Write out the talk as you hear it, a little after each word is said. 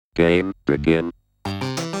Game begin.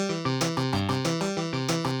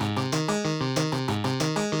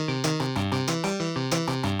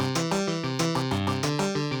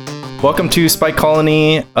 Welcome to Spike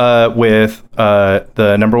Colony with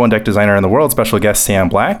the number one deck designer in the world, special guest Sam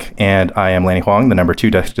Black, and I am Lanny Huang, the number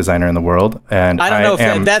two deck designer in the world. And I don't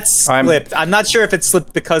know if that's slipped. I'm not sure if it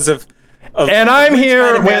slipped because of and I'm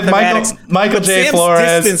here with Michael J. Sam's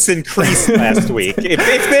Flores. Distance increased last week.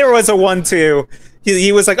 If there was a 1-2,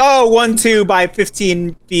 he was like, 1-2 by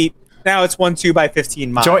 15 feet. Now it's 1-2 by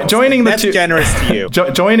 15 miles. That's generous to you.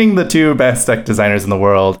 Joining the two best deck designers in the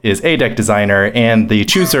world is a deck designer and the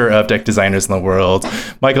chooser of deck designers in the world,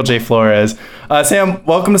 Michael J. Flores. Sam,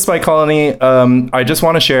 welcome to Spike Colony. I just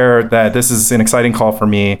want to share that this is an exciting call for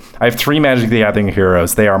me. I have three Magic the Gathering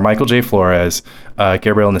heroes. They are Michael J. Flores,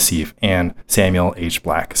 Gabriel Nassif, and Samuel H.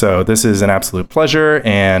 Black. So this is an absolute pleasure.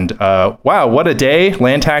 And wow, what a day.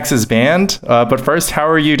 Land tax is banned. But first, how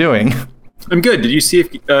are you doing? I'm good. Did you see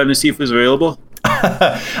if Nassif was available?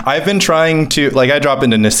 I've been trying to, I drop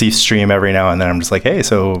into Nassif's stream every now and then. I'm just like, hey,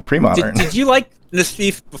 so Premodern. Did you like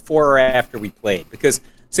Nassif before or after we played? Because,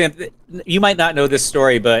 Sam, you might not know this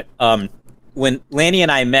story, but when Lanny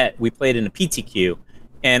and I met, we played in a PTQ,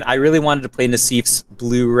 and I really wanted to play Nassif's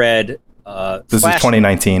blue-red This is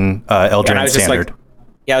 2019 Eldrin Standard.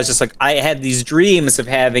 I was just like, I had these dreams of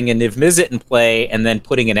having a Niv Mizzet in play and then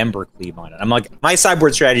putting an Embercleave on it. I'm like, my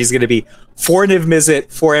sideboard strategy is going to be 4 Niv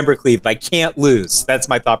Mizzet, 4 Embercleave. I can't lose. That's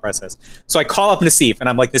my thought process. So I call up Nassif and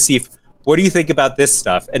I'm like, Nassif, what do you think about this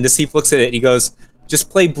stuff? And Nassif looks at it and he goes, just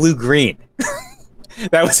play blue-green.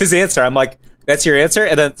 That was his answer. I'm like, that's your answer?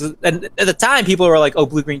 And at the time, people were like, oh,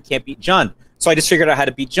 blue-green can't beat Jund. So I just figured out how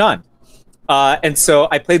to beat Jund. And so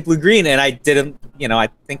I played blue-green, and I didn't, I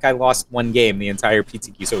think I lost one game the entire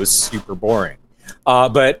PTQ, so it was super boring.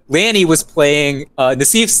 But Lanny was playing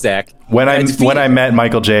Nassif's deck. When I met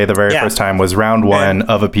Michael J. the very first time was round one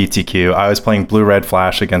of a PTQ. I was playing blue-red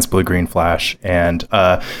Flash against blue-green Flash, and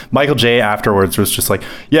Michael J. afterwards was just like,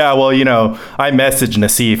 yeah, well, I messaged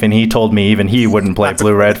Nassif, and he told me even he wouldn't play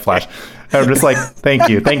blue-red Flash. And I'm just like, thank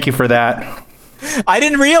you for that. I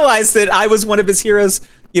didn't realize that I was one of his heroes,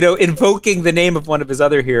 invoking the name of one of his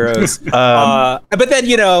other heroes. But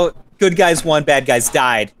then, good guys won, bad guys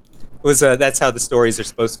died. That's how the stories are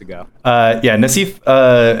supposed to go. Nassif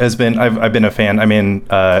has been. I've been a fan. I mean,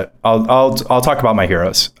 I'll talk about my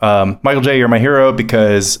heroes. Michael J, you're my hero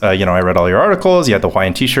because I read all your articles. You had the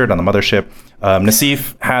Hawaiian T-shirt on the mothership.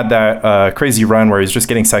 Nassif had that crazy run where he was just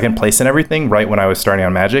getting second place and everything right when I was starting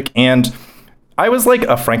on Magic, and I was like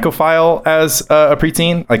a Francophile as a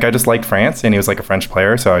preteen. Like I just liked France, and he was like a French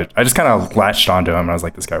player, so I just kind of latched onto him, and I was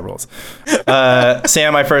like, this guy rules.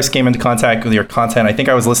 Sam, I first came into contact with your content. I think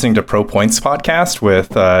I was listening to Pro Points podcast with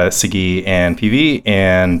Sigi and PV,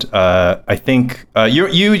 and I think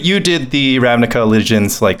you did the Ravnica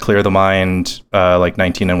Legends Clear the Mind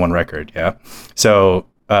 19-1 record, yeah. So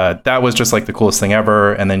that was just like the coolest thing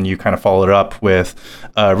ever, and then you kind of followed up with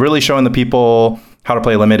really showing the people how to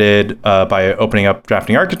play limited by opening up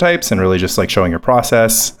drafting archetypes and really just showing your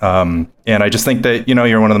process. And I just think that,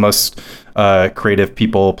 you're one of the most creative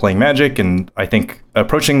people playing Magic. And I think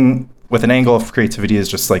approaching with an angle of creativity is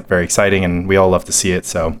just very exciting, and we all love to see it.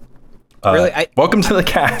 So welcome to the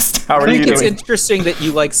cast. How are you doing? I think it's interesting that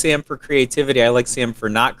you like Sam for creativity. I like Sam for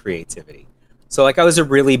not creativity. So I was a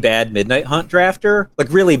really bad Midnight Hunt drafter,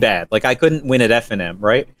 really bad. I couldn't win at F&M,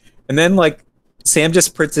 right? And then Sam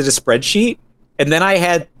just printed a spreadsheet. And then I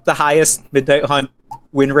had the highest Midnight Hunt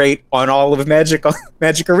win rate on all of Magic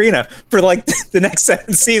Arena for the next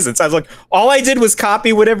 7 seasons. I was like, all I did was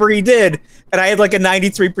copy whatever he did, and I had a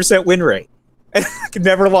 93% win rate. And I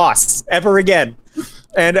never lost ever again.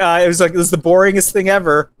 And it was the boringest thing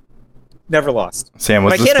ever. Never lost. Sam,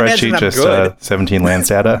 was the spreadsheet just 17 lands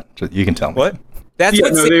data? You can tell me. What?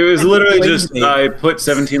 It was literally just I put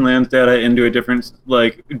 17 lands data into a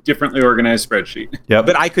differently organized spreadsheet. Yep.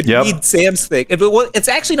 But I could read Sam's thing. It's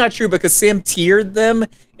actually not true because Sam tiered them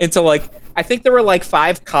into I think there were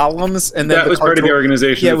 5 columns, and then that was part of the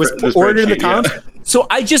organization. Yeah, it was ordered in the columns. Yeah. So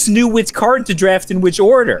I just knew which card to draft in which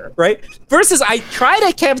order, right? Versus I tried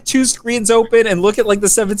to keep 2 screens open and look at the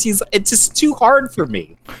 17s. It's just too hard for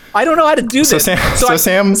me. I don't know how to do this. Sam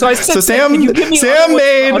made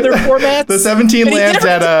other formats? the 17 land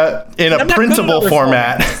data in a printable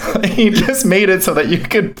format. He just made it so that you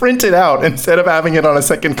could print it out instead of having it on a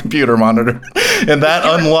second computer monitor, and that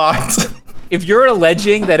unlocked. If you're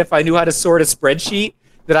alleging that if I knew how to sort a spreadsheet,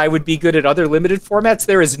 that I would be good at other limited formats,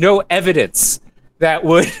 there is no evidence that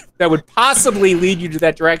would possibly lead you to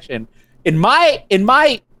that direction. In my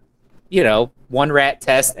one rat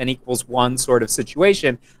test n equals 1 sort of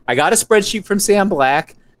situation, I got a spreadsheet from Sam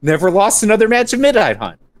Black. Never lost another match of Midnight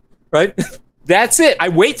Hunt, right? That's it. I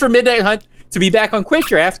wait for Midnight Hunt to be back on Quick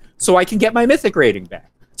Draft so I can get my Mythic rating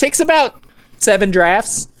back. Takes about 7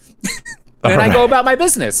 drafts. And I go about my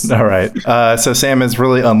business. All right. So Sam has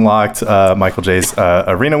really unlocked Michael J's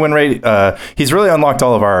arena win rate. He's really unlocked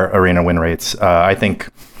all of our arena win rates. I think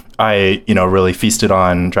I, really feasted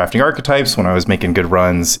on drafting archetypes when I was making good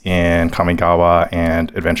runs in Kamigawa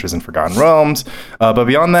and Adventures in Forgotten Realms. But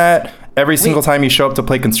beyond that, every single time you show up to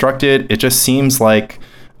play Constructed, it just seems like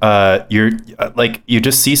you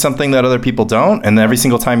just see something that other people don't, and every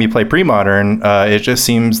single time you play Premodern, it just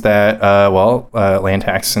seems that land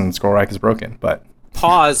tax and scroll rack is broken. But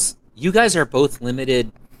pause. You guys are both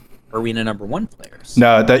limited arena number 1 players.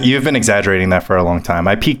 No, that you've been exaggerating that for a long time.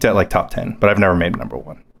 I peaked at like top 10, but I've never made number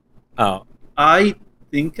 1. Oh, I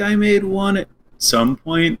think I made 1 at some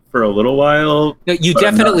point for a little while. No, you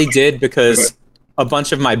definitely did, because a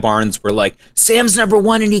bunch of my barns were like, Sam's number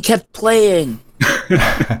 1 and he kept playing.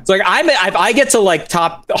 It's like if I get to like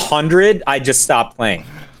top 100, I just stop playing.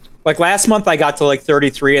 Like last month I got to like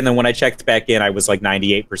 33, and then when I checked back in, I was like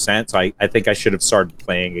 98%. So I think I should have started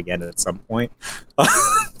playing again at some point.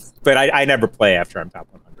 But I never play after I'm top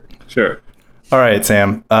 100. Sure. All right,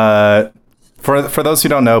 Sam. For those who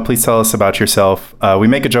don't know, please tell us about yourself. We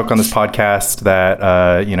make a joke on this podcast that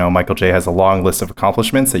Michael J has a long list of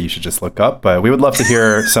accomplishments that you should just look up. But we would love to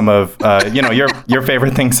hear some of your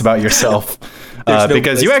favorite things about yourself,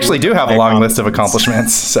 because you actually do have a long list of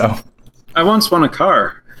accomplishments. So I once won a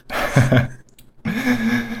car.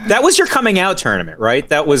 That was your coming out tournament, right?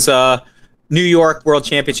 That was New York World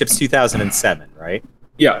Championships 2007, right?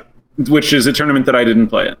 Yeah, which is a tournament that I didn't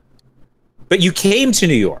play in. But you came to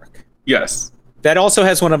New York. Yes. That also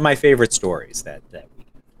has one of my favorite stories that weekend.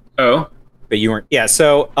 Oh. But you weren't. Yeah.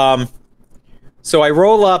 So I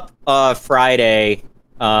roll up Friday,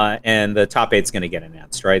 and the top 8's going to get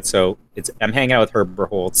announced, right? So I'm hanging out with Herb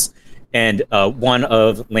Berholtz, and one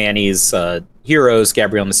of Lanny's heroes,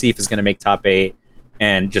 Gabriel Nassif, is going to make top 8,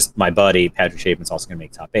 and just my buddy Patrick Shapen's also going to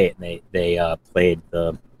make top 8, and they played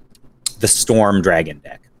the Storm Dragon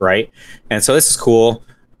deck, right? And so this is cool.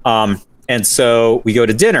 And so we go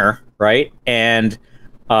to dinner, right? And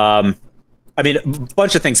a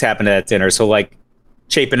bunch of things happened at that dinner. So like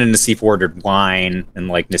Chapin and Nassif ordered wine, and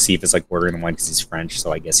like Nassif is like ordering the wine because he's French,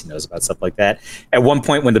 so I guess he knows about stuff like that. At one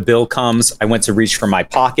point when the bill comes, I went to reach for my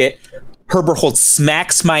pocket. Herbert Holt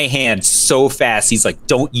smacks my hand so fast, he's like,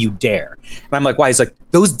 "Don't you dare." And I'm like, "Why?" He's like,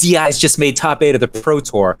 "Those DIs just made top 8 of the Pro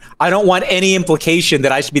Tour. I don't want any implication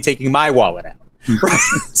that I should be taking my wallet out." Right?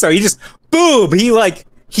 So he just, boom, he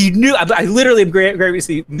knew. I literally am great,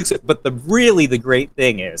 but the great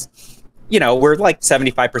thing is, we're like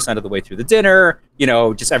 75% of the way through the dinner.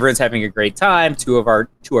 Just everyone's having a great time. Two of our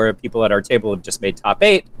people at our table have just made top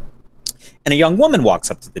 8. And a young woman walks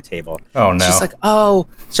up to the table. Oh, no. She's like,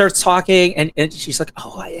 starts talking. And she's like,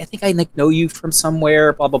 I think I know you from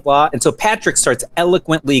somewhere, blah, blah, blah. And so Patrick starts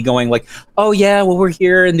eloquently going like, "Oh, yeah, well, we're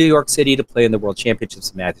here in New York City to play in the World Championships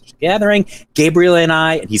of Magic the Gathering. Gabriel and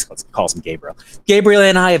I," and he calls him Gabriel. "Gabriel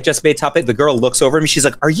and I have just made top 8. The girl looks over at me. She's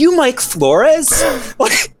like, "Are you Mike Flores?"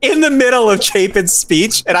 Like in the middle of Chapin's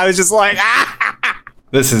speech. And I was just like,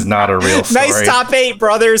 This is not a real story. Nice top 8,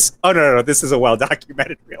 brothers. Oh, no. This is a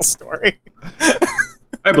well-documented real story.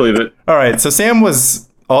 I believe it. All right. So Sam was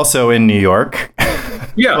also in New York.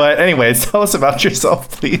 Yeah. But anyways, tell us about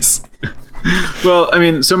yourself, please. Well,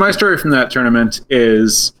 so my story from that tournament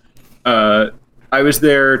is I was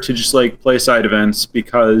there to just like play side events,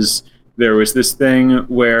 because there was this thing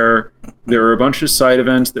where there were a bunch of side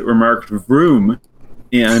events that were marked room,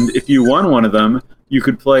 and if you won one of them, you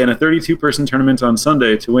could play in a 32-person tournament on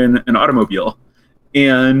Sunday to win an automobile.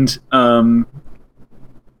 And that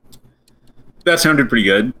sounded pretty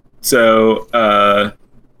good. So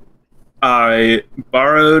I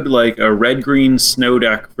borrowed like a red-green snow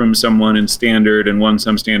deck from someone in Standard and won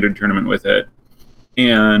some Standard tournament with it.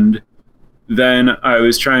 And then I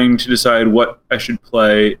was trying to decide what I should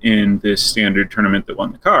play in this Standard tournament that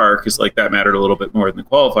won the car, because like that mattered a little bit more than the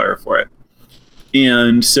qualifier for it.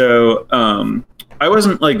 And so I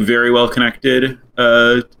wasn't like very well connected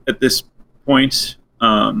at this point,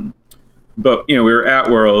 but we were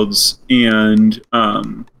at Worlds, and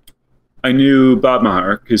I knew Bob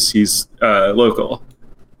Mahar because he's local,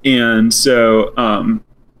 and so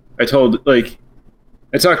I talked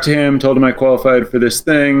to him, told him I qualified for this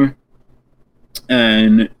thing,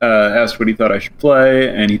 and asked what he thought I should play,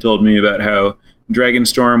 and he told me about how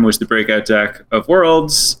Dragonstorm was the breakout deck of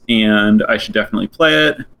Worlds, and I should definitely play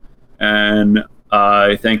it, and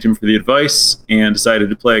I thanked him for the advice and decided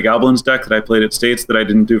to play a Goblins deck that I played at States that I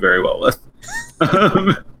didn't do very well with.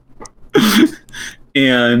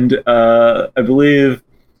 And I believe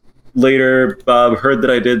later Bob heard that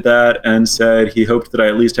I did that and said he hoped that I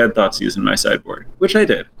at least had Thoughtseize in my sideboard, which I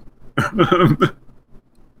did.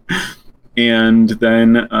 And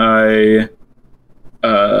then I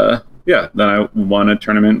won a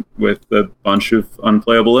tournament with a bunch of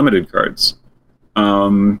unplayable limited cards.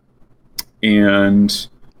 And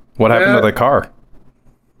what happened to the car?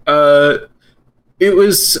 It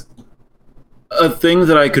was a thing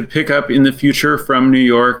that I could pick up in the future from New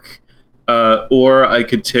York, or I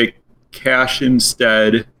could take cash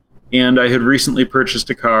instead. And I had recently purchased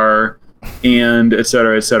a car, and et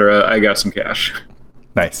cetera, et cetera. I got some cash.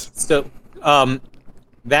 Nice. So,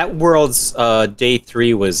 that world's day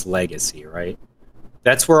 3 was Legacy, right?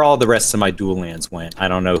 That's where all the rest of my dual lands went. I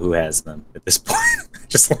don't know who has them at this point.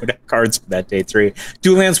 Just looked at cards for that day 3.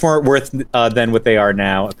 Dual lands weren't worth than what they are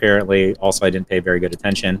now, apparently. Also, I didn't pay very good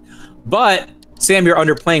attention. But, Sam, you're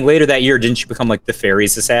underplaying later that year. Didn't you become like the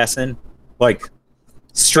Fairies Assassin? Like,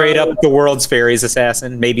 straight up the world's Fairies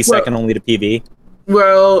Assassin? Maybe second only to PV?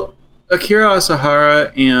 Well, Akira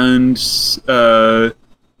Asahara and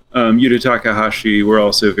Yuta Takahashi were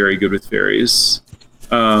also very good with fairies.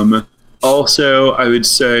 Also, I would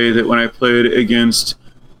say that when I played against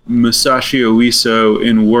Masashi Oiso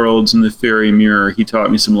in Worlds in the Fairy Mirror, he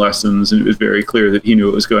taught me some lessons, and it was very clear that he knew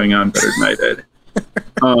what was going on better than I did.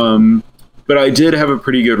 But I did have a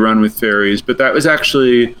pretty good run with fairies, but that was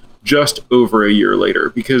actually just over a year later,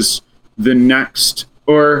 because the next,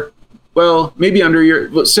 or, well, maybe under a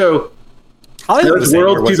year. So, that was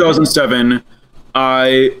World 2007.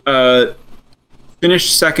 I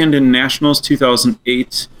finished second in Nationals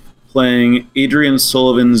 2008, playing Adrian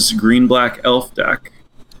Sullivan's Green-Black Elf deck,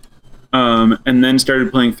 and then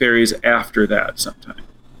started playing fairies after that sometime.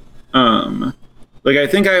 Like, I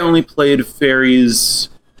think I only played fairies,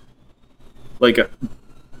 like,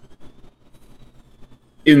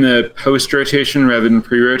 in the post-rotation rather than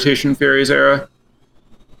pre-rotation fairies era.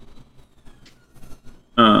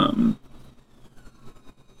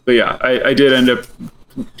 But yeah, I did end up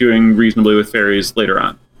doing reasonably with fairies later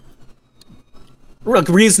on. Look,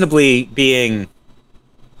 reasonably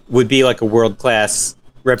would be like a world-class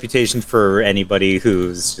reputation for anybody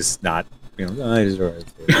who's just not, I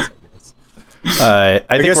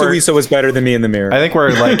guess Elisa was better than me in the mirror. I think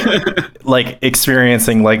we're like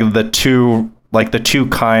experiencing like the two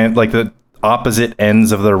kind, like the opposite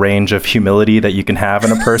ends of the range of humility that you can have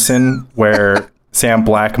in a person, where Sam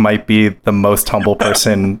Black might be the most humble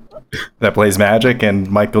person that plays Magic, and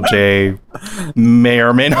Michael J may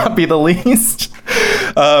or may not be the least.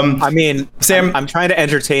 I mean, Sam, I'm trying to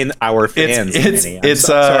entertain our fans. It's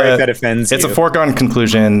sorry if that offends you. It's a foregone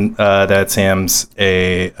conclusion that Sam's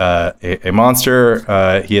a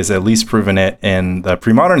monster. He has at least proven it in the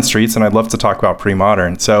Premodern streets, and I'd love to talk about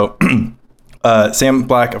Premodern. So. Sam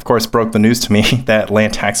Black, of course, broke the news to me that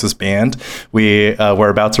land tax was banned. We were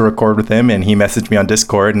about to record with him, and he messaged me on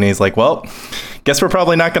Discord, and he's like, well, guess we're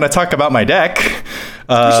probably not going to talk about my deck.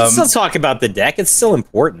 We should still talk about the deck. It's still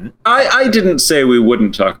important. I didn't say we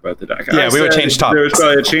wouldn't talk about the deck. Yeah, we would change topics. There was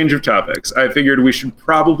probably a change of topics. I figured we should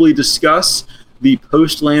probably discuss the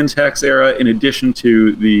post-land tax era in addition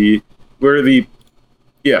to the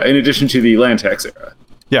land tax era.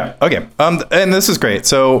 Yeah. Okay. And this is great.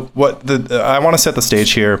 So I want to set the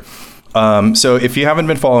stage here. So if you haven't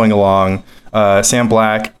been following along, Sam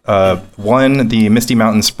Black won the Misty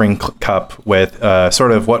Mountain Spring Cup with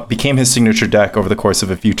sort of what became his signature deck over the course of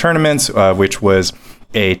a few tournaments, which was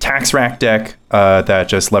a tax rack deck that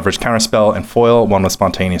just leveraged Counterspell and Foil. One was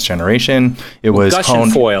Spontaneous Generation. It was Gush and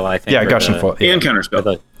Foil, I think. Yeah, Gush and Foil. And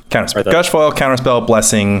Counterspell. Counterspell. Gush, Foil, Counterspell,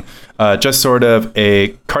 Blessing, just sort of a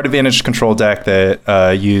card advantage control deck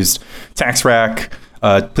that used Tax Rack.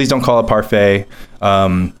 Please don't call it Parfait.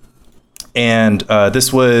 And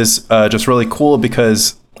this was just really cool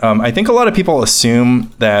because I think a lot of people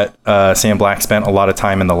assume that Sam Black spent a lot of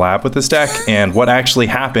time in the lab with this deck, and what actually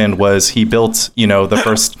happened was he built, the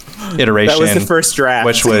first iteration. That was the first draft.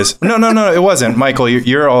 Which was no, it wasn't. Michael,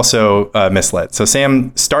 you're also misled. So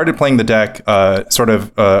Sam started playing the deck sort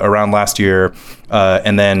of around last year,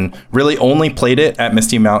 and then really only played it at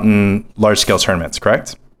Misty Mountain large scale tournaments.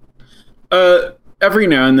 Correct? Every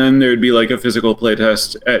now and then there'd be like a physical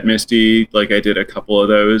playtest at Misty. Like I did a couple of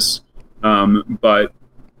those, but.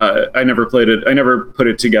 I never played it. I never put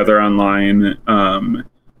it together online,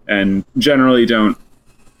 and generally don't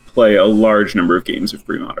play a large number of games of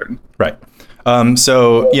Premodern. Right.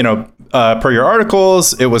 So, per your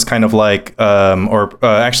articles, it was kind of like,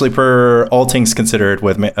 actually per all things considered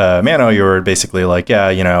with Mano, you were basically like,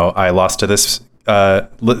 I lost to this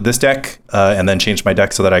this deck and then changed my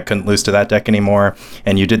deck so that I couldn't lose to that deck anymore.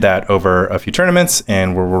 And you did that over a few tournaments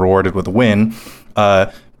and were rewarded with a win.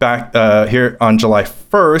 Back here on July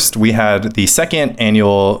 1st, we had the second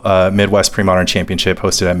annual Midwest Premodern Championship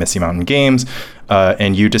hosted at Misty Mountain Games.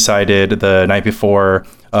 And you decided the night before,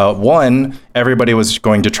 one, everybody was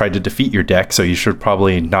going to try to defeat your deck, so you should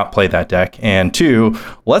probably not play that deck. And two,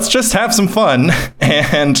 let's just have some fun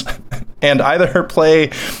and either play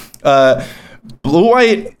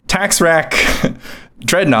blue-white Tax Rack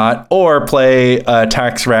Dreadnought or play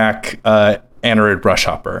Tax Rack Anorid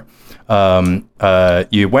Brushhopper.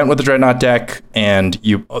 You went with the Dreadnought deck, and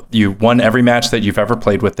you won every match that you've ever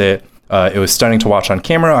played with it. It was stunning to watch on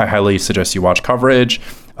camera. I highly suggest you watch coverage.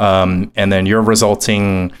 And then your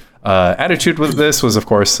resulting attitude with this was, of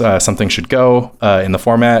course, something should go in the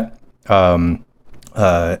format. Well,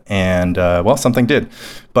 something did.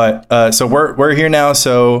 But so we're here now.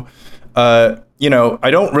 So, I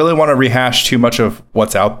don't really want to rehash too much of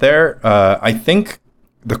what's out there. I think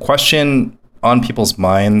the question on people's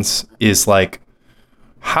minds is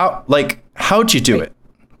how'd you do it?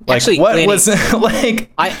 Actually, what Laney, was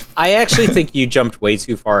like? I actually think you jumped way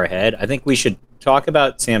too far ahead. I think we should talk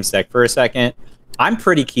about Sam's deck for a second. I'm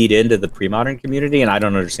pretty keyed into the pre-modern community, and I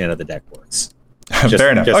don't understand how the deck works.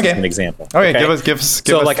 Fair enough. Just Okay. as an example. Okay, give us.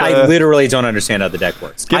 I literally don't understand how the deck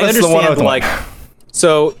works. Give I us the understand 101.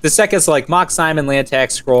 So the deck is like Mock Simon, Land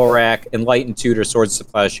Tax, Scroll Rack, Enlightened Tutor, Swords to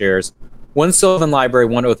Plowshares, 1 Sylvan Library,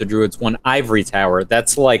 1 Oath of Druids, 1 Ivory Tower.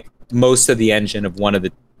 That's like most of the engine of one of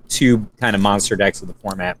the 2 kind of monster decks of the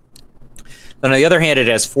format. Then on the other hand, it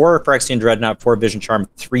has 4 Phyrexian Dreadnought, 4 Vision Charm,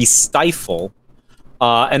 3 Stifle.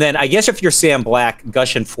 And then I guess if you're Sam Black,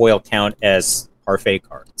 Gush and Foil count as Parfait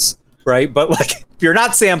cards, right? But like if you're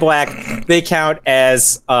not Sam Black, they count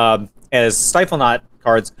as Stifle Knot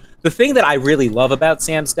cards. The thing that I really love about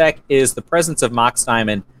Sam's deck is the presence of Mock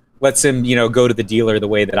Simon lets him, go to the dealer the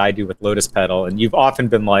way that I do with Lotus Petal. And you've often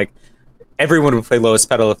been like, everyone would play Lotus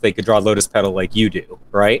Petal if they could draw Lotus Petal like you do,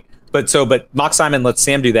 right? But Mock Simon lets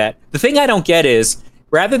Sam do that. The thing I don't get is,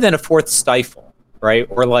 rather than a 4th Stifle, right,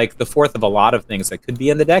 or like the 4th of a lot of things that could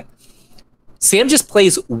be in the deck, Sam just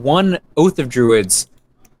plays 1 Oath of Druids,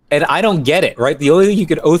 and I don't get it, right? The only thing you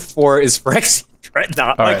could Oath for is Phyrexian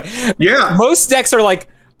Dreadnought. Yeah. Most decks are like,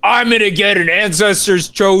 I'm going to get an Ancestors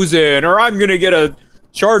Chosen, or I'm going to get a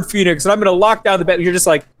Shard Phoenix, and I'm going to lock down the bet. You're just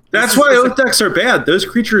like... That's why Oath decks are bad. Those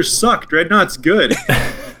creatures suck. Dreadnought's good.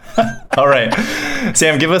 All right.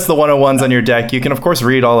 Sam, give us the 101s on your deck. You can, of course,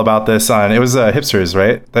 read all about this on... It was Hipsters,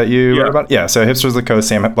 right? That you wrote about? Yeah, so Hipsters the Coast.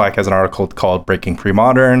 Sam Black has an article called Breaking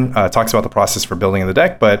Premodern. Talks about the process for building the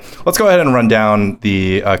deck. But let's go ahead and run down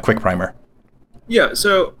the quick primer. Yeah,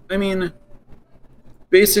 so,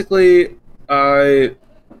 basically, I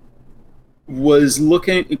was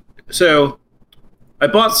looking... So, I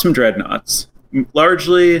bought some Dreadnoughts,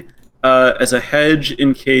 largely as a hedge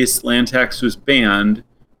in case Land Tax was banned,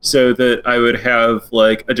 so that I would have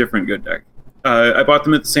like a different good deck. I bought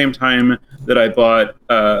them at the same time that I bought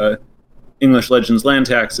English Legends Land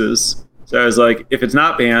Taxes. So I was like, if it's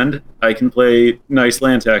not banned, I can play nice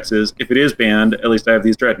Land Taxes. If it is banned, at least I have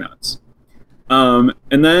these Dreadnoughts. And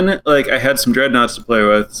then like I had some Dreadnoughts to play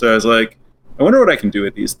with, so I was like, I wonder what I can do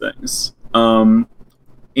with these things.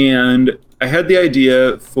 And I had the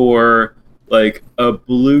idea for like a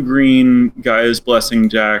blue-green Gaia's Blessing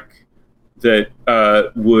deck that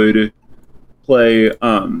would play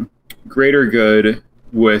Greater Good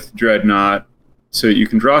with Dreadnought so that you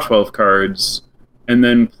can draw 12 cards, and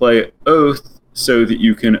then play Oath so that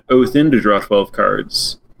you can Oath in to draw 12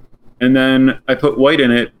 cards. And then I put white in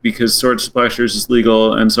it because Swords to Plowshares is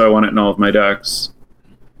legal, and so I want it in all of my decks.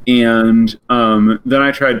 And then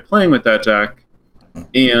I tried playing with that deck,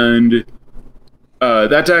 and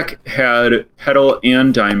that deck had Petal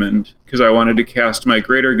and Diamond because I wanted to cast my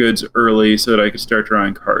Greater Goods early so that I could start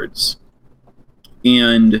drawing cards.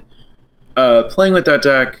 And playing with that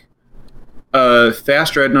deck,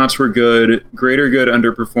 Fast Dreadnoughts were good, Greater Good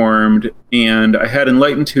underperformed, and I had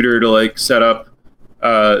Enlightened Tutor to like set up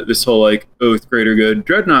this whole like Oath Greater Good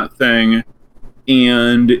Dreadnought thing,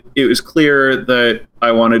 and it was clear that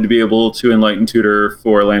I wanted to be able to Enlighten Tutor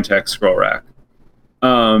for Land Tax Scroll Rack.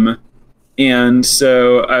 And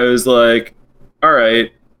so I was like, all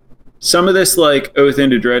right, some of this like Oath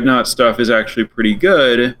into Dreadnought stuff is actually pretty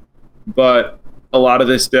good, but a lot of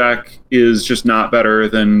this deck is just not better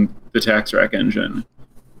than the Tax Rack engine.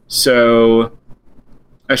 So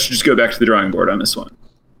I should just go back to the drawing board on this one.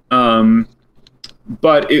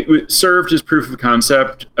 But it served as proof of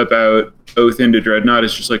concept about Oath into Dreadnought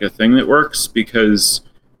is just like a thing that works, because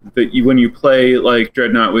when you play like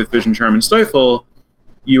Dreadnought with Vision Charm and Stifle,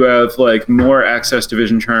 you have like more access to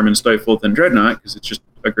Vision Charm and Stifle than Dreadnought because it's just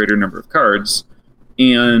a greater number of cards.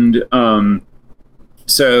 And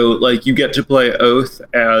so like you get to play Oath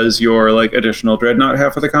as your like additional Dreadnought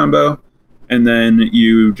half of the combo, and then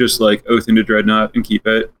you just like Oath into Dreadnought and keep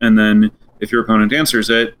it. And then if your opponent answers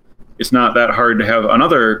it, it's not that hard to have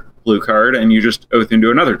another blue card, and you just Oath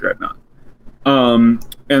into another Dreadnought. And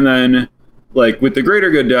then like with the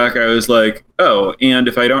Greater Good deck, I was like, oh, and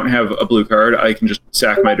if I don't have a blue card, I can just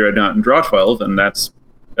sack my Dreadnought and draw 12, and that's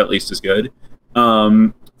at least as good.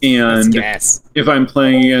 And if I'm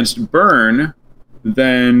playing against Burn,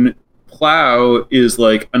 then Plow is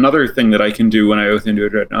like another thing that I can do when I Oath into a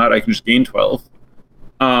Dreadnought. I can just gain 12.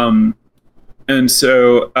 And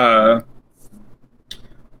so,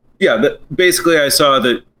 basically I saw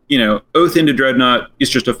that, you know, Oath into Dreadnought is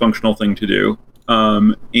just a functional thing to do.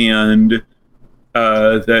 And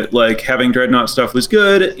that like having Dreadnought stuff was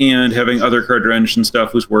good, and having other card drench and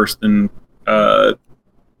stuff was worse than the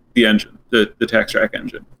engine, the tax rack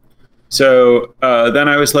engine. So then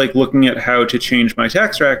I was like looking at how to change my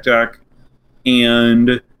tax rack deck,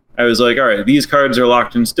 and I was like, all right, these cards are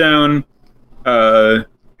locked in stone. How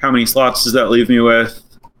many slots does that leave me with?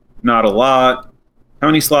 Not a lot. How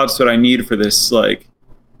many slots would I need for this like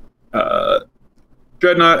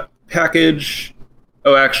Dreadnought package?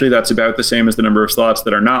 Oh, actually, that's about the same as the number of slots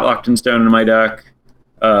that are not locked in stone in my deck.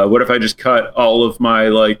 What if I just cut all of my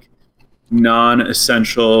like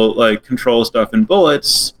non-essential like control stuff and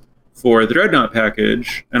bullets for the Dreadnought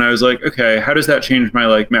package? And I was like, okay, how does that change my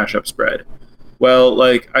like matchup spread? Well,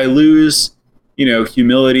 like I lose, you know,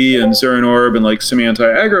 Humility and Zurin Orb and like some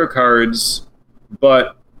anti-aggro cards,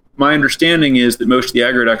 but my understanding is that most of the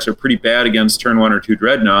aggro decks are pretty bad against turn 1 or 2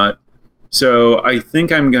 Dreadnought. So I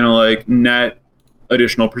think I'm gonna like net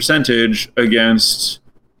additional percentage against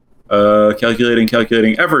calculating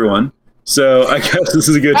everyone. So I guess this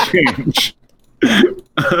is a good change.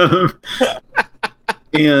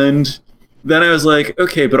 And then I was like,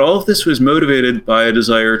 okay, but all of this was motivated by a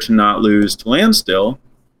desire to not lose to Landstill.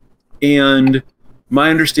 And my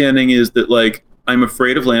understanding is that like I'm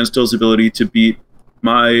afraid of Landstill's ability to beat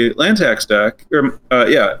my land tax deck. And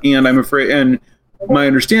I'm afraid, and my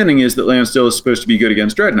understanding is that Landstill is supposed to be good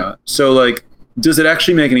against Dreadnought. So like, does it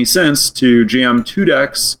actually make any sense to jam 2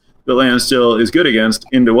 decks that Landstill is good against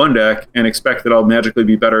into one deck and expect that I'll magically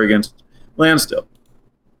be better against Landstill?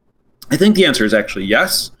 I think the answer is actually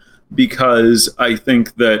yes, because I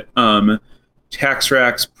think that Tax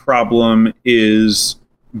Rack's problem is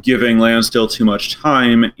giving Landstill too much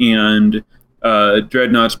time, and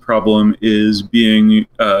Dreadnought's problem is being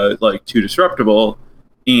like too disruptible.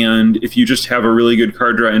 And if you just have a really good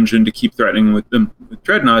card draw engine to keep threatening with them with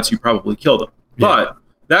Dreadnoughts, you probably kill them. Yeah. But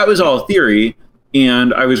that was all theory,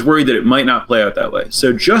 and I was worried that it might not play out that way.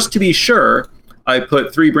 So just to be sure, I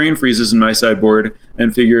put 3 Brain Freezes in my sideboard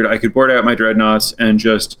and figured I could board out my Dreadnoughts and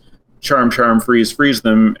just charm, freeze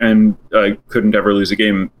them, and I couldn't ever lose a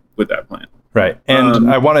game with that plan. Right. And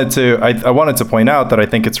I wanted to point out that I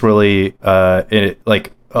think it's really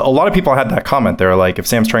like a lot of people had that comment. They're like, if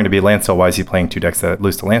Sam's trying to beat Landstill, why is he playing 2 decks that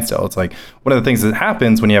lose to Landstill? It's like, one of the things that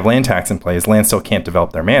happens when you have land tax in play is Landstill can't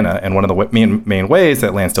develop their mana. And one of the main ways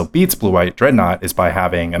that Landstill beats Blue-White Dreadnought is by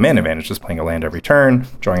having a mana advantage, just playing a land every turn,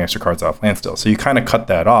 drawing extra cards off Landstill. So you kind of cut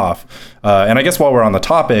that off. And I guess while we're on the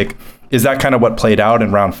topic, is that kind of what played out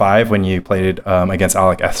in round 5 when you played against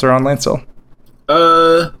Alec Esser on Landstill?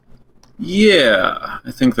 Yeah,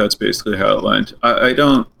 I think that's basically how it went. I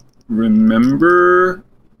don't remember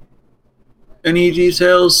any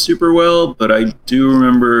details super well, but I do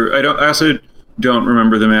remember. I also don't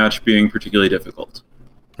remember the match being particularly difficult.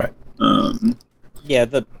 Right. Yeah,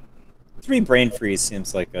 the 3 Brain Freeze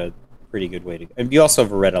seems like a pretty good way to. And you also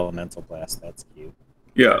have a Red Elemental Blast. That's cute.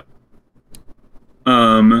 Yeah.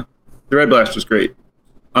 The Red Blast was great.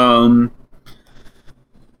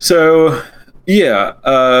 So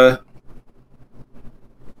yeah.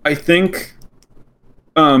 I think.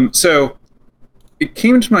 So it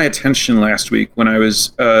came to my attention last week when I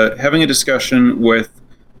was having a discussion with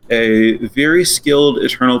a very skilled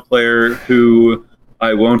Eternal player who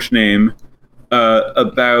I won't name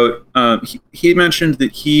about. He mentioned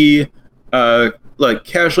that he like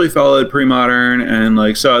casually followed Premodern and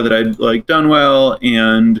like saw that I'd like done well,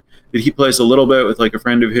 and that he plays a little bit with like a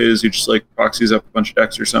friend of his who just like proxies up a bunch of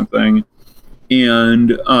decks or something,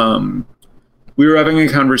 and we were having a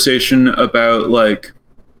conversation about like,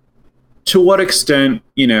 to what extent,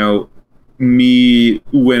 you know, me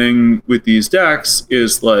winning with these decks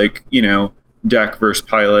is like, you know, deck versus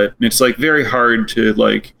pilot. And it's like very hard to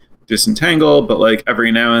like disentangle, but like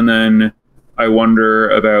every now and then I wonder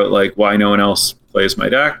about like why no one else plays my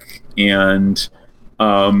deck. And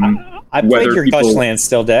I played whether your people- Gushland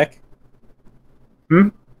Still deck. Hmm?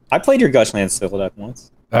 I played your Gushland Still deck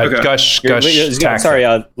once. Okay. Gush tax. Sorry,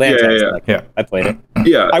 land tax yeah. deck. Yeah. I played it.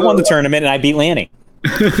 Yeah, I won the tournament and I beat Lanny.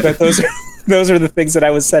 But those are the things that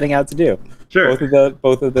I was setting out to do. sure.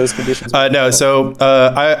 Both of those conditions. No, so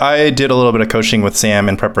I did a little bit of coaching with Sam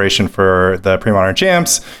in preparation for the Premodern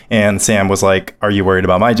Champs, and Sam was like, "Are you worried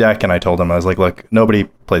about my deck?" And I told him, I was like, "Look, nobody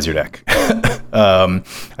plays your deck. I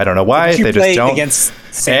don't know why, they just don't." Against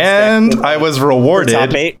Sam's And deck I was top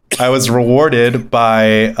rewarded. eight? I was rewarded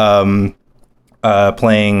by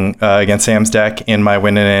playing against Sam's deck in my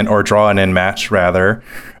win in or draw an in match rather,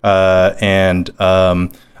 and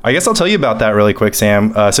I guess I'll tell you about that really quick,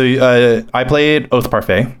 Sam. So I played Oath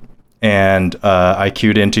Parfait, and I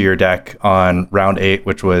queued into your deck on round 8,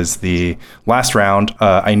 which was the last round.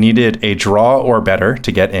 I needed a draw or better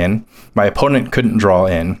to get in. My opponent couldn't draw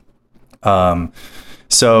in.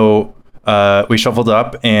 So we shuffled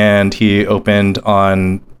up, and he opened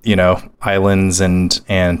on islands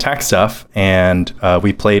and tax stuff, and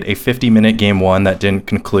we played a 50-minute game 1 that didn't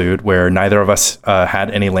conclude, where neither of us had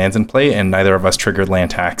any lands in play and neither of us triggered land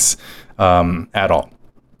tax at all.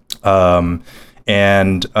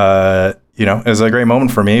 It was a great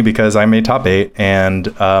moment for me because I made top 8, and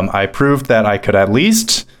I proved that I could at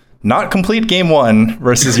least not complete game 1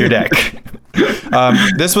 versus your deck.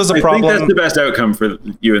 This was a problem. I think that's the best outcome for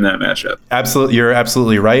you in that matchup. Absolutely, you're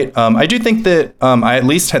absolutely right. I do think that I at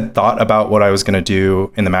least had thought about what I was going to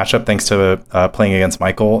do in the matchup, thanks to playing against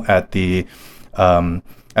Michael at the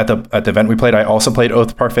event we played. I also played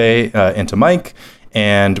Oath Parfait into Mike,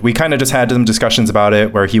 and we kind of just had some discussions about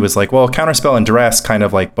it, where he was like, "Well, Counterspell and Duress kind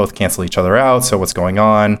of like both cancel each other out, so what's going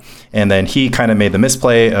on?" And then he kind of made the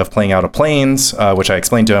misplay of playing out of Plains, which I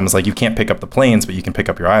explained to him as like, you can't pick up the Plains, but you can pick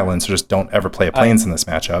up your islands, so just don't ever play a Plains in this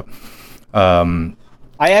matchup.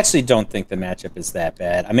 I actually don't think the matchup is that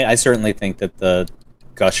bad. I mean, I certainly think that the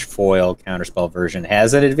Gush foil Counterspell version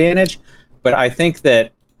has an advantage, but I think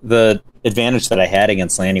that the advantage that I had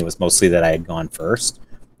against Lanny was mostly that I had gone first.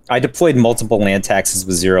 I deployed multiple land taxes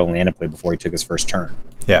with 0 land in play before he took his first turn.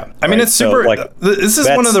 Yeah, I mean, it's super. This is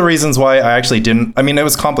one of the reasons why I actually didn't. I mean, it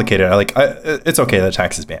was complicated. It's okay that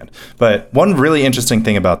tax is banned, but one really interesting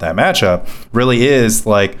thing about that matchup really is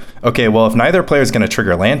like, okay, well, if neither player is going to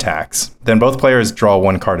trigger land tax, then both players draw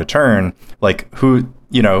 1 card a turn. Like,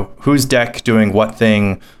 whose deck doing what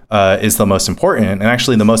thing is the most important? And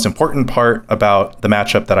actually, the most important part about the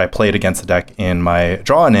matchup that I played against the deck in my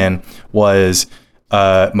draw-in in was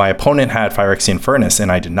my opponent had Phyrexian Furnace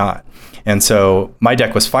and I did not. And so my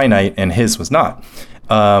deck was finite and his was not.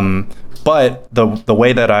 But the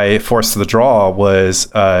way that I forced the draw was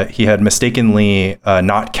he had mistakenly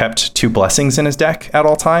not kept 2 blessings in his deck at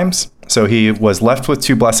all times. So he was left with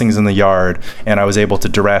 2 blessings in the yard, and I was able to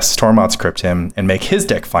duress Tormod's Crypt him and make his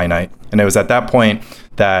deck finite. And it was at that point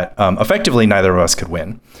that effectively neither of us could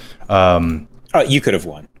win. You could have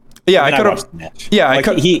won. Yeah, I could have. Yeah, like,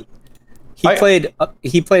 I could.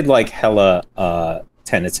 He played like hella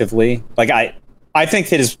tentatively. Like I think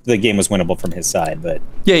the game was winnable from his side, but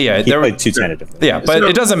he played too tentatively. Yeah, but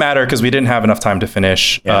it doesn't matter because we didn't have enough time to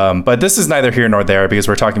finish. Yeah. But this is neither here nor there because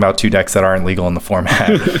we're talking about 2 decks that aren't legal in the format.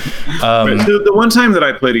 Right. So the one time that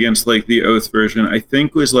I played against like the Oath version, I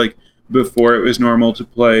think was like before it was normal to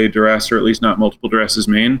play Duress, or at least not multiple Duresses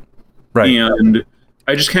main. Right. And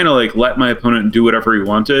I just kind of like let my opponent do whatever he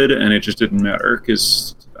wanted, and it just didn't matter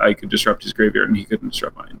because I could disrupt his graveyard and he couldn't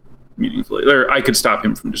disrupt mine meaningfully, or I could stop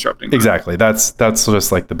him from disrupting mine. Exactly. That's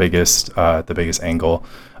just like the biggest angle.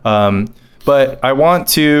 But I want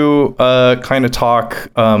to kind of talk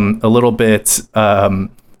a little bit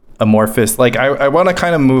amorphous. Like I want to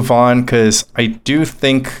kind of move on because I do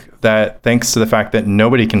think that thanks to the fact that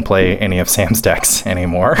nobody can play any of Sam's decks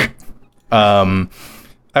anymore, I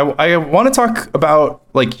want to talk about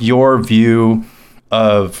like your view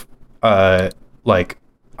of like,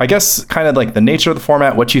 I guess kind of like the nature of the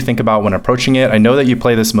format, what you think about when approaching it. I know that you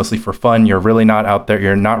play this mostly for fun. You're really not out there.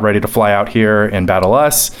 You're not ready to fly out here and battle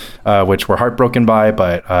us, which we're heartbroken by,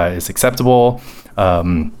 but is acceptable.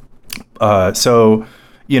 So,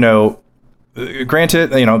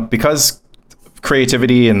 granted, because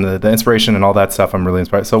creativity and the inspiration and all that stuff, I'm really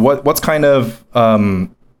inspired. So what's kind of,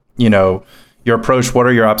 your approach? What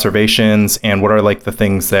are your observations, and what are like the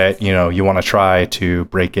things that, you want to try to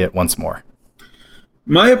break it once more?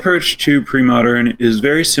 My approach to Premodern is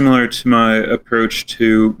very similar to my approach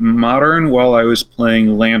to Modern while I was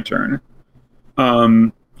playing Lantern.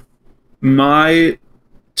 My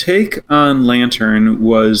take on Lantern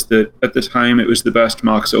was that at the time it was the best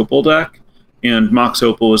Mox Opal deck, and Mox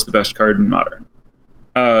Opal was the best card in Modern.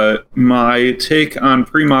 my take on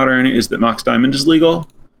Premodern is that Mox Diamond is legal.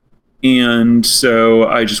 And so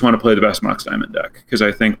I just want to play the best Mox Diamond deck because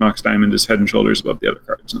I think Mox Diamond is head and shoulders above the other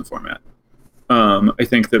cards in the format. I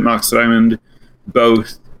think that Mox Diamond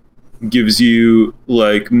both gives you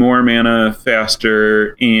like more mana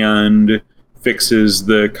faster and fixes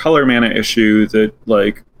the color mana issue that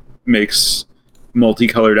like makes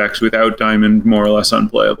multicolor decks without Diamond more or less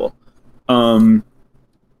unplayable.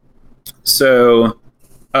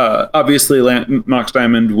 Obviously, Mox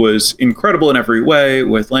Diamond was incredible in every way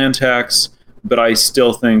with land tax, but I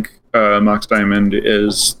still think Mox Diamond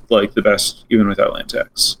is like the best even without land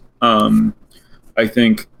tax. I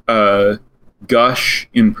think Gush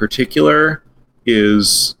in particular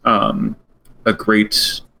is a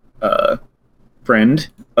great friend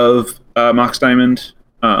of Mox Diamond.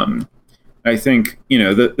 I think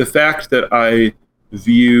the fact that I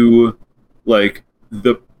view like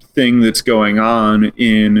the thing that's going on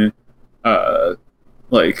in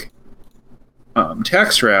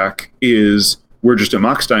Tax Rack is we're just a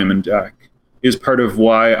Mox Diamond deck is part of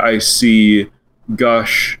why I see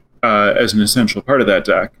Gush as an essential part of that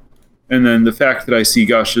deck. And then the fact that I see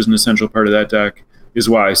Gush as an essential part of that deck is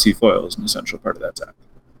why I see Foil as an essential part of that deck.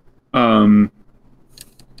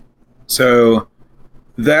 So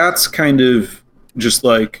that's kind of just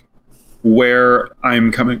like where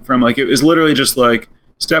I'm coming from. Like it was literally just like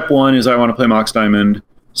step 1 is I want to play Mox Diamond.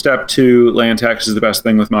 Step 2, land tax is the best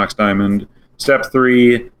thing with Mox Diamond. Step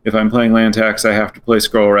 3, if I'm playing land tax, I have to play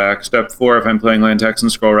Scroll Rack. Step 4, if I'm playing land tax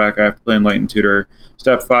and Scroll Rack, I have to play Enlightened Tutor.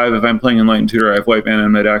 Step 5, if I'm playing Enlightened Tutor, I have white mana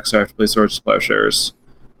in my deck, so I have to play Swords to Plowshares.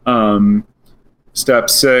 Step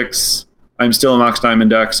 6, I'm still a Mox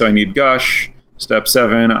Diamond deck, so I need Gush. Step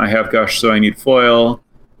 7, I have Gush, so I need Foil.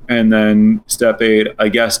 And then step 8, I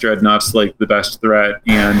guess Dreadnought's like the best threat,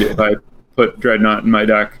 and if I put Dreadnought in my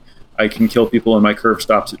deck, I can kill people and my curve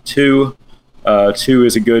stops at 2. 2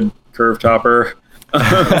 is a good curve topper.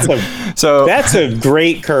 That's a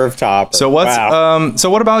great curve topper. So what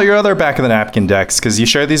about your other back of the napkin decks? Because you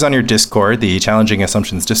share these on your Discord, the Challenging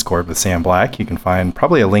Assumptions Discord with Sam Black. You can find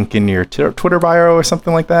probably a link in your Twitter bio or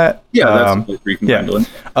something like that. Yeah, that's where you can find a link.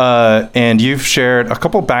 And you've shared a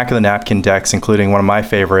couple back of the napkin decks, including one of my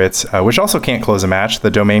favorites, which also can't close a match, the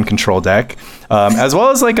Domain Control deck, as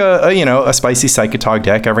well as like a spicy Psychotog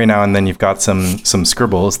deck. Every now and then you've got some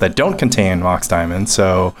scribbles that don't contain Mox Diamond.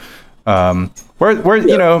 So do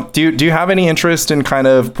you have any interest in kind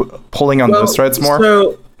of pulling on those threads more?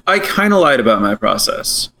 So I kind of lied about my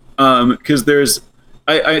process because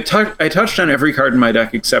I touched on every card in my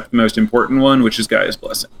deck except the most important one, which is Gaia's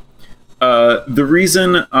Blessing. The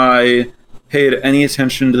reason I paid any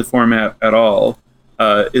attention to the format at all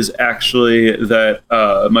is actually that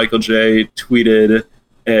Michael J tweeted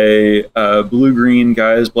a blue-green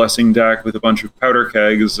Gaia's Blessing deck with a bunch of powder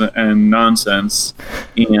kegs and nonsense.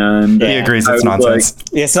 And he agrees it's nonsense. Like,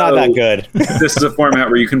 it's not that good. This is a format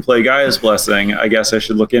where you can play Gaia's Blessing. I guess I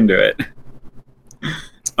should look into it.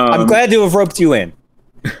 I'm glad to have roped you in.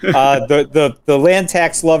 The land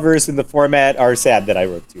tax lovers in the format are sad that I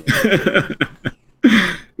roped you in.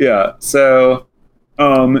 Yeah, so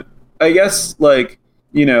I guess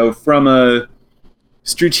from a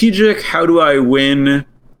strategic how do I win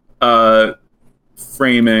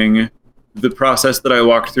framing, the process that I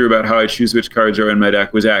walked through about how I choose which cards are in my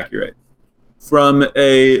deck was accurate. From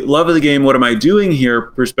a love of the game, what am I doing here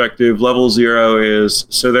perspective, level 0 is,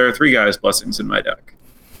 so there are 3 Gaia's Blessings in my deck.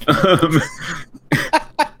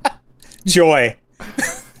 Joy.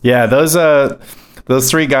 Yeah, those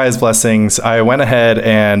 3 Gaia's Blessings, I went ahead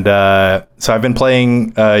and so I've been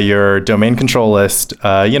playing your Domain Control list.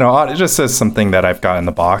 It just says something that I've got in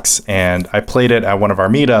the box, and I played it at one of our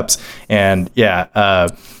meetups, and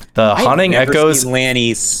the Haunting Echoes. Seen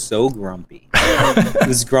Lanny so grumpy. He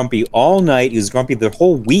was grumpy all night. He was grumpy the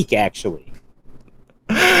whole week, actually.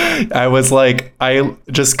 I was like, I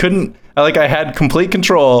just couldn't. I had complete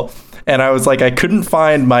control. And I was like, I couldn't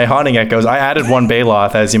find my Haunting Echoes. I added 1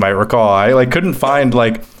 Baloth, as you might recall. I couldn't find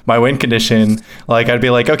my win condition. I'd be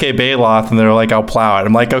like, okay, Baloth, and they're like, I'll plow it.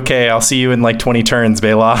 I'm like, okay, I'll see you in 20 turns,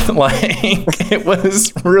 Baloth. It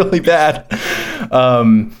was really bad.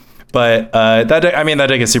 But that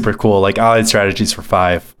deck is super cool. Allied Strategies for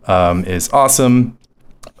 5 is awesome.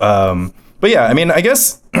 But yeah, I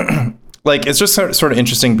guess it's just sort of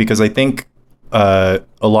interesting because I think a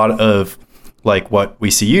lot of what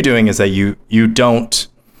we see you doing is that you don't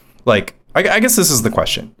I guess this is the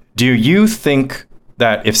question. Do you think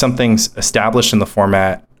that if something's established in the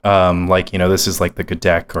format, this is the good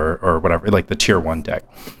deck or whatever, the tier 1 deck,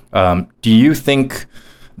 do you think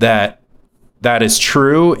that that is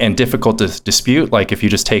true and difficult to dispute. Like if you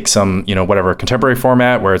just take some, whatever contemporary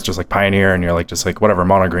format where it's just like Pioneer and you're like, just like whatever,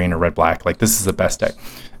 mono green or red black, like this is the best deck.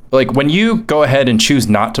 Like when you go ahead and choose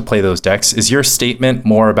not to play those decks, is your statement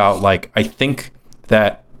more about like, I think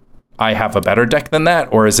that I have a better deck than that?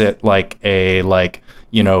 Or is it like a,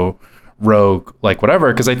 rogue, like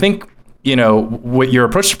whatever? Because I think, what your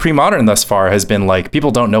approach to Premodern thus far has been like,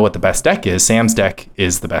 people don't know what the best deck is. Sam's deck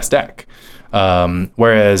is the best deck.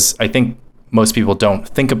 Whereas I think most people don't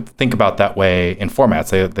think about that way in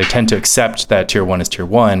formats. They tend to accept that tier 1 is tier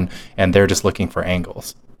 1 and they're just looking for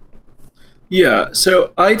angles. Yeah,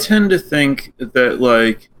 so I tend to think that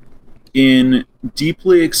like in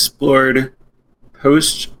deeply explored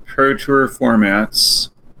post-Pro Tour formats,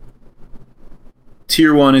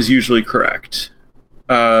 tier 1 is usually correct.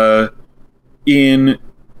 In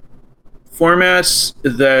formats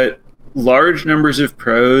that large numbers of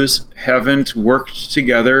pros haven't worked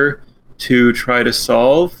together to try to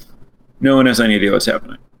solve, no one has any idea what's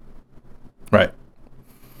happening. Right.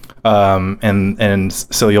 And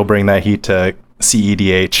so you'll bring that heat to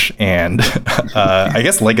CEDH and I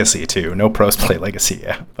guess Legacy too. No pros play Legacy,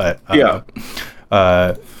 yeah. But yeah.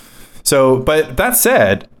 But that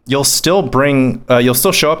said, you'll still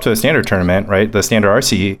show up to a standard tournament, right? The standard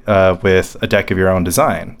RC with a deck of your own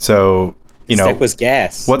design. So this deck was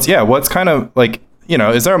gas. What's kind of like,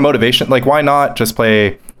 is there a motivation? Like, why not just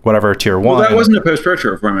play whatever tier 1? Well, that wasn't a post Pro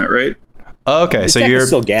Tour format, right? Okay, this so you're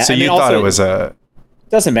still gas. So you thought it was a.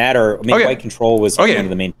 Doesn't matter. I mean, okay. white control was okay. one of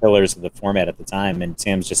the main pillars of the format at the time, and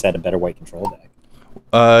Sam's just had a better white control deck.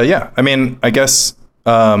 Yeah, I mean, I guess.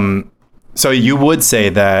 So you would say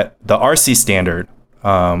that the RC standard,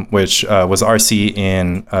 which was RC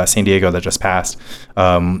in San Diego that just passed,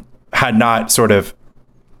 had not sort of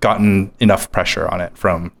gotten enough pressure on it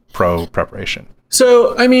from pro preparation.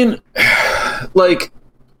 So, I mean, like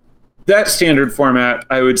that standard format,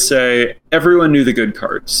 I would say everyone knew the good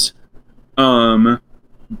cards.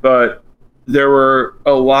 But there were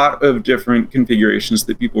a lot of different configurations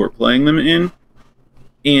that people were playing them in.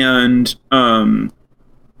 And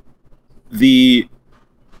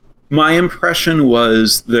my impression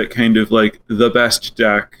was that kind of like the best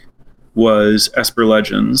deck was Esper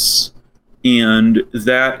Legends. And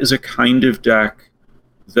that is a kind of deck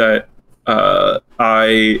that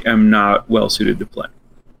I am not well suited to play.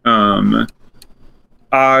 I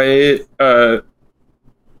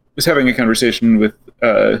was having a conversation with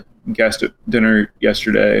a guest at dinner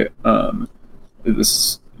yesterday. This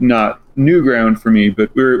is not new ground for me, but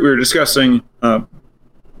we were discussing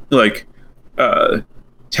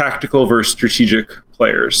tactical versus strategic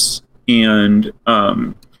players, and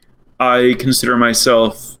I consider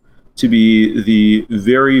myself to be the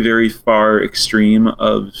very, very far extreme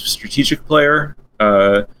of strategic player,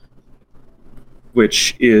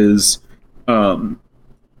 which is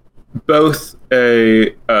both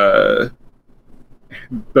a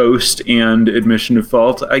boast and admission of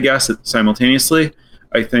fault, I guess, simultaneously.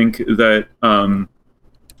 I think that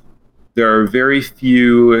there are very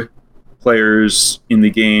few players in the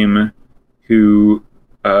game who,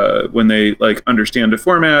 when they like understand a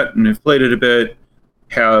format and have played it a bit,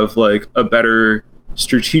 have like a better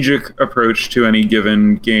strategic approach to any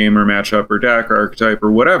given game or matchup or deck or archetype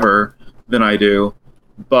or whatever than I do.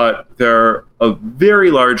 But there are a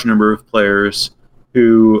very large number of players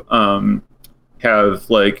who have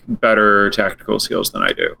like better tactical skills than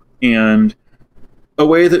I do. And a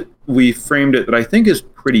way that we framed it that I think is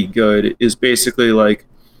pretty good is basically like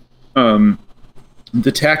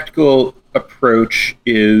the tactical approach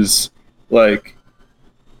is like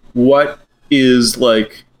what is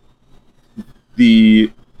like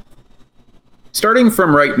the starting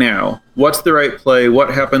from right now, what's the right play,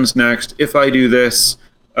 what happens next if I do this,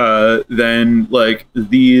 then like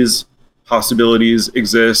these possibilities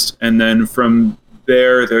exist, and then from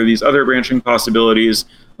there are these other branching possibilities.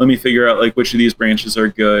 Let me figure out like which of these branches are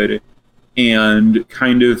good, and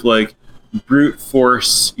kind of like brute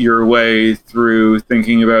force your way through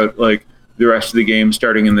thinking about like the rest of the game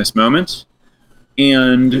starting in this moment.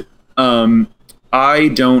 And I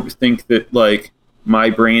don't think that like my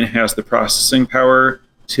brain has the processing power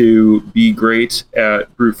to be great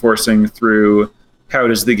at brute forcing through how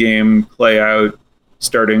does the game play out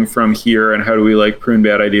starting from here, and how do we like prune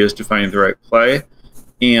bad ideas to find the right play.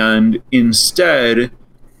 And instead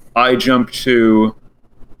I jump to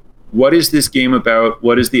what is this game about?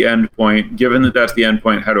 What is the end point? Given that that's the end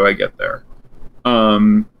point, how do I get there?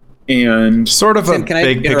 And sort of Sam, a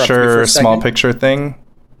big picture, small picture thing.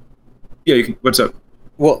 Yeah, you can, what's up?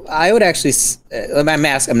 Well, I would actually. I'm going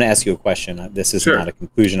to ask you a question. This is not a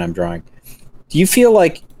conclusion I'm drawing. Do you feel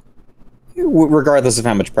like regardless of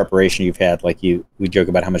how much preparation you've had, like we joke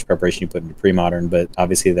about how much preparation you put into Premodern, but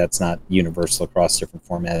obviously that's not universal across different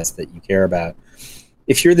formats that you care about.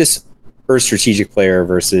 If you're this Earth strategic player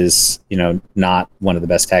versus, not one of the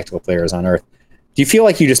best tactical players on Earth, do you feel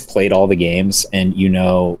like you just played all the games and you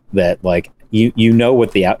know that like you know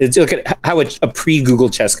what it's look at how a pre-Google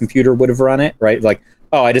chess computer would have run it, right? Like,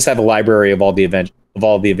 oh, I just have a library of all the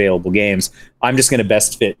available games. I'm just going to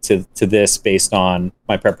best fit to this based on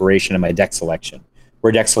my preparation and my deck selection.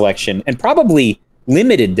 Where deck selection and probably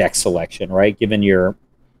limited deck selection, right? Given your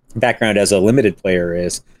background as a limited player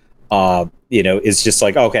is just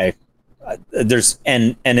like, okay, there's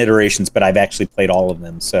n iterations, but I've actually played all of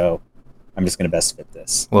them, so I'm just going to best fit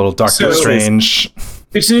this. A little Doctor Strange.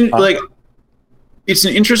 It's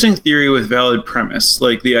an interesting theory with valid premise,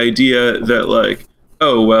 like the idea that like,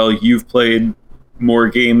 oh well, you've played more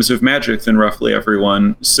games of Magic than roughly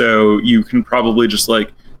everyone, so you can probably just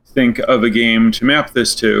like think of a game to map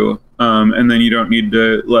this to, and then you don't need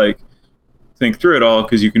to like think through it all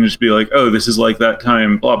because you can just be like, oh, this is like that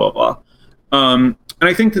time, blah blah blah. And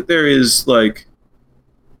I think that there is like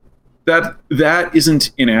that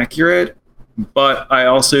isn't inaccurate, but I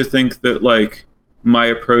also think that like my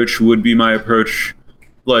approach would be my approach,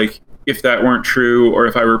 like if that weren't true, or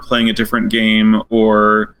if I were playing a different game,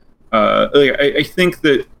 or I think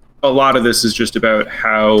that a lot of this is just about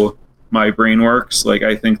how my brain works. Like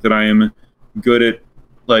I think that I am good at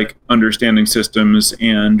like understanding systems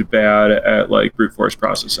and bad at like brute force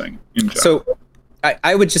processing in general. So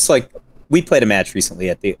I would just like, we played a match recently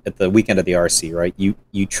at the weekend of the RC, right?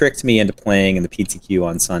 You tricked me into playing in the PTQ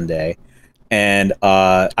on Sunday, and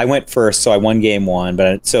I went first, so I won game one.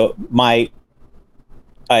 But so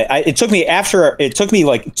it took me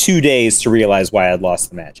like 2 days to realize why I'd lost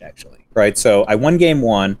the match, actually, right? So I won game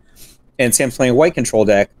one, and Sam's playing a white control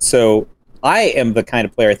deck. So I am the kind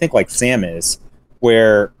of player, I think like Sam is,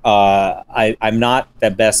 where I'm not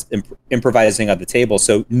the best improvising at the table.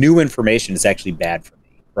 So new information is actually bad for me,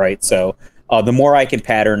 right? So the more I can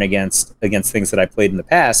pattern against things that I played in the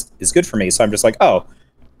past is good for me. So I'm just like, oh,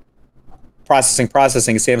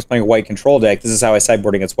 processing. Sam's playing a white control deck. This is how I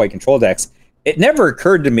sideboard against white control decks. It never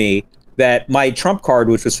occurred to me that my trump card,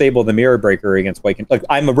 which was Fable the Mirror Breaker against white, like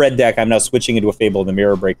I'm a red deck, I'm now switching into a Fable the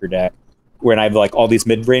Mirror Breaker deck, when I have like all these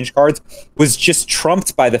mid-range cards, was just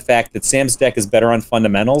trumped by the fact that Sam's deck is better on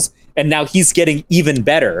fundamentals, and now he's getting even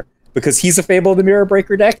better because he's a Fable the Mirror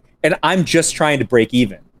Breaker deck, and I'm just trying to break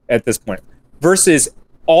even at this point. Versus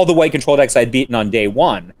all the white control decks I'd beaten on day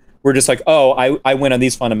one were just like, oh, I win on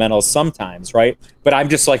these fundamentals sometimes, right? But I'm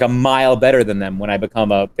just like a mile better than them when I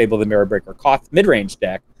become a Fable the Mirror Breaker Koth mid-range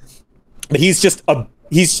deck. But he's just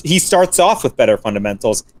he starts off with better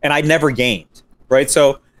fundamentals, and I never gained, right?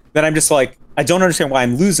 So then I'm just like, I don't understand why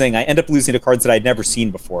I'm losing. I end up losing to cards that I'd never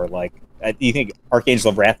seen before. Like, you think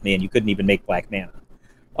Archangel of Wrath me, and you couldn't even make black mana.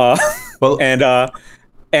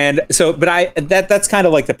 And so, but that's kind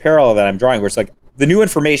of like the parallel that I'm drawing, where it's like the new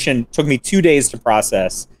information took me 2 days to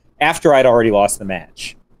process after I'd already lost the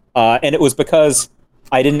match. And it was because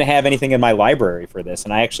I didn't have anything in my library for this.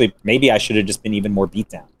 And maybe I should have just been even more beat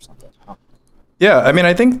down or something. Yeah, I mean,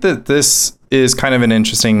 I think that this is kind of an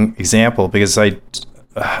interesting example because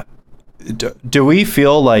do we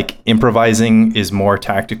feel like improvising is more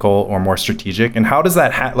tactical or more strategic? And how does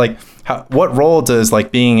that what role does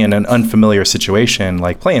like being in an unfamiliar situation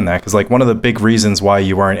like play in that? Because like one of the big reasons why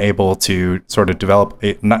you weren't able to sort of develop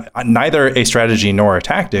neither a strategy nor a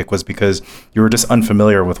tactic was because you were just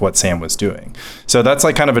unfamiliar with what Sam was doing. So that's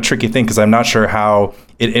like kind of a tricky thing because I'm not sure how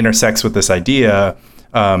it intersects with this idea,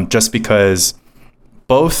 just because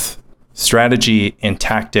both strategy and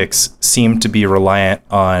tactics seem to be reliant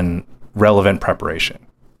on relevant preparation.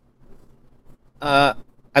 I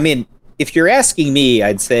mean, if you're asking me,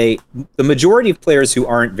 I'd say the majority of players who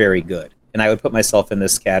aren't very good, and I would put myself in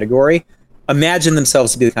this category, imagine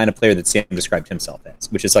themselves to be the kind of player that Sam described himself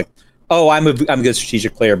as, which is like, oh, I'm a good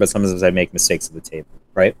strategic player, but sometimes I make mistakes at the table,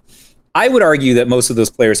 right? I would argue that most of those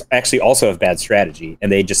players actually also have bad strategy,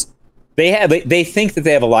 and they think that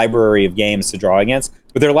they have a library of games to draw against,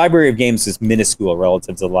 but their library of games is minuscule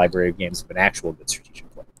relative to the library of games of an actual good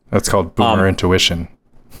strategic player. That's called boomer intuition.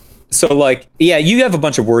 So like, yeah, you have a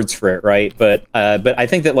bunch of words for it, right? But I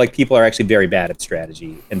think that like people are actually very bad at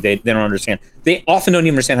strategy, and they don't understand. They often don't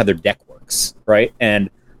even understand how their deck works, right? And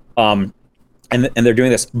they're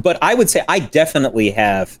doing this. But I would say I definitely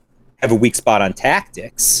have a weak spot on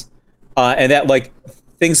tactics, and that like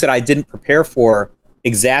things that I didn't prepare for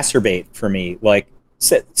exacerbate for me. Like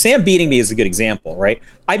Sam beating me is a good example, right?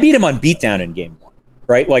 I beat him on beatdown in game one,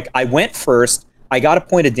 right? Like I went first. I got a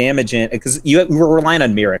point of damage in because we were relying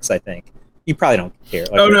on Mirrex, I think, You probably don't care.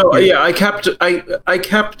 Like, Oh no, yeah, I kept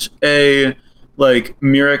a like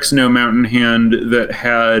Mirrex No Mountain Hand that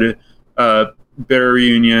had Bitter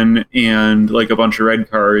Reunion and like a bunch of red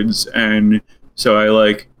cards, and so I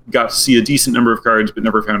like got to see a decent number of cards, but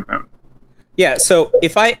never found Mountain. Yeah, so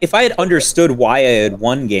if I had understood why I had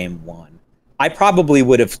won game one, I probably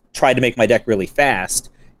would have tried to make my deck really fast.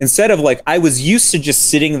 Instead of like, I was used to just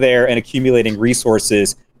sitting there and accumulating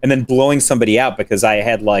resources and then blowing somebody out because I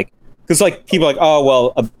had like, because like people are like, oh,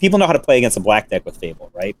 well, people know how to play against a black deck with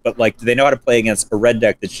Fable, right? But like, do they know how to play against a red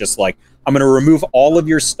deck that's just like, I'm going to remove all of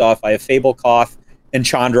your stuff. I have Fable, Koth, and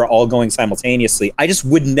Chandra all going simultaneously. I just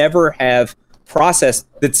would never have processed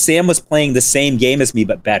that Sam was playing the same game as me,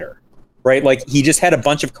 but better. Right, like he just had a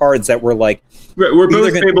bunch of cards that were like. Right, we're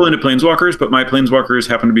both Fable into Planeswalkers, but my Planeswalkers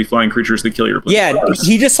happen to be flying creatures that kill your Planeswalkers. Yeah,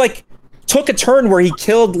 he just like took a turn where he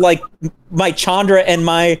killed like my Chandra and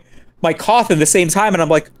my Koth at the same time, and I'm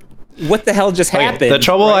like, what the hell just happened? The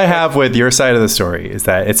trouble I have with your side of the story is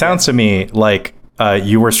that it sounds to me like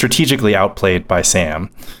you were strategically outplayed by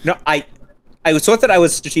Sam. No, I thought that I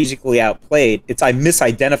was strategically outplayed. It's I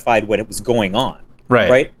misidentified what it was going on.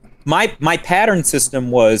 Right. My pattern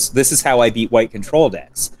system was, this is how I beat white control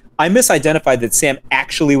decks. I misidentified that Sam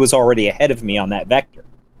actually was already ahead of me on that vector,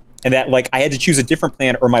 and that like I had to choose a different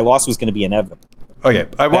plan or my loss was going to be inevitable. Okay,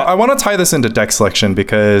 I want to tie this into deck selection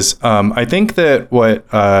because I think that what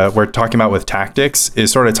we're talking about with tactics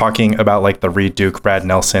is sort of talking about like the Reed Duke, Brad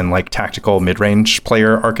Nelson, like tactical mid-range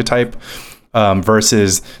player archetype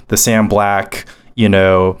versus the Sam Black, you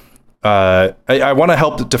know. I want to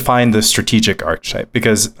help define the strategic archetype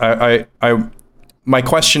because my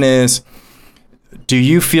question is, do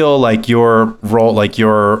you feel like your role, like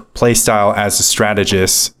your play style as a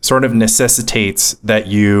strategist sort of necessitates that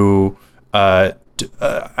you,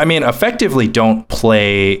 effectively don't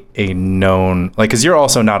play a known, like, because you're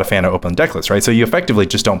also not a fan of open deck lists, right? So you effectively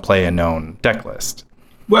just don't play a known deck list.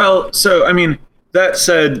 Well, so, I mean, that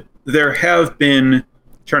said, there have been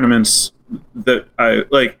tournaments that I,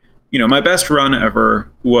 like, you know, my best run ever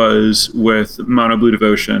was with Mono Blue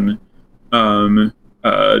Devotion during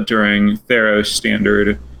Theros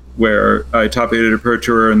Standard, where I top-8'd a Pro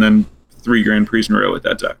Tour and then 3 Grand Prix in a row with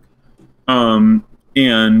that deck.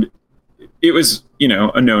 And it was, you know,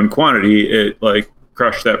 a known quantity. It, like,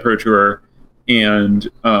 crushed that Pro Tour. And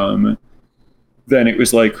then it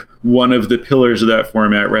was, like, one of the pillars of that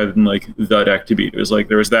format rather than, like, the deck to beat. It was, like,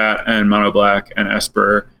 there was that and Mono Black and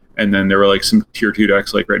Esper, and then there were like some tier 2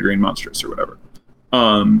 decks like Red Green Monstrous or whatever.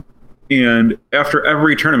 And after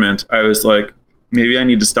every tournament, I was like, maybe I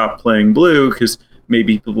need to stop playing blue because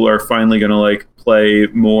maybe people are finally going to like play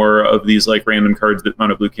more of these like random cards that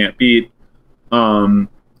Mono Blue can't beat. And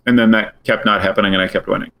then that kept not happening and I kept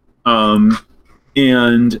winning.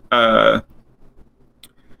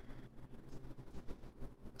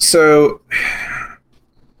 So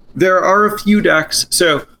there are a few decks.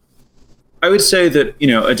 So I would say that, you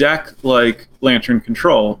know, a deck like Lantern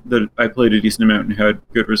Control that I played a decent amount and had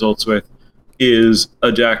good results with is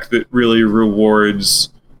a deck that really rewards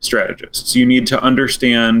strategists. You need to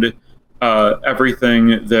understand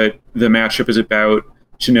everything that the matchup is about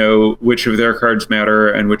to know which of their cards matter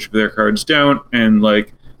and which of their cards don't, and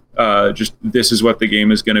like just this is what the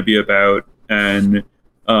game is going to be about, and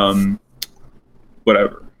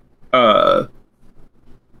whatever.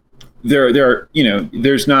 There are, you know,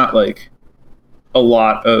 there's not like a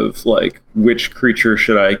lot of like which creature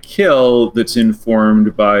should I kill that's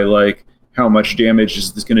informed by like how much damage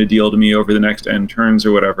is this going to deal to me over the next n turns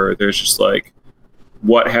or whatever. There's just like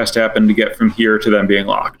what has to happen to get from here to them being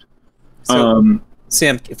locked. So,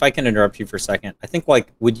 Sam, if I can interrupt you for a second, I think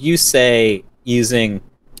like would you say using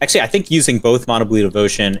both Mono Blue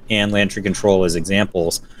Devotion and Lantern Control as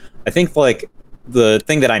examples, I think like the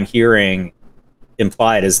thing that I'm hearing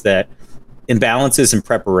implied is that imbalances in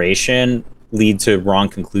preparation lead to wrong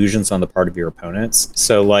conclusions on the part of your opponents.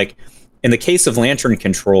 So like in the case of Lantern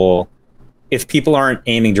Control, if people aren't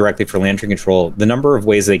aiming directly for Lantern Control, the number of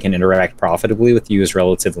ways they can interact profitably with you is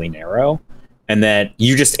relatively narrow, and that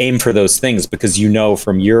you just aim for those things because you know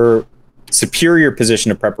from your superior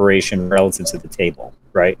position of preparation relative to the table,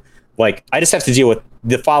 right? Like I just have to deal with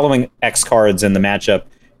the following X cards in the matchup,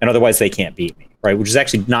 and otherwise they can't beat me, right? Which is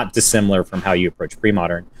actually not dissimilar from how you approach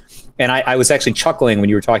Premodern. And I was actually chuckling when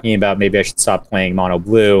you were talking about maybe I should stop playing Mono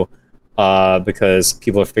Blue because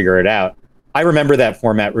people will figure it out. I remember that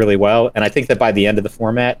format really well, and I think that by the end of the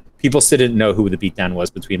format, people still didn't know who the beatdown was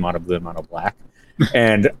between Mono Blue and Mono Black.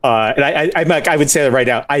 And I would say that right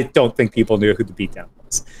now, I don't think people knew who the beatdown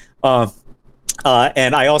was.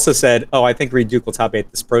 And I also said, I think Reed Duke will top 8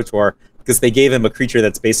 this Pro Tour because they gave him a creature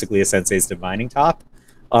that's basically a Sensei's Divining top.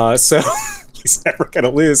 So he's never going to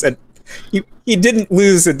lose, and he didn't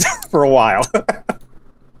lose for a while.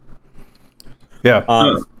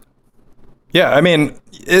 Yeah. Yeah, I mean,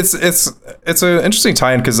 it's an interesting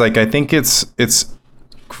tie-in because like I think it's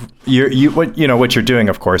what you're doing,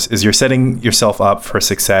 of course, is you're setting yourself up for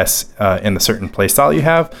success in the certain play style you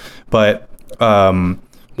have. But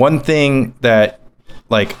one thing that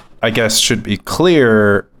like I guess should be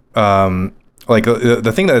clear, like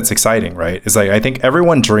the thing that's exciting, right, is like I think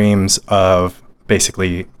everyone dreams of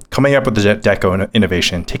basically coming up with the deck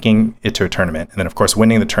innovation, taking it to a tournament, and then of course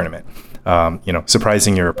winning the tournament.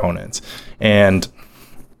 Surprising your opponents. And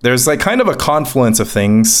there's like kind of a confluence of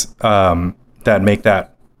things that make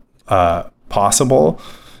that possible.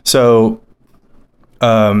 So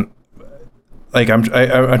like I'm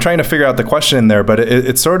trying to figure out the question in there, but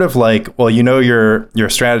it's sort of like, well, you're a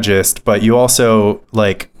strategist, but you also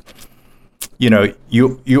like,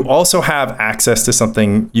 you also have access to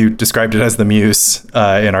something. You described it as the muse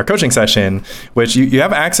in our coaching session, which you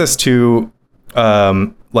have access to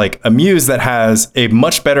like a muse that has a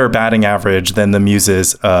much better batting average than the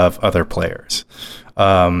muses of other players.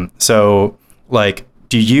 So like,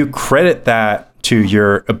 do you credit that to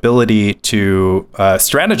your ability to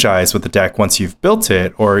strategize with the deck once you've built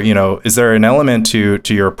it? Or, is there an element to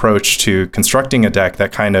your approach to constructing a deck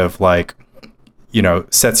that kind of like,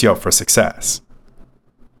 sets you up for success?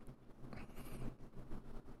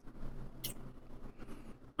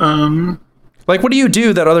 Like, what do you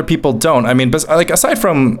do that other people don't? I mean, but like aside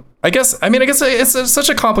from, I guess it's such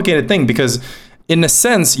a complicated thing because in a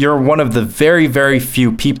sense, you're one of the very, very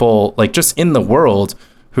few people like just in the world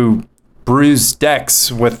who brews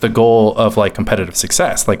decks with the goal of like competitive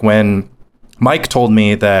success. Like when Mike told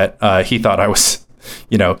me that he thought I was,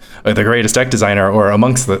 the greatest deck designer or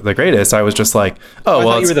amongst the greatest, I was just like, oh, I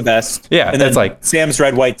thought you were the best. Yeah, and then it's like Sam's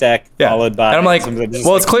red white deck followed by. And I'm like,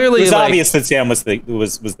 well, it's clearly it's like, obvious that Sam was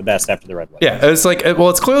the best after the red white. Yeah, it's like,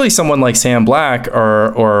 well, it's clearly someone like Sam Black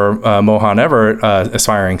or Mohan Everett,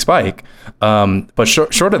 aspiring Spike. But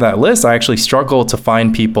short of that list, I actually struggle to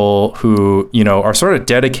find people who are sort of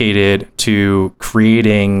dedicated to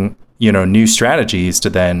creating new strategies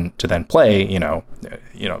to then play.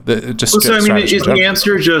 Just. So I mean, is the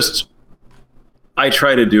answer just I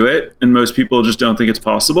try to do it, and most people just don't think it's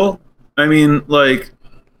possible? I mean, like,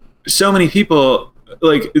 so many people,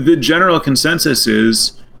 like, the general consensus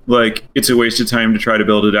is like it's a waste of time to try to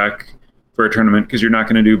build a deck for a tournament because you're not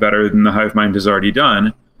going to do better than the hive mind has already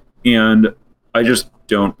done, and I just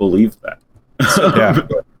don't believe that. Yeah.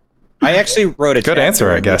 I actually wrote a good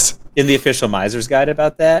answer, I guess, in the official Miser's Guide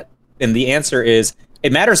about that, and the answer is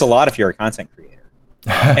it matters a lot if you're a content creator.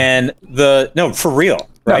 And for real,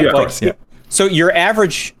 right? No, of course, yeah. So your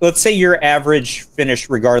average, let's say your average finish,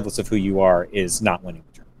 regardless of who you are, is not winning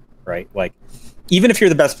the tournament, right? Like, even if you're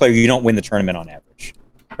the best player, you don't win the tournament on average,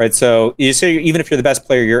 right? So you say even if you're the best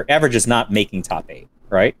player, your average is not making top 8,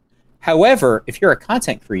 right? However, if you're a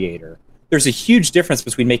content creator, there's a huge difference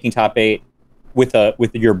between making top 8 with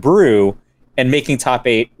your brew and making top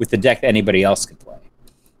 8 with the deck that anybody else can play.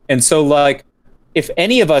 And so, like, if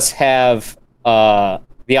any of us have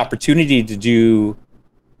the opportunity to do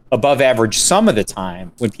above average some of the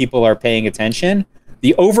time when people are paying attention,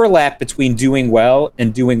 the overlap between doing well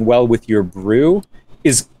and doing well with your brew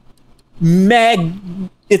is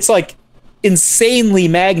it's like insanely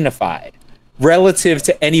magnified relative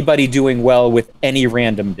to anybody doing well with any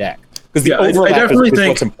random deck. Because the overlap I definitely is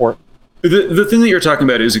what's important. The thing that you're talking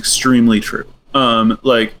about is extremely true.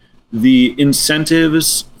 Like the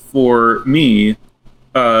incentives for me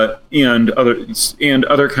and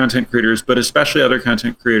other content creators, but especially other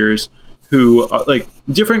content creators who like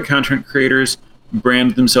different content creators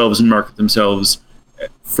brand themselves and market themselves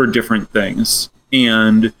for different things.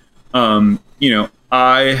 And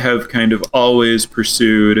I have kind of always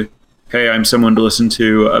pursued, hey, I'm someone to listen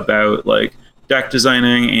to about like deck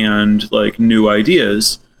designing and like new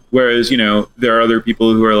ideas. Whereas, there are other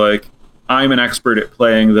people who are like, I'm an expert at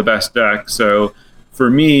playing the best deck. So for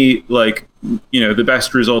me, like, the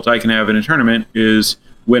best result I can have in a tournament is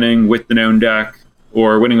winning with the known deck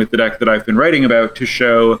or winning with the deck that I've been writing about to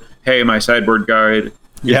show, hey, my sideboard guide is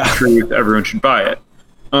the truth, everyone should buy it.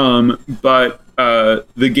 But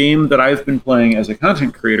the game that I've been playing as a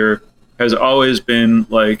content creator has always been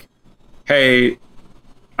like, hey,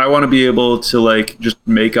 I want to be able to like just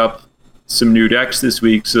make up some new decks this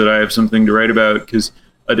week so that I have something to write about, because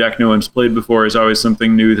a deck no one's played before is always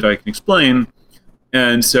something new that I can explain.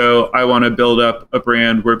 And so I want to build up a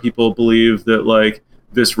brand where people believe that like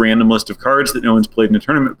this random list of cards that no one's played in a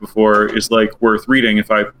tournament before is like worth reading if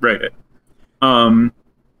I write it. And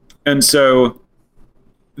so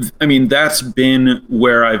I mean, that's been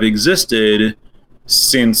where I've existed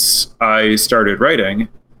since I started writing.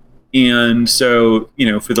 And so,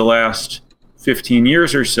 for the last 15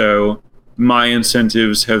 years or so, my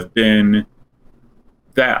incentives have been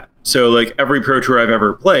that. So, like, every Pro Tour I've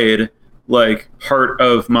ever played, like, part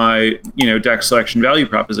of my, deck selection value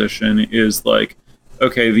proposition is like,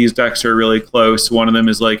 okay, these decks are really close. One of them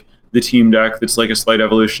is like the team deck that's like a slight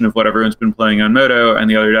evolution of what everyone's been playing on Moto, and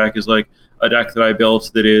the other deck is like a deck that I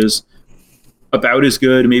built that is about as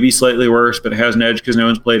good, maybe slightly worse, but it has an edge because no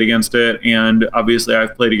one's played against it. And obviously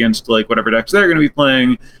I've played against like whatever decks they're going to be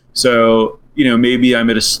playing. So, maybe I'm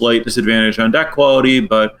at a slight disadvantage on deck quality,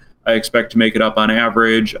 but I expect to make it up on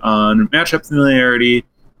average on matchup familiarity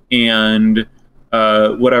and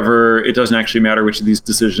whatever. It doesn't actually matter which of these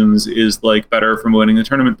decisions is like better from winning the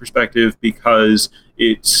tournament perspective, because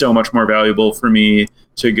it's so much more valuable for me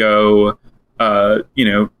to go,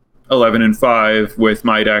 11-5 with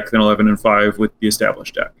my deck than 11-5 with the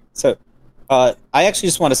established deck. So I actually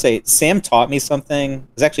just want to say Sam taught me something. It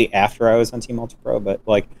was actually after I was on Team Ultra Pro, but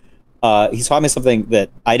like he taught me something that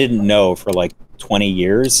I didn't know for like 20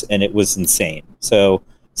 years, and it was insane. So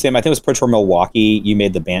Sam, I think it was Pro Tour Milwaukee. You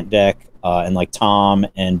made the Bant deck, and like Tom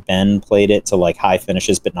and Ben played it to like high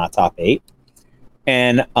finishes, but not top 8.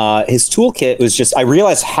 And his toolkit was just, I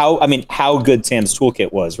realized how good Sam's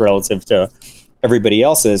toolkit was relative to everybody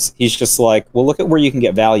else's. He's just like, well, look at where you can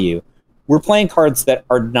get value. We're playing cards that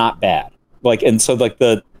are not bad. Like, and so like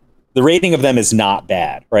the rating of them is not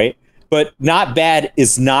bad, right? But not bad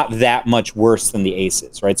is not that much worse than the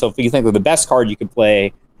aces, right? So if you think of the best card you could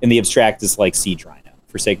play in the abstract is like Siege Rhino,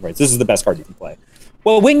 for sake of rights. This is the best card you can play.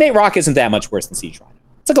 Well, Wingmate Rock isn't that much worse than Siege Rhino.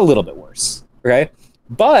 It's like a little bit worse, okay?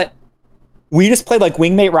 But we just played like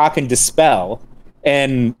Wingmate Rock and Dispel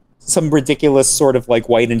and some ridiculous sort of like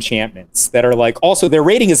white enchantments that are like, also their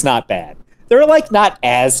rating is not bad. They're like not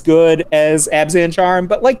as good as Abzan Charm,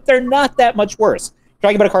 but like they're not that much worse. You're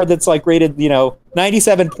talking about a card that's like rated,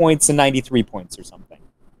 97 points and 93 points or something.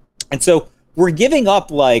 And so we're giving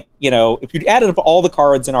up like, if you added up all the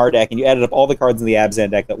cards in our deck and you added up all the cards in the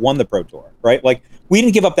Abzan deck that won the Pro Tour, right? Like we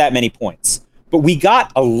didn't give up that many points, but we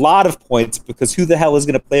got a lot of points because who the hell is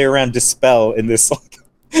going to play around Dispel in this like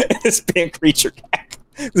this big creature deck?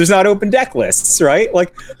 There's not open deck lists, right?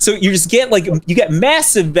 Like, so you just get like, you get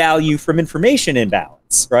massive value from information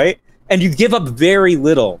imbalance, right? And you give up very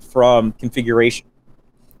little from configuration.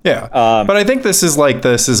 Yeah. But I think this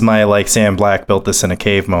is my like Sam Black built this in a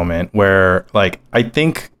cave moment where like, I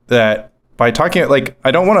think that by talking, like,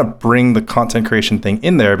 I don't want to bring the content creation thing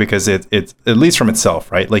in there because it's at least from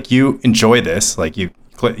itself, right? Like you enjoy this, like you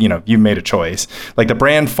made a choice. Like the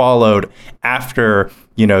brand followed after,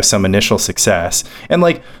 some initial success. And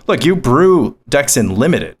like, look, you brew decks in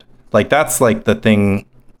limited. Like that's like the thing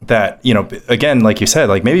that, again, like you said,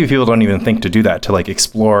 like maybe people don't even think to do that, to like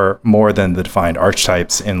explore more than the defined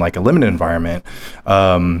archetypes in like a limited environment.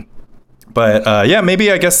 But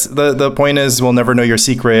maybe I guess the point is we'll never know your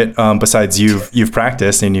secret. Besides you've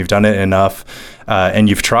practiced and you've done it enough and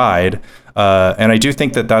you've tried. And I do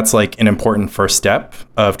think that that's like an important first step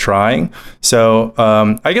of trying. So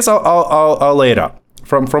I guess I'll lay it out.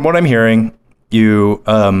 From what I'm hearing, you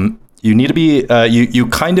need to be you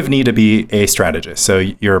kind of need to be a strategist. So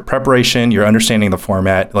your preparation, your understanding of the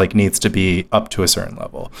format like needs to be up to a certain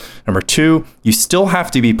level. Number 2, you still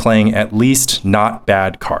have to be playing at least not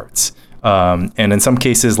bad cards. And in some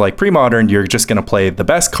cases like Premodern, you're just going to play the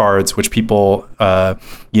best cards, which people,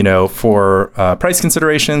 for price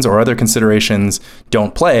considerations or other considerations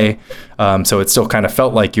don't play. So it still kind of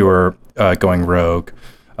felt like you were going rogue.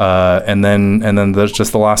 And then there's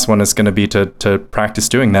just the last one is going to be to practice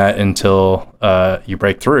doing that until you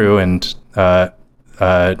break through and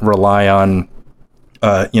rely on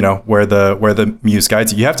where the muse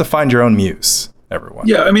guides you. You have to find your own muse, everyone.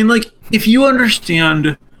 Yeah, I mean, like if you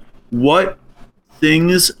understand what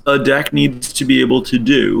things a deck needs to be able to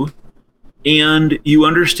do, and you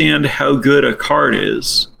understand how good a card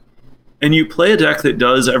is, and you play a deck that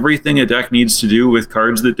does everything a deck needs to do with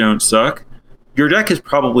cards that don't suck, your deck is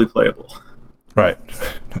probably playable. Right.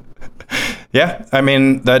 Yeah, I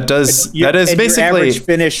mean that is basically your average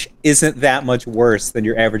finish isn't that much worse than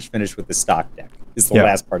your average finish with the stock deck. Is the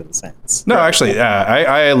last part of the sentence. No, actually, yeah,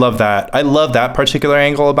 I love that. I love that particular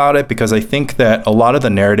angle about it because I think that a lot of the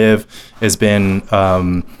narrative has been,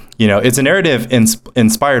 it's a narrative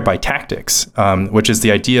inspired by tactics, which is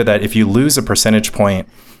the idea that if you lose a percentage point,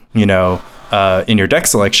 in your deck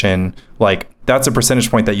selection, like that's a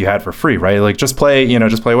percentage point that you had for free, right? Like just play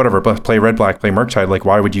whatever, but play red, black, play Murktide. Like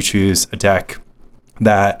why would you choose a deck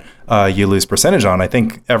that you lose percentage on. I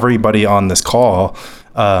think everybody on this call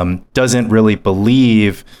doesn't really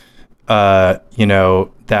believe,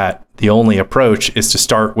 that the only approach is to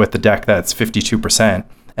start with the deck that's 52%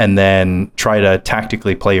 and then try to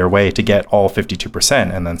tactically play your way to get all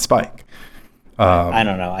 52% and then spike. I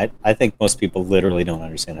don't know. I think most people literally don't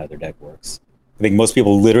understand how their deck works. I think most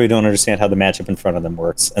people literally don't understand how the matchup in front of them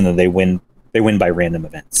works, and then they win by random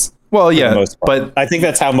events. Well, yeah, but I think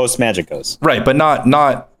that's how most Magic goes. Right, but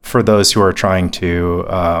not for those who are trying to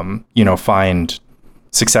find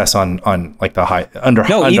success on like the under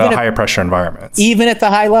higher pressure environments. Even at the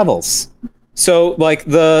high levels. So like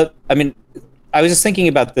I was just thinking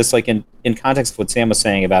about this like in context of what Sam was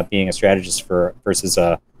saying about being a strategist versus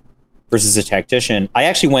a tactician. I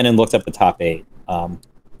actually went and looked up the top 8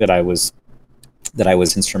 that I was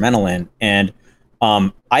instrumental in, and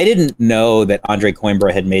I didn't know that Andre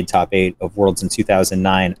Coimbra had made top 8 of Worlds in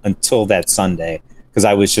 2009 until that Sunday, because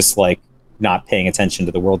I was just like not paying attention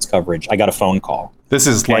to the Worlds coverage. I got a phone call. This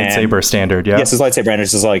is lightsaber standard, yeah? Yes, it's lightsaber, and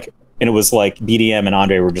it's just like, and it was like BDM and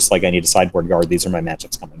Andre were just like, I need a sideboard guard. These are my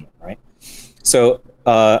matchups coming in, right? So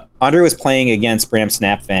Andre was playing against Bram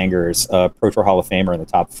Snapfangers, Pro Tour Hall of Famer in the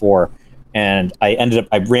top 4, and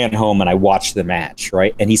I ran home and I watched the match,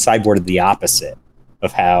 right? And he sideboarded the opposite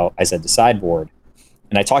of how I said to sideboard.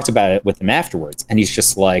 And I talked about it with him afterwards, and he's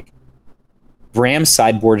just like, Bram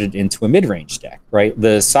sideboarded into a mid-range deck, right?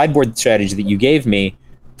 The sideboard strategy that you gave me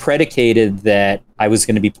predicated that I was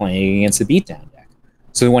going to be playing against a beatdown deck.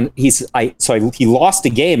 So when he lost a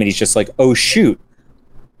game, and he's just like, oh shoot,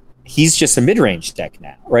 he's just a mid-range deck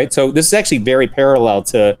now, right? So this is actually very parallel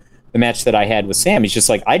to the match that I had with Sam. He's just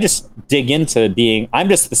like, I just dig into being, I'm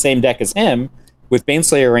just the same deck as him with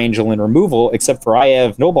Baneslayer Angel and removal, except for I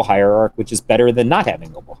have Noble Hierarch, which is better than not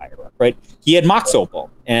having Noble Hierarch, right? He had Mox Opal,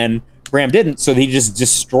 and Bram didn't, so he just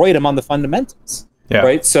destroyed him on the fundamentals,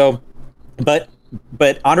 right? So, but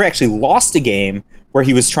Andre actually lost a game where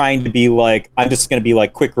he was trying to be like, I'm just going to be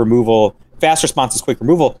like quick removal, fast response is quick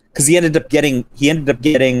removal, because he ended up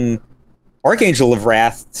getting Archangel of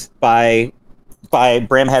Wrath by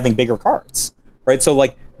Bram having bigger cards, right? So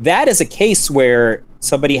like that is a case where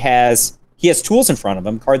somebody has tools in front of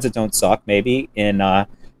him, cards that don't suck, maybe in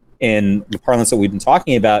the parlance that we've been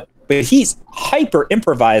talking about, but he's hyper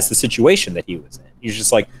improvised the situation that he was in. He's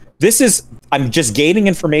just like, I'm just gaining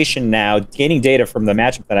information now, gaining data from the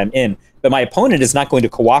matchup that I'm in, but my opponent is not going to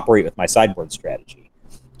cooperate with my sideboard strategy.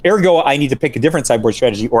 Ergo, I need to pick a different sideboard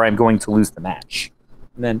strategy or I'm going to lose the match.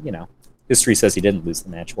 And then, history says he didn't lose the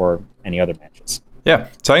match or any other matches. Yeah,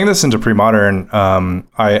 tying this into Premodern,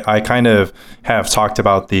 I kind of have talked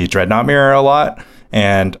about the Dreadnought Mirror a lot,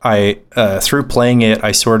 and I through playing it,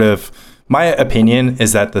 my opinion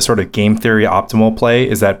is that the sort of game theory optimal play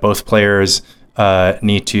is that both players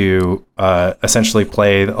need to essentially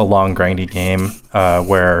play a long grindy game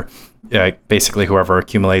where basically whoever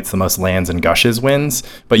accumulates the most lands and gushes wins,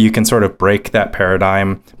 but you can sort of break that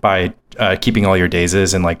paradigm by keeping all your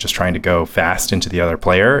dazes and like just trying to go fast into the other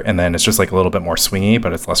player, and then it's just like a little bit more swingy,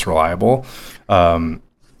 but it's less reliable. You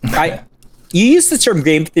use the term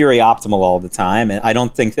game theory optimal all the time, and I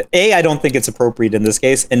don't think it's appropriate in this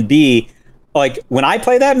case, and B, like when I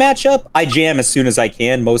play that matchup, I jam as soon as I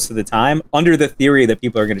can most of the time under the theory that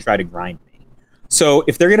people are going to try to grind me. So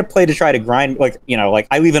if they're going to play to try to grind, like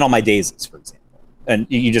I leave in all my dazes, for example. And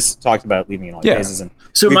you just talked about leaving in all your dazes. And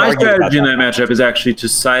so my strategy in that matchup is actually to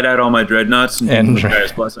side out all my dreadnoughts and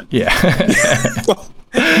Gaia's Blessing. Yeah. Well,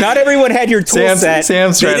 not everyone had your tool set.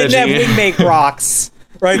 Sam's strategy. They didn't have Wingmake rocks,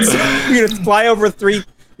 right? So you fly over 3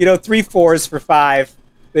 4s for 5.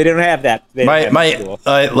 They didn't have that. Let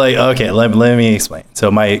me explain.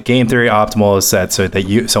 So my game theory optimal is set so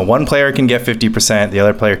that one player can get 50%, the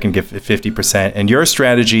other player can get 50%, and your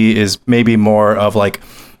strategy is maybe more of like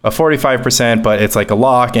a 45%, but it's like a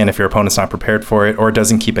lock, and if your opponent's not prepared for it or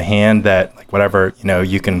doesn't keep a hand that like whatever,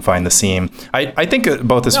 you can find the seam. I think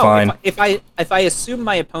both is fine. If I assume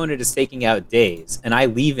my opponent is taking out days and I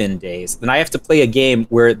leave in days, then I have to play a game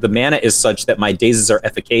where the mana is such that my dazes are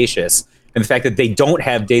efficacious, and the fact that they don't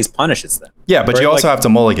have days punishes them. Yeah, but you also have to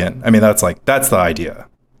mulligan. I mean, that's the idea.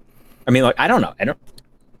 I mean, like I don't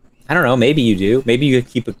know. Maybe you do. Maybe you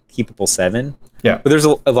keep a keepable 7. Yeah, but there's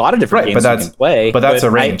a lot of different games you can play. But that's a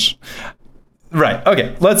range. Right.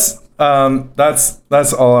 Okay. Let's.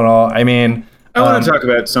 That's all in all. I mean, I want to talk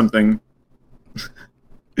about something.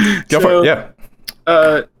 Go for it.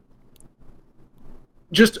 Yeah.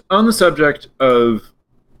 Just on the subject of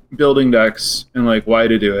building decks and like why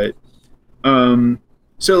to do it.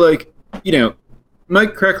 So like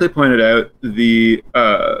Mike correctly pointed out the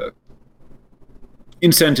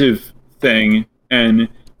incentive thing and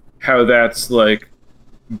how that's like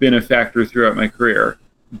been a factor throughout my career.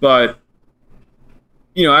 But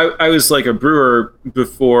you know, I was like a brewer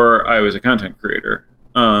before I was a content creator.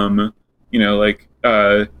 You know, like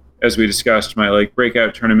as we discussed, my like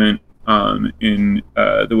breakout tournament in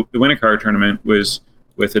the Winnacar tournament was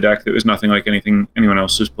with a deck that was nothing like anything anyone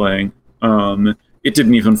else was playing. It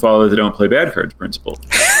didn't even follow the don't play bad cards principle.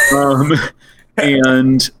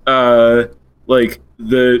 And like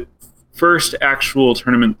the first actual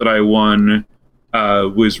tournament that I won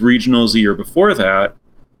was regionals the year before that.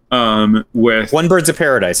 With One Birds of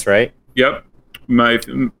Paradise, right? Yep, my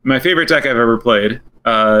favorite deck I've ever played.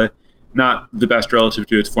 Not the best relative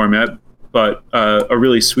to its format, but a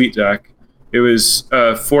really sweet deck. It was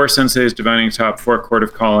 4 Sensei's Divining Top, 4 Court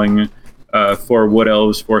of Calling, 4 Wood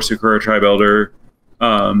Elves, 4 Sakura Tribe Elder,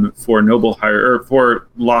 4 Noble 4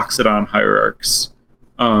 Loxodon Hierarchs,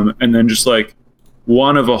 and then just like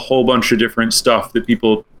one of a whole bunch of different stuff that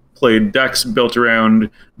people played decks built around,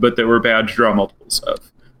 but that were bad to draw multiples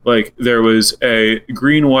of. Like there was a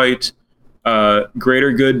green-white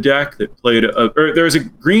Greater Good deck that played, or there was a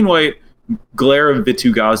green-white Glare of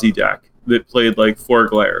Vitugazi deck that played like 4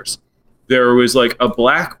 glares. There was like a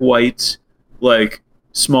black-white like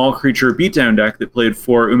small creature beatdown deck that played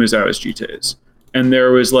 4 Umezawa's Jites. And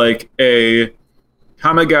there was like a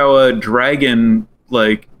Kamigawa dragon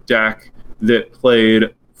like deck that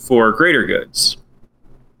played 4 Greater Goods.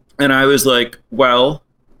 And I was like, well,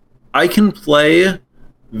 I can play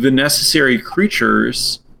the necessary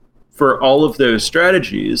creatures for all of those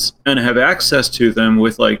strategies and have access to them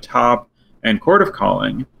with like Top and Court of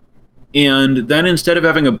Calling. And then instead of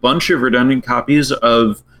having a bunch of redundant copies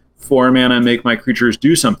of 4 mana make my creatures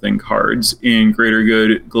do something cards in Greater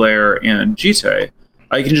Good, Glare, and Jite,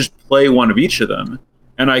 I can just play one of each of them.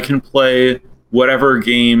 And I can play whatever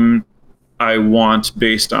game I want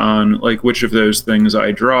based on like which of those things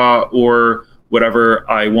I draw or whatever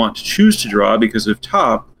I want to choose to draw because of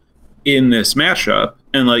Top in this matchup.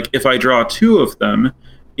 And like if I draw 2 of them,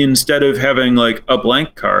 instead of having like a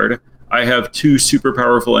blank card, I have 2 super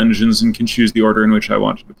powerful engines and can choose the order in which I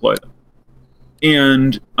want to deploy them.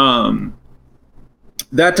 And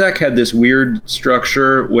that deck had this weird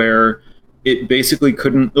structure where it basically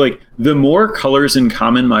couldn't, like, the more colors in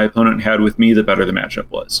common my opponent had with me, the better the matchup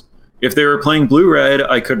was. If they were playing blue-red,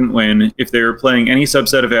 I couldn't win. If they were playing any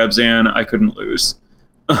subset of Abzan, I couldn't lose.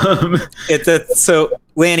 So,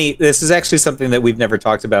 Lanny, this is actually something that we've never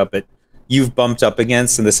talked about, but you've bumped up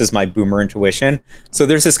against, and this is my boomer intuition. So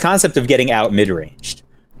there's this concept of getting out mid-ranged,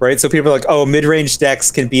 right? So people are like, oh, mid-range decks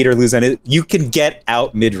can beat or lose on it. You can get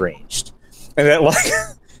out mid-ranged. And that, like,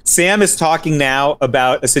 Sam is talking now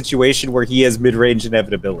about a situation where he has mid-range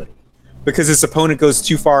inevitability because his opponent goes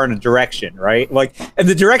too far in a direction, right? Like, and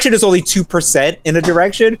the direction is only 2% in a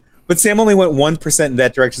direction, but Sam only went 1% in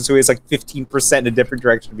that direction, so he has like 15% in a different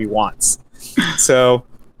direction if he wants. So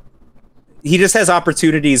he just has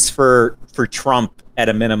opportunities for trump at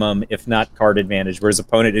a minimum, if not card advantage, where his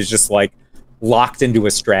opponent is just like locked into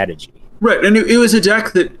a strategy. Right, and it was a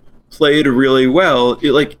deck that played really well,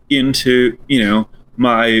 into, you know,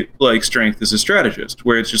 my like strength as a strategist,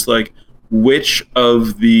 where it's just like, which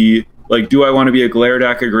of the, like, do I want to be a Glare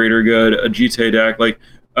deck, a Greater Good, a Jite deck, like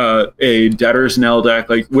a Debtor's Knell deck,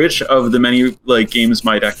 like which of the many like games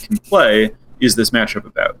my deck can play is this matchup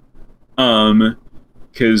about?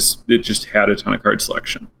 Because it just had a ton of card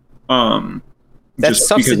selection. That's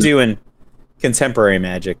tough to do in contemporary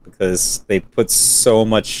Magic because they put so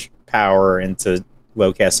much power into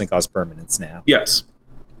low casting cost permanents now. Yes.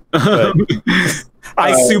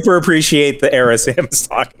 I super appreciate the era Sam is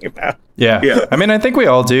talking about. Yeah. I mean, I think we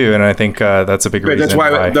all do, and I think that's a big reason.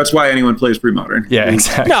 That's why anyone plays Premodern. Yeah,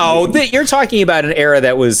 exactly. No, you're talking about an era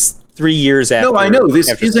that was 3 years after. No, I know this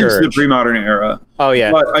isn't Scourge. the Premodern era. Oh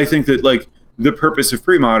yeah, but I think that like the purpose of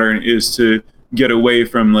Premodern is to get away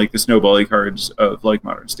from like the snowbally cards of like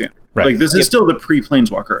Modern Standard. Right. Like this is still the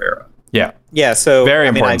pre-Planeswalker era. Yeah. So very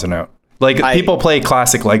important to note. Like, people play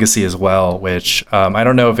Classic Legacy as well, which I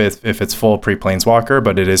don't know if it's full pre-Planeswalker,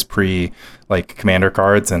 but it is like Commander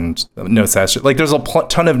cards and nostalgia. Like, there's a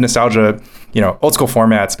ton of nostalgia, you know, old school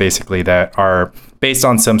formats basically that are based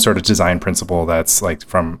on some sort of design principle that's like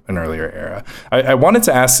from an earlier era. I wanted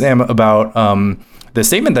to ask Sam about the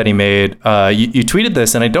statement that he made. You tweeted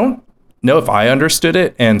this, and I don't know if I understood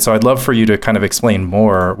it, and so I'd love for you to kind of explain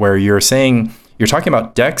more. Where you're saying you're talking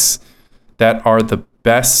about decks that are the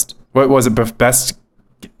best. What was it? Best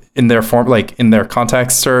in their form, like in their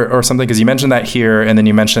context or something? Because you mentioned that here, and then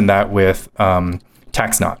you mentioned that with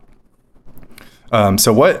Tax Knot.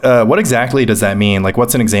 So what exactly does that mean? Like,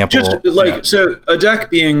 what's an example? Just like, so a deck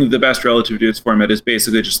being the best relative to its format is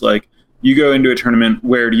basically just like you go into a tournament,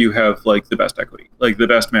 where do you have like the best equity, like the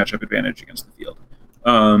best matchup advantage against the field?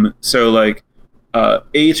 So like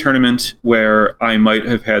a tournament where I might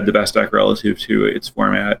have had the best deck relative to its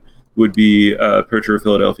format would be Pro Tour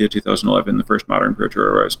Philadelphia 2011, the first modern Pro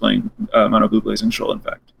Tour where I was playing Mono Blue Blazing Shoal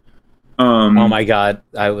Infect. Oh my god,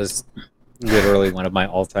 I was literally one of my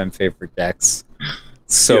all-time favorite decks.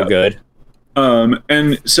 So good.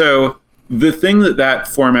 And so the thing that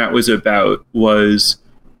format was about was,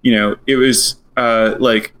 it was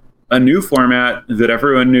like a new format that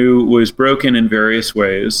everyone knew was broken in various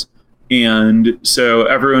ways. And so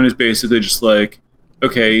everyone is basically just like,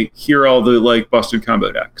 okay, here are all the like busted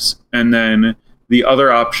combo decks. And then the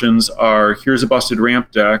other options are, here's a busted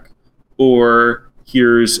ramp deck, or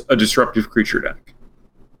here's a disruptive creature deck.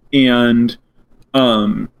 And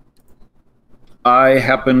I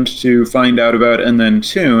happened to find out about and then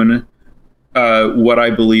tune what I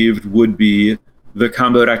believed would be the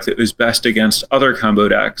combo deck that was best against other combo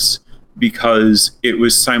decks, because it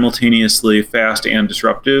was simultaneously fast and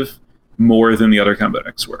disruptive more than the other combo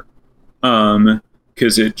decks were.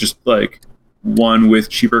 Because it just like won with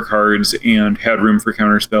cheaper cards and had room for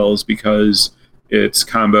counter spells because its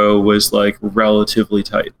combo was like relatively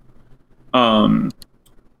tight. So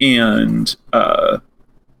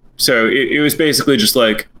it was basically just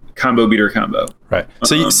like combo beater combo. Right.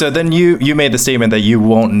 So then you made the statement that you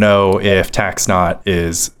won't know if Tax Not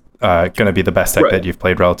is going to be the best deck that you've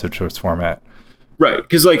played relative to its format. Right.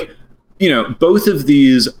 Because like, both of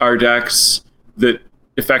these are decks that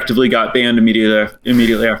effectively got banned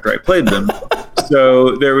immediately after I played them.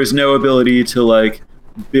 So there was no ability to like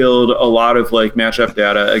build a lot of like matchup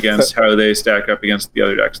data against how they stack up against the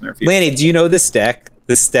other decks in their field. Lanny, do you know this deck?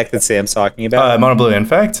 This deck that Sam's talking about? Mono Blue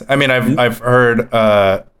Infect? I mean, I've heard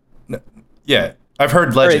I've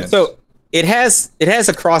heard Legend. Right, so it has a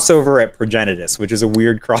crossover at Progenitus, which is a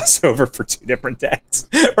weird crossover for two different decks.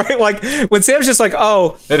 Right? Like when Sam's just like,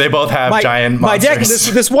 oh, they both have giant monsters. My deck,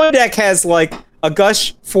 this one deck has like a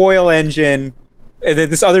Gush foil engine, and then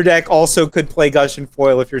this other deck also could play Gush and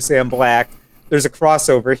foil if you're Sam Black. There's a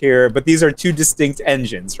crossover here, but these are two distinct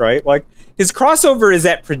engines, right? Like his crossover is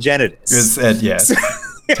at Progenitus. It's at, yeah.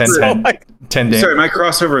 10 Sorry, my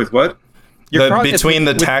crossover with what? Between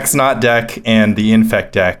the Tax Not deck and the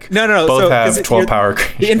Infect deck. No. Both have 12 power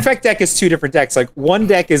creation. The Infect deck is two different decks. Like one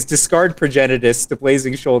deck is discard Progenitus to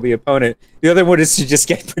Blazing Shoal the opponent. The other one is to just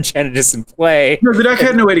get Progenitus in play. No, the deck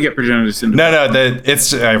had no way to get Progenitus into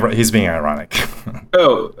play. He's being ironic.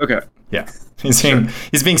 Oh, okay. Yeah. He's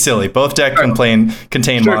being silly. Both decks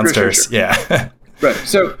contain monsters. Sure. Yeah. Right.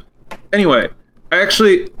 So anyway, I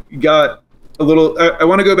actually got a little. I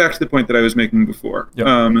want to go back to the point that I was making before.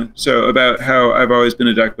 Yep. So about how I've always been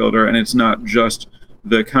a deck builder, and it's not just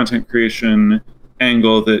the content creation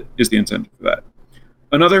angle that is the incentive for that.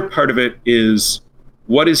 Another part of it is,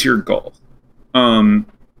 what is your goal? And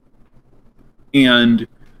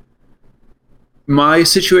my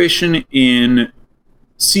situation in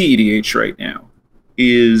CEDH right now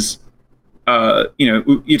is,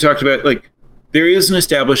 you talked about like there is an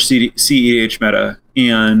established CEDH meta,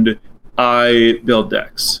 and I build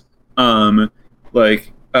decks. I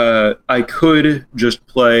could just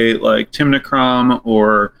play like Timnacrom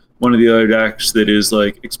or one of the other decks that is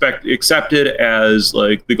like accepted as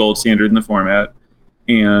like the gold standard in the format,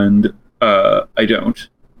 and I don't.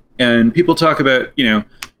 And people talk about,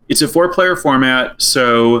 it's a 4-player format,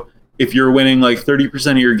 so if you're winning like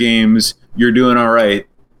 30% of your games, you're doing all right.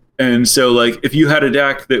 And so like if you had a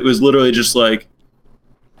deck that was literally just like,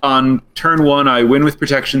 on turn 1, I win with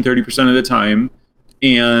protection 30% of the time,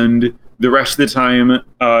 and the rest of the time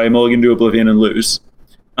I mulligan to Oblivion and lose.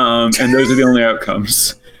 And those are the only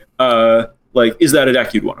outcomes. Is that a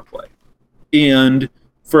deck you'd want to play? And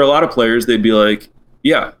for a lot of players, they'd be like,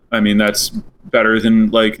 yeah, I mean, that's better than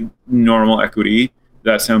like normal equity.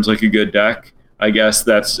 That sounds like a good deck. I guess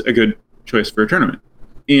that's a good choice for a tournament.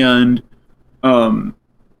 And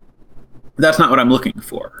that's not what I'm looking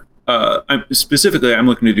for. I'm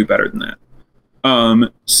looking to do better than that.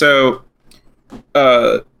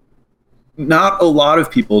 Not a lot of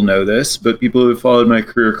people know this, but people who have followed my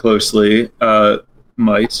career closely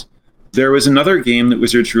might. There was another game that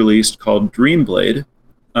Wizards released called Dreamblade.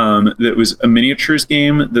 That was a miniatures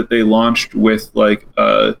game that they launched with like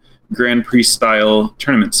a Grand Prix style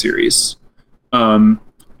tournament series.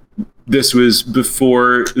 This was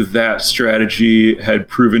before that strategy had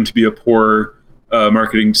proven to be a poor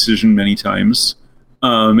marketing decision many times,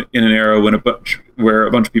 in an era when where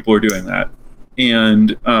a bunch of people were doing that.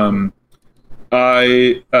 And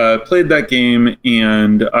I played that game,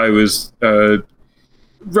 and I was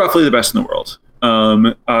roughly the best in the world.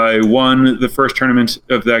 I won the first tournament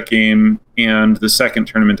of that game and the second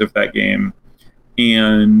tournament of that game,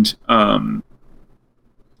 and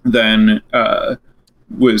then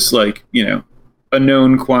was like, a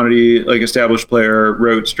known quantity, like established player,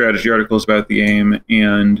 wrote strategy articles about the game,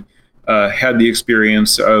 and had the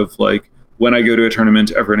experience of like, when I go to a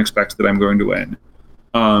tournament, everyone expects that I'm going to win.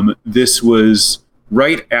 This was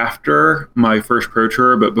right after my first Pro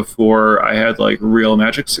Tour, but before I had like real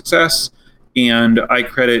Magic success. And I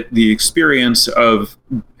credit the experience of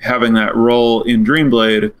having that role in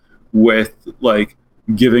Dreamblade with like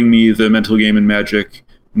giving me the mental game in Magic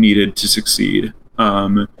needed to succeed.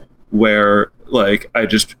 Where like I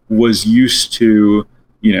just was used to,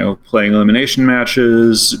 playing elimination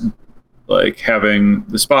matches, like having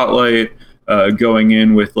the spotlight, going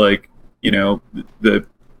in with like, the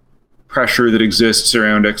pressure that exists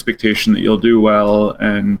around expectation that you'll do well.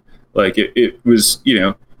 And like it was,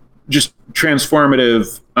 just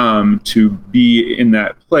transformative to be in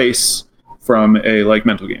that place from a like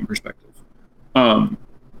mental game perspective. An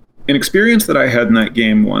experience that I had in that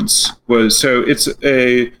game once was, so it's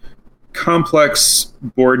a complex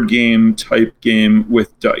board game type game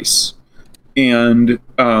with dice. And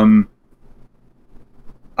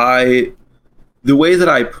the way that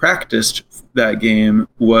I practiced that game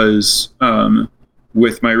was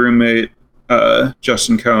with my roommate,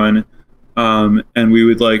 Justin Cohen, and we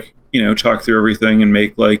would like, talk through everything and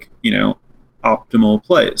make like, optimal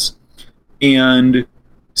plays. And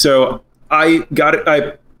so I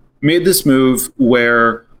made this move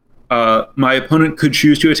where my opponent could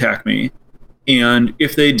choose to attack me. And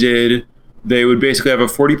if they did, they would basically have a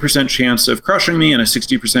 40% chance of crushing me and a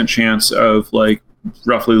 60% chance of like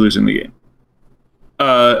roughly losing the game.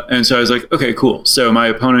 And so I was like, okay, cool. So my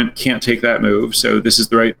opponent can't take that move. So this is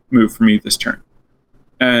the right move for me this turn.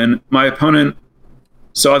 And my opponent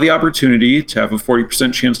saw the opportunity to have a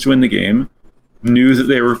 40% chance to win the game, knew that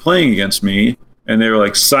they were playing against me, and they were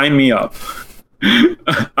like, sign me up.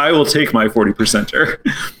 I will take my 40%er.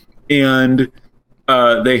 And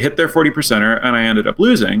they hit their 40%er, and I ended up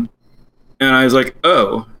losing. And I was like,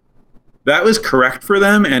 oh, that was correct for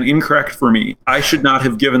them and incorrect for me. I should not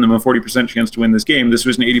have given them a 40% chance to win this game. This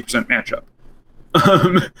was an 80% matchup.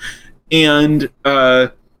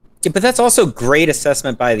 Yeah, but that's also great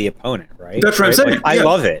assessment by the opponent, right? That's what I'm saying. Like, I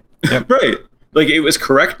love it. Yep. Right. Like it was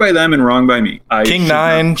correct by them and wrong by me. King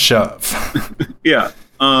 9 shove. Yeah.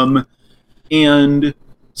 And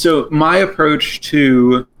so my approach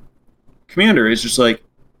to Commander is just like,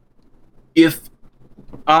 if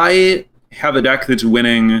I have a deck that's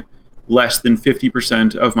winning less than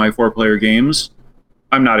 50% of my 4-player games,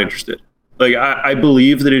 I'm not interested. Like I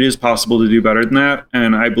believe that it is possible to do better than that,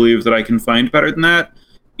 and I believe that I can find better than that.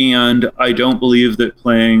 And I don't believe that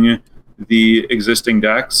playing the existing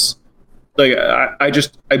decks, like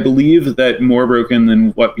I believe that more broken than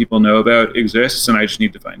what people know about exists, and I just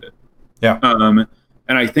need to find it. Yeah. And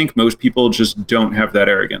I think most people just don't have that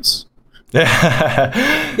arrogance.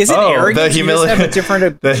 Is it arrogance? You just have a different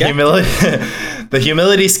objective? The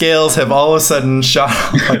humility scales have all of a sudden shot.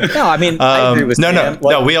 No, I mean, I agree with Sam.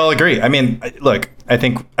 No, we all agree. I mean, look, I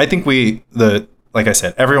think like I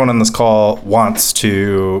said, everyone on this call wants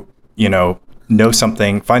to, know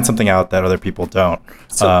something, find something out that other people don't.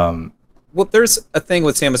 So, well, there's a thing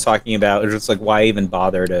what Sam was talking about. It's just like, why even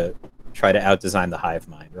bother to try to out-design the hive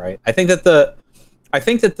mind, right? I think that the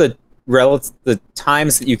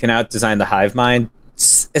times that you can out-design the hive mind,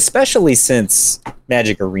 especially since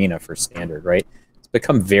Magic Arena for Standard, right, it's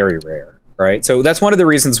become very rare, right? So that's one of the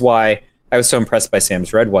reasons why I was so impressed by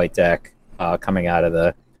Sam's red-white deck coming out of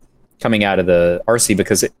the RC,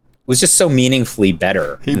 because it was just so meaningfully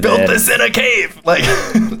better. He built this in a cave, like.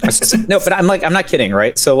 No, but I'm not kidding,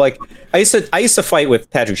 right? So like, I used to fight with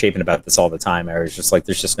Patrick Chapin about this all the time. I was just like,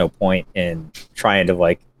 there's just no point in trying to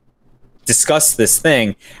like discuss this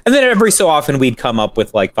thing. And then every so often we'd come up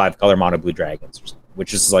with like 5-color mono blue dragons or something,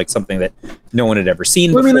 which is like something that no one had ever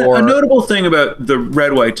seen before. I mean, a notable thing about the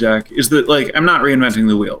red-white deck is that like I'm not reinventing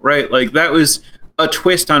the wheel, right? Like that was a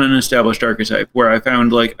twist on an established archetype where I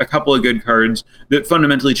found like a couple of good cards that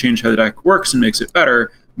fundamentally change how the deck works and makes it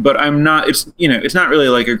better. But it's not really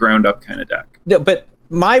like a ground up kind of deck. No, but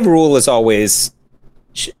my rule is always,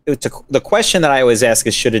 the question that I always ask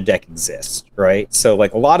is, should a deck exist, right? So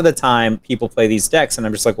like a lot of the time people play these decks and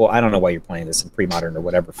I'm just like, well, I don't know why you're playing this in Premodern or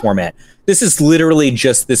whatever format. This is literally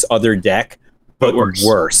just this other deck, but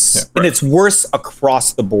worse. Yeah, right. And it's worse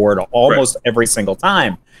across the board almost every single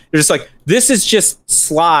time. You're just like, this is just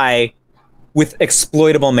Sly with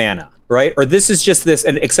exploitable mana, right? Or this is just this,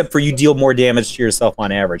 and except for you deal more damage to yourself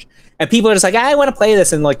on average. And people are just like, I want to play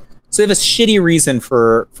this. And like, So they have a shitty reason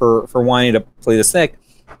for wanting to play this deck.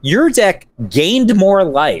 Your deck gained more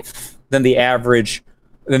life than the average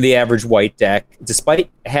white deck, despite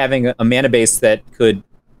having a mana base that could,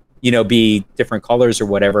 be different colors or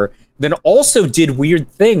whatever. Then also did weird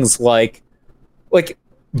things like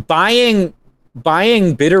buying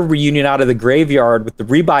Bitter Reunion out of the graveyard with the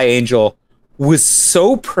Rebuy Angel was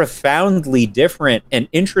so profoundly different and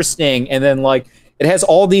interesting, and then it has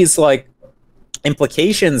all these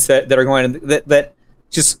implications that are going that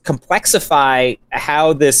just complexify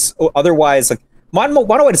how this otherwise Mono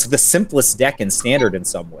White is the simplest deck in Standard in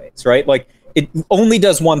some ways, right? It only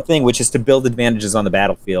does one thing, which is to build advantages on the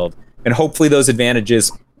battlefield, and hopefully those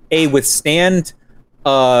advantages withstand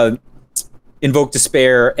Invoke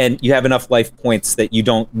Despair, and you have enough life points that you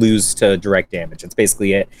don't lose to direct damage. That's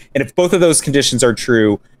basically it. And if both of those conditions are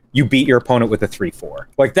true, you beat your opponent with a 3/4.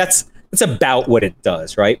 That's about what it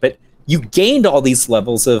does, right? But you gained all these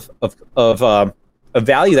levels of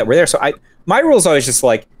value that were there. So my rule is always just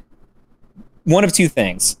one of two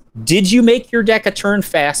things. Did you make your deck a turn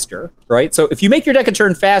faster, right? So if you make your deck a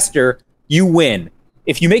turn faster, you win.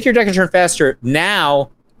 If you make your deck a turn faster,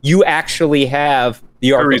 now you actually have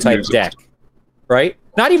the archetype deck, right?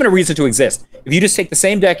 Not even a reason to exist. If you just take the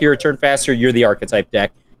same deck, you're a turn faster, you're the archetype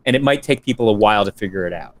deck, and it might take people a while to figure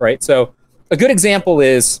it out, right? So a good example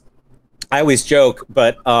is, I always joke,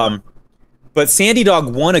 but Sandy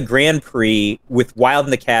Dog won a Grand Prix with Wild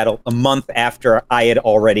and the Cattle a month after I had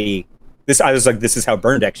already... I was like, this is how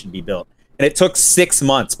Burn deck should be built. And it took 6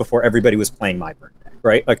 months before everybody was playing my Burn deck,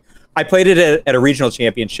 right? I played it at a regional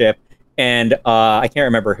championship, and I can't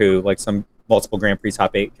remember who, some multiple Grand Prix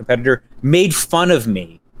top 8 competitor, made fun of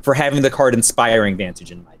me for having the card Inspiring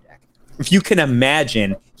Vantage in my deck. If you can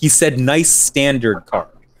imagine, he said, nice Standard card.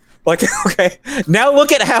 Okay, now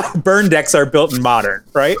look at how Burn decks are built in Modern,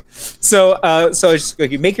 right? So it's just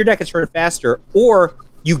you make your deck a turn faster, or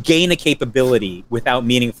you gain a capability without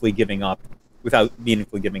meaningfully giving up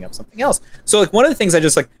something else. So one of the things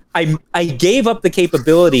I gave up the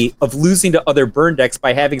capability of losing to other Burn decks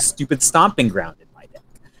by having stupid Stomping Ground in my deck,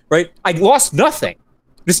 right? I lost nothing.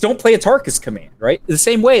 Just don't play a Tarkus command, right? The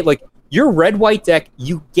same way, your red-white deck,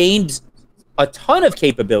 you gained a ton of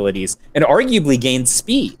capabilities and arguably gained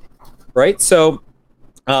speed, right? So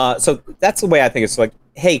that's the way I think it's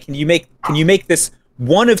hey, can you make this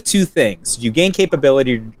one of two things? Did you gain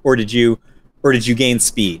capability, or did you gain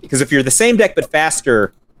speed? Because if you're the same deck but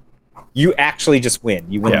faster, you actually just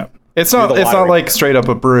win. You win. Yeah. It's not straight up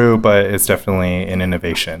a brew, but it's definitely an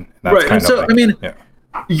innovation. That's right. And so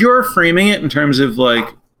you're framing it in terms of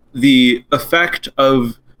the effect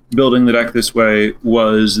of building the deck this way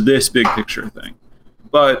was this big picture thing.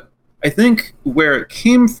 But I think where it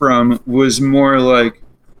came from was more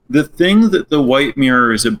the thing that the white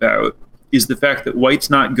mirror is about is the fact that white's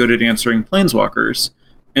not good at answering planeswalkers.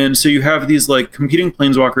 And so you have these competing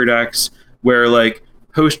planeswalker decks where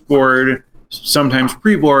post-board, sometimes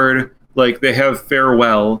pre-board, they have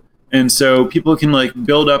farewell. And so people can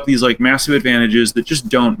build up these massive advantages that just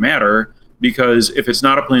don't matter, because if it's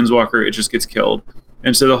not a planeswalker, it just gets killed.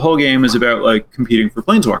 And so the whole game is about competing for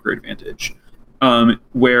planeswalker advantage,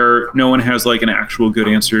 where no one has an actual good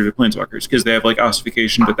answer to planeswalkers, because they have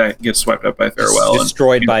ossification, but that gets swept up by farewell,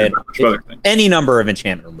 destroyed by any number of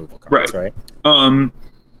enchantment removal cards, right?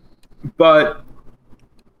 But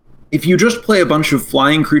if you just play a bunch of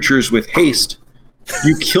flying creatures with haste,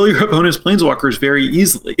 you kill your opponent's planeswalkers very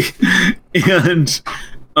easily. And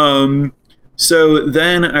so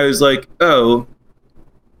then I was oh,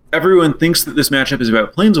 everyone thinks that this matchup is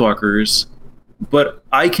about planeswalkers, but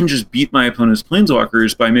I can just beat my opponent's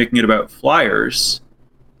planeswalkers by making it about flyers.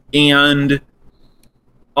 And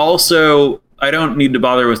also, I don't need to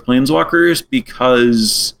bother with planeswalkers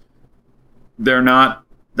because they're not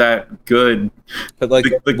that good. But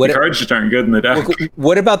the cards just aren't good in the deck.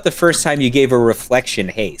 What about the first time you gave a reflection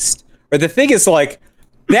haste? Or the thing is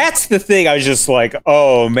that's the thing. I was just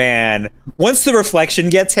oh man. Once the reflection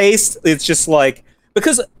gets haste, it's just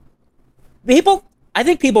because I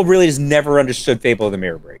think people really just never understood Fable of the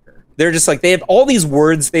Mirror Breaker. They're just they have all these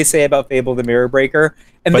words they say about Fable of the Mirror Breaker,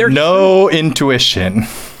 and they're no intuition.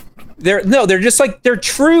 They're just they're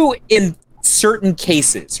true in certain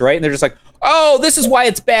cases, right? And they're just oh, this is why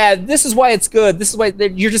it's bad. This is why it's good. This is why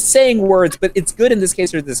you're just saying words, but it's good in this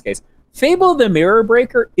case or this case. Fable of the Mirror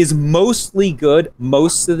Breaker is mostly good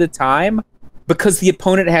most of the time because the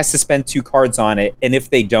opponent has to spend 2 cards on it, and if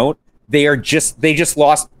they don't, they just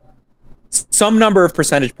lost some number of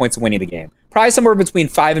percentage points of winning the game. Probably somewhere between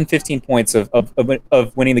 5 and 15 points of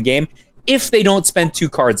winning the game if they don't spend 2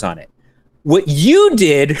 cards on it. What you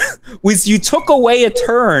did was you took away a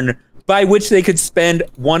turn by which they could spend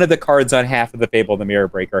one of the cards on half of the Fable of the Mirror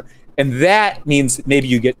Breaker. And that means maybe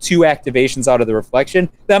you get 2 activations out of the reflection.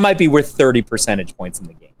 That might be worth 30 percentage points in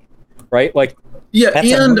the game, right? Like, yeah,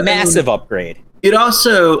 that's a massive upgrade. It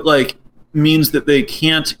also like means that they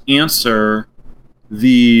can't answer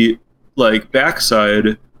the like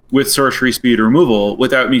backside with sorcery speed removal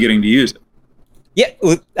without me getting to use it. Yeah,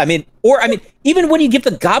 I mean, even when you give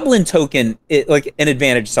the goblin token, like an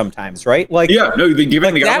advantage sometimes, right? Like, yeah, no, giving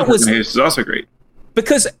like the goblin token haste is also great.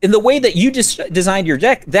 Because in the way that you just designed your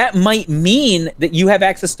deck, that might mean that you have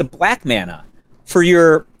access to black mana for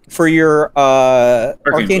your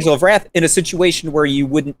Archangel of Wrath in a situation where you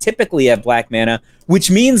wouldn't typically have black mana,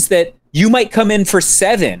 which means that you might come in for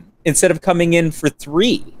 7 instead of coming in for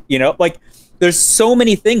 3. You know, like there's so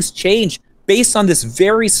many things change based on this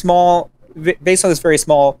very small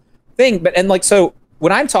thing. But and like, so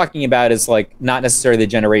what I'm talking about is like not necessarily the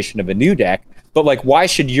generation of a new deck, but like why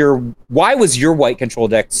was your white control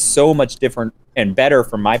deck so much different and better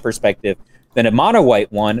from my perspective than a mono white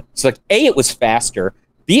one? So like A, it was faster,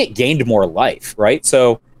 B, it gained more life, right?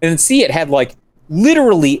 So, and then C, it had like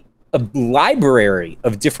literally a library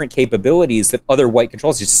of different capabilities that other white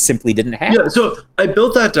controls just simply didn't have. Yeah, so I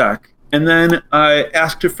built that deck and then I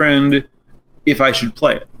asked a friend if I should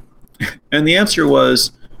play it. And the answer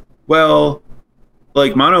was, well,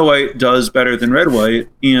 like mono white does better than red white,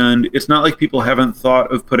 and it's not like people haven't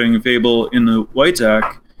thought of putting Fable in the white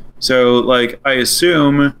deck. So like I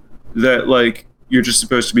assume that like you're just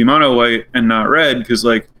supposed to be mono white and not red, because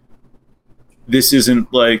like this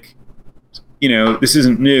isn't like, you know, this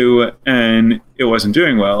isn't new and it wasn't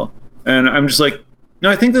doing well. And I'm just like, no,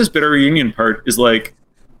 I think this bitter reunion part is like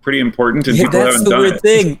pretty important, and people haven't done it. That's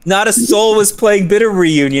the weird thing. Not a soul was playing Bitter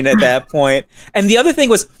Reunion at that point. And the other thing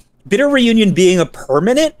was Bitter Reunion being a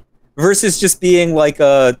permanent versus just being like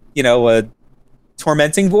a, you know, a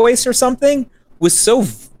tormenting voice or something was so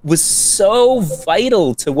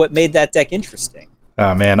vital to what made that deck interesting.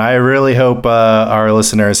 Oh man, I really hope our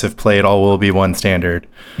listeners have played All Will Be One Standard.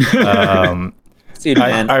 Dude,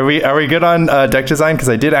 man. Are we good on deck design? Because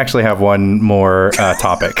I did actually have one more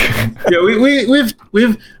topic. Yeah,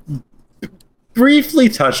 we've briefly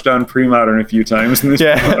touched on Premodern a few times in this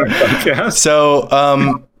podcast.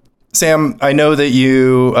 So, Sam, I know that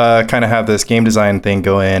you kind of have this game design thing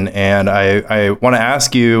going, and I want to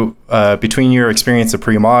ask you, between your experience of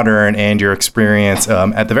Premodern and your experience,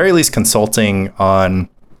 at the very least, consulting on.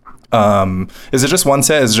 Is it just one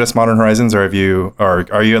set? Is it just Modern Horizons, or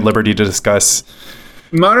are you at liberty to discuss?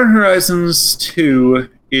 Modern Horizons 2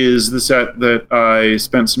 is the set that I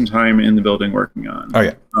spent some time in the building working on.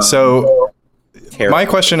 Okay, so my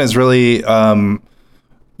question is really,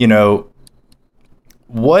 you know,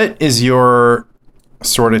 what is your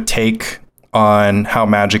sort of take on how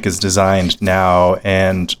Magic is designed now,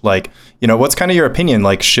 and like, you know, what's kind of your opinion?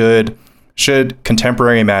 Like, should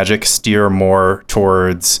contemporary Magic steer more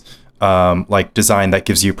towards like design that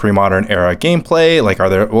gives you pre-modern era gameplay? Like, are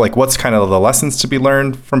there like, what's kind of the lessons to be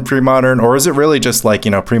learned from pre-modern, or is it really just like,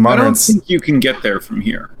 you know, pre-modern? I don't think you can get there from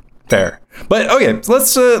here. Fair, but okay,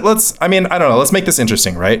 so let's. I mean, I don't know. Let's make this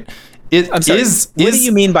interesting, right? I'm sorry, what do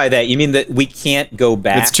you mean by that? You mean that we can't go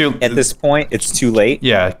back at this point? It's too late?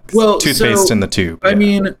 Yeah. Well, toothpaste in the tube. I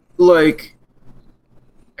mean, like,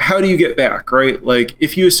 how do you get back, right? Like,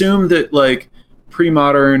 if you assume that like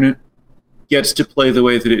pre-modern gets to play the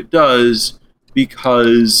way that it does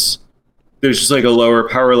because there's just like a lower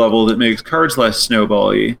power level that makes cards less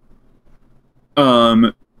snowbally,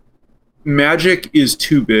 Magic is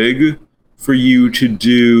too big for you to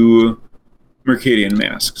do Mercadian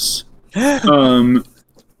Masks.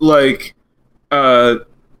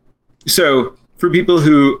 So for people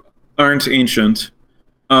who aren't ancient,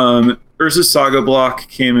 Urza's Saga Block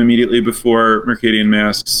came immediately before Mercadian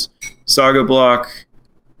Masks. Saga Block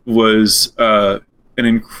was an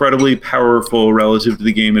incredibly powerful, relative to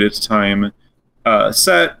the game at its time,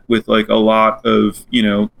 set with like a lot of, you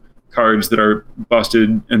know, cards that are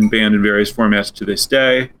busted and banned in various formats to this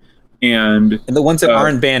day. And the ones that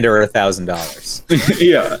aren't banned are $1,000.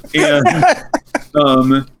 Yeah,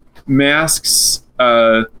 and Masks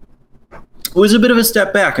was a bit of a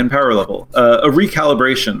step back in power level, a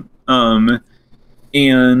recalibration,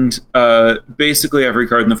 and basically every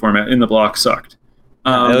card in the format in the block sucked.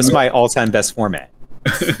 That was my all-time best format.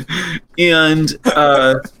 And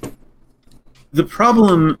the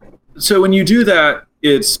problem, so when you do that,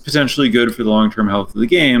 it's potentially good for the long-term health of the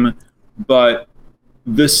game, but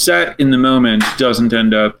the set in the moment doesn't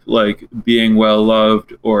end up like being well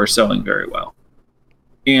loved or selling very well.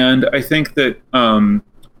 And I think that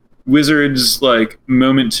Wizards like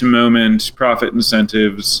moment to moment profit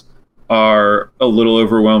incentives are a little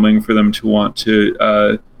overwhelming for them to want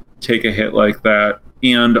to take a hit like that.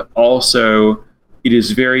 And also, it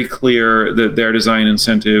is very clear that their design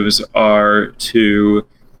incentives are to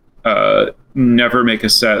never make a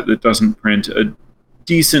set that doesn't print a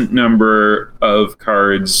decent number of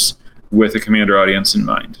cards with a commander audience in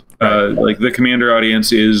mind. Like the commander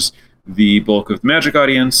audience is the bulk of the Magic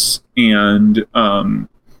audience, and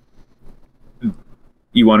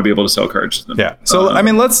you want to be able to sell cards to them. Yeah. So I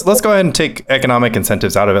mean, let's go ahead and take economic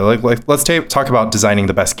incentives out of it. Like let's talk about designing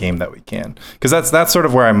the best game that we can, because that's sort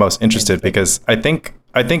of where I'm most interested. Because I think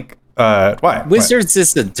why Wizards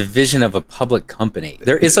is a division of a public company.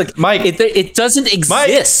 There is like Mike, it doesn't exist.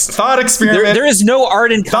 Mike, thought experiment. There is no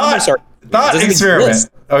art and commerce. Thought experiment.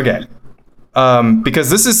 Exist. Okay. Because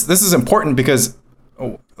this is important, because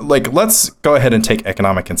like let's go ahead and take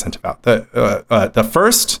economic incentive out. The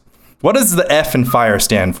first. What does the F in FIRE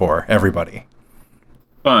stand for, everybody?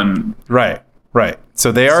 Fun. Right. So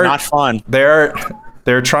It's not fun. They're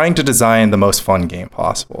trying to design the most fun game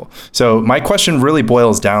possible. So my question really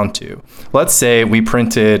boils down to, let's say we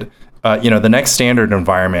printed, the next standard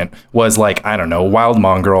environment was like, I don't know, Wild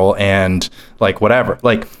Mongrel and like whatever.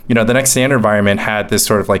 Like, the next standard environment had this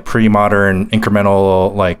sort of like pre-modern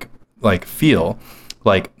incremental like feel.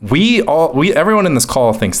 Like everyone in this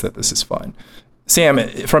call thinks that this is fun. Sam,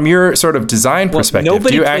 from your sort of design perspective, nobody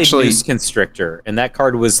do you played actually Noose Constrictor, and that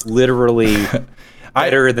card was literally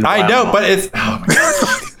better than I know, but it's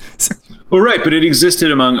well, right, but it existed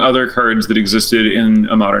among other cards that existed in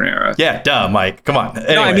a modern era. Yeah, duh, Mike. Come on.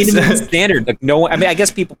 No, I mean in the standard. Like I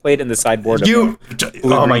guess people played in the sideboard.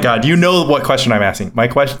 Oh my God, you know what question I'm asking.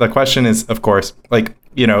 The question is, of course, like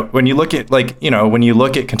when you look at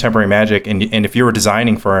contemporary Magic, and if you were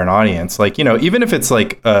designing for an audience, like even if it's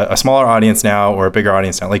like a smaller audience now or a bigger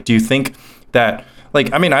audience now, like do you think that?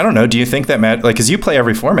 Like, I mean, I don't know. Do you think that because you play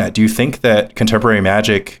every format, do you think that contemporary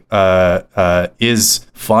Magic is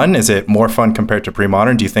fun? Is it more fun compared to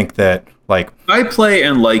pre-modern? Do you think that like I play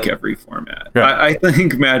and like every format? Yeah. I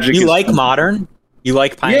think Magic. You like fun. Modern? You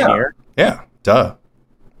like Pioneer? Yeah. Duh.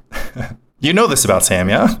 You know this about Sam,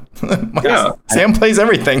 yeah? Yeah. Sam plays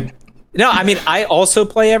everything. No, I mean, I also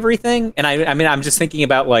play everything, and I mean, I'm just thinking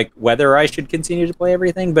about like whether I should continue to play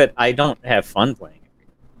everything, but I don't have fun playing.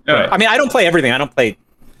 Right. I mean, I don't play everything. I don't play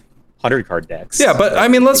 100-card decks. Yeah, but I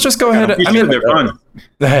mean, let's just go ahead. I mean, they're fun.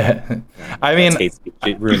 I mean,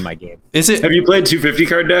 it ruined my game. Is it? Have you played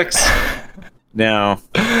 250-card decks? No.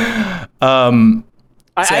 Sam,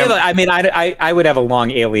 I would have a long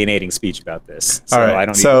alienating speech about this, so right, I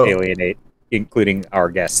don't need to alienate, including our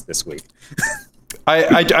guest this week.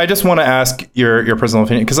 I just want to ask your personal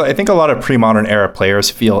opinion, because I think a lot of pre-modern era players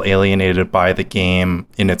feel alienated by the game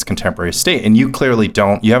in its contemporary state, and you clearly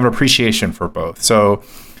don't. You have an appreciation for both. So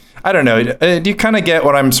I don't know. Do you kind of get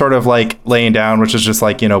what I'm sort of like laying down, which is just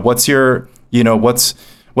like, what's your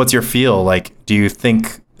feel? Like, do you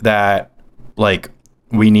think that like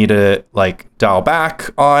we need to like dial back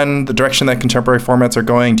on the direction that contemporary formats are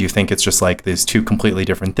going? Do you think it's just like these two completely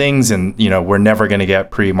different things, and we're never going to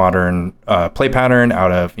get pre-modern play pattern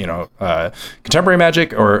out of contemporary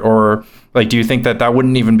Magic, or like do you think that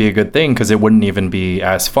wouldn't even be a good thing because it wouldn't even be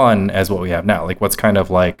as fun as what we have now? Like, what's kind of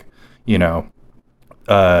like you're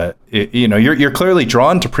clearly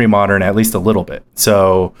drawn to pre-modern at least a little bit,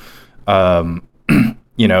 so well,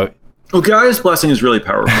 Gaia's Blessing is really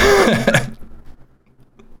powerful.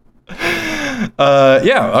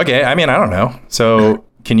 Yeah, okay. I mean, I don't know. So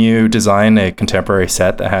can you design a contemporary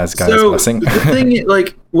set that has Gaia's Blessing? The thing,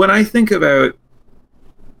 like, when I think about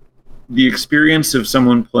the experience of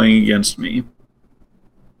someone playing against me,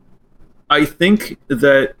 I think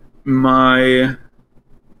that my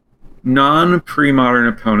non-pre-modern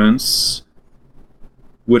opponents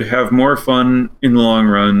would have more fun in the long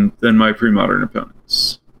run than my pre-modern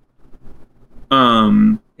opponents.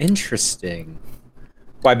 Interesting.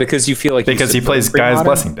 Why? Because you feel like because he plays Gaia's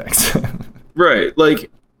Blessing decks. Right.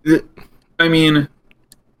 Like, I mean,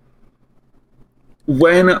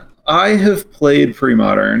 when I have played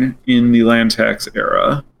pre-modern in the land tax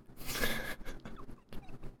era,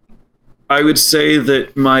 I would say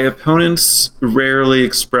that my opponents rarely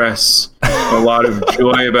express a lot of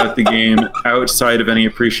joy about the game outside of any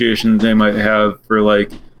appreciation they might have for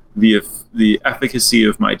like the efficacy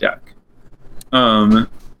of my deck.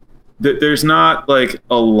 There's not like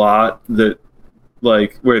a lot that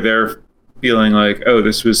like where they're feeling like, oh,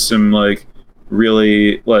 this was some like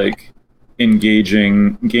really like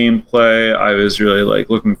engaging gameplay. I was really like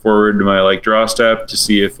looking forward to my like draw step to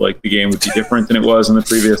see if like the game would be different than it was in the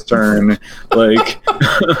previous turn. Like,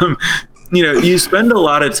 you spend a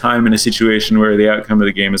lot of time in a situation where the outcome of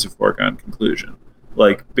the game is a foregone conclusion.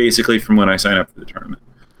 like basically from when I signed up for the tournament.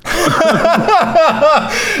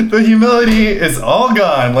 The humility is all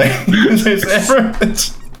gone. Like,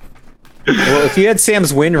 well, if you had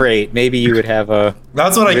Sam's win rate, maybe you would have a.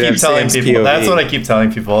 That's what I keep telling Sam's people. POV. That's what I keep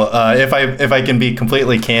telling people. If I can be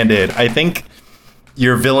completely candid, I think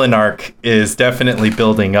your villain arc is definitely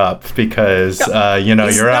building up because you're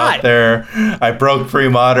not. out there. I broke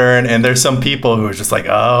Premodern, and there's some people who are just like,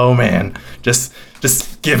 oh man, just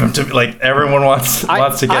give him to me. Like everyone wants to get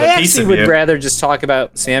a piece of you. I actually would rather just talk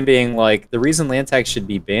about Sam being like, the reason land tax should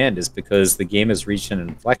be banned is because the game has reached an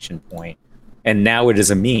inflection point, and now it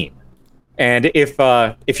is a meme. And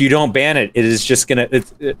if you don't ban it, it's just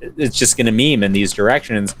gonna meme in these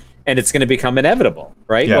directions, and it's gonna become inevitable,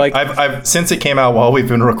 right? Yeah, like I've since it came out while we've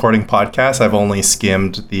been recording podcasts, I've only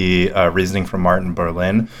skimmed the reasoning from Martin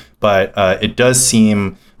Berlin, but it does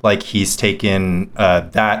seem like he's taken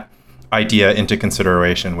that idea into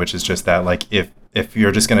consideration, which is just that like if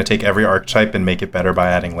you're just gonna take every archetype and make it better by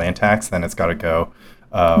adding land tax, then it's got to go.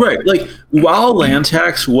 Right, like while land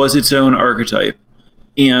tax was its own archetype.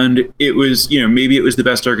 And it was, maybe it was the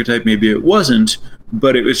best archetype, maybe it wasn't,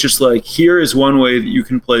 but it was just like, here is one way that you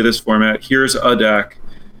can play this format. Here's a deck,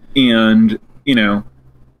 and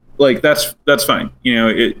like that's fine.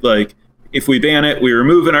 It like if we ban it, we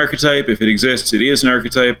remove an archetype. If it exists, it is an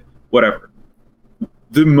archetype. Whatever.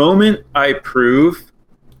 The moment I prove,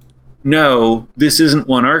 no, this isn't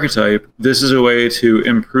one archetype. This is a way to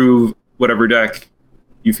improve whatever deck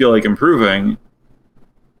you feel like improving.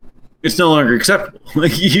 It's no longer acceptable.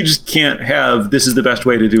 Like you just can't have this is the best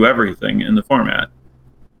way to do everything in the format.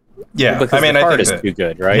 Yeah, because the card is too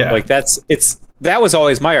good, right? Yeah. Like that was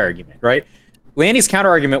always my argument, right? Landy's counter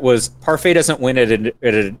argument was Parfait doesn't win at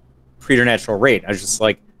a preternatural rate. I was just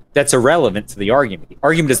like, that's irrelevant to the argument. The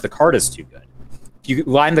argument is the card is too good. If you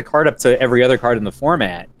line the card up to every other card in the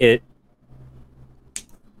format,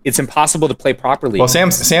 it's impossible to play properly. Well,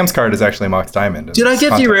 Sam's card is actually Mox Diamond. Did I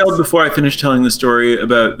get derailed before I finished telling the story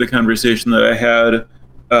about the conversation that I had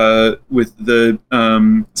with the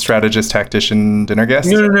strategist tactician dinner guest?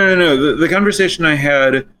 No. The conversation I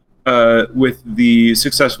had with the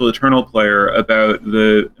successful Eternal player about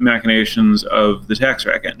the machinations of the tax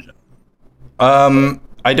rack engine.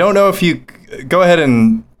 I don't know if you go ahead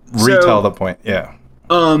and retell the point. Yeah.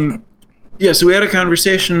 Yeah, so we had a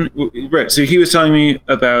conversation, right, so he was telling me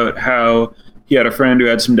about how he had a friend who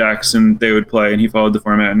had some decks and they would play, and he followed the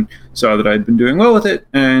format and saw that I'd been doing well with it,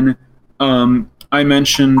 and I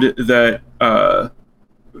mentioned that,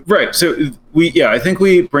 right, so I think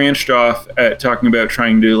we branched off at talking about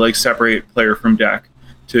trying to, like, separate player from deck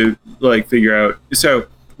to, like, figure out, so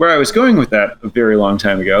where I was going with that a very long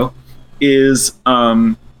time ago is,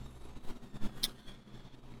 I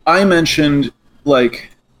mentioned, like,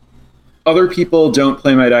 other people don't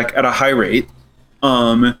play my deck at a high rate.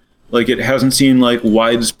 Like it hasn't seen like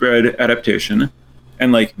widespread adaptation.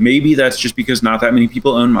 And like maybe that's just because not that many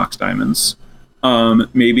people own Mox Diamonds.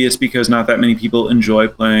 Maybe it's because not that many people enjoy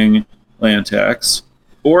playing land tax.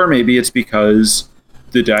 Or maybe it's because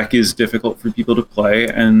the deck is difficult for people to play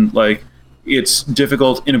and like it's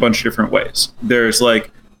difficult in a bunch of different ways. There's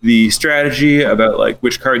like the strategy about like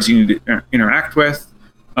which cards you need to interact with.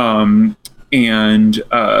 And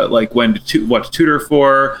like when to what to tutor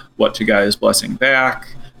for, what to Gaia's Blessing back,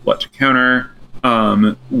 what to counter,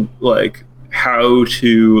 like how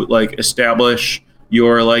to like establish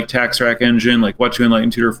your like tax rack engine, like what to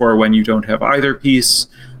enlighten tutor for when you don't have either piece.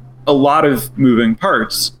 A lot of moving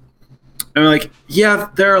parts. And I'm like, yeah,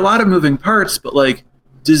 there are a lot of moving parts, but like,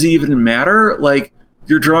 does it even matter? Like,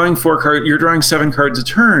 you're drawing 7 cards a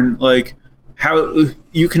turn. Like, how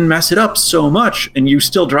you can mess it up so much and you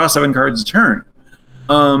still draw 7 cards a turn.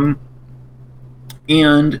 And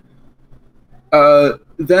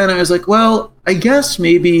then I was like, well, I guess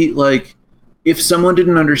maybe like if someone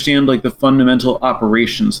didn't understand like the fundamental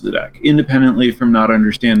operations of the deck, independently from not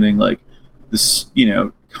understanding like this,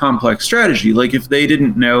 complex strategy, like if they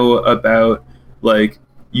didn't know about like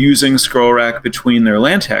using scroll rack between their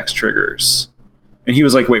land tax triggers. And he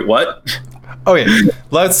was like, wait, what? Okay,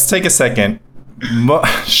 let's take a second.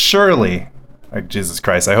 Surely, Jesus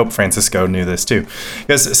Christ, I hope Francisco knew this too.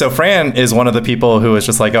 So Fran is one of the people who was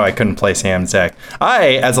just like, oh, I couldn't play Sam's deck.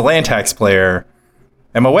 I, as a land tax player,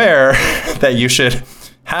 am aware that you should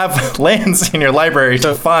have lands in your library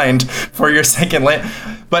to find for your second land.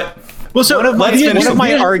 But well, so one of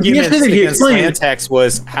my arguments against land tax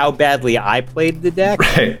was how badly I played the deck.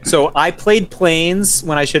 Right. So I played plains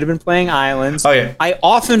when I should have been playing islands. Oh, yeah. I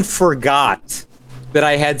often forgot that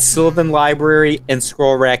I had Sylvan Library and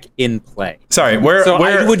Scroll Rack in play. Sorry,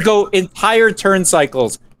 I would go entire turn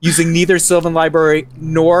cycles using neither Sylvan Library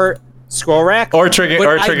nor scroll rack. Or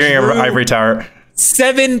triggering an ivory tower.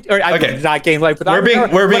 7, or I did not gain life without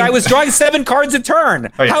but I was drawing 7 cards a turn.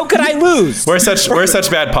 Okay. How could I lose? We're such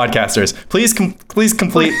bad podcasters. Please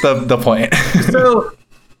complete the point. So,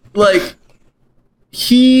 like,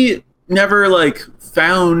 he never like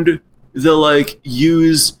found the like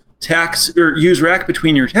use rack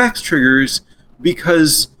between your tax triggers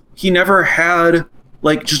because he never had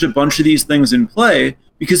like just a bunch of these things in play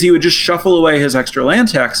because he would just shuffle away his extra land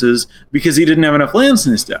taxes because he didn't have enough lands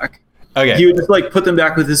in his deck. Okay. He would just like put them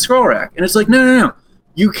back with his scroll rack. And it's like, no.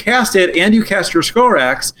 You cast it and you cast your scroll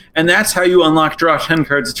racks, and that's how you unlock draw 10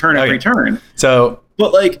 cards a turn every turn. So,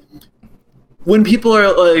 but like when people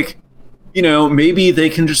are like, you know, maybe they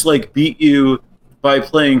can just like beat you by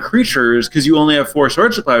playing creatures because you only have 4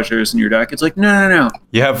 Swords to Plowshares in your deck. It's like, no.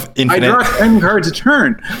 You have infinite. I draw 10 cards a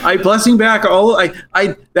turn. I blessing back all.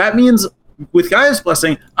 I that means with Gaia's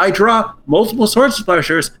Blessing, I draw multiple Swords to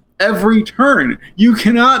Plowshares every turn. You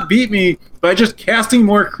cannot beat me by just casting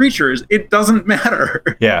more creatures. It doesn't matter.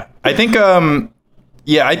 Yeah, I think.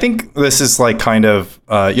 I think this is like kind of.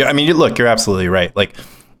 I mean, look, you're absolutely right. Like,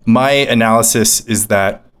 my analysis is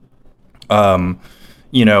that. I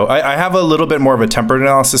have a little bit more of a tempered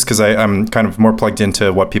analysis because I'm kind of more plugged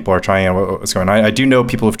into what people are trying and what's going on. I do know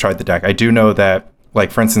people who've tried the deck. I do know that,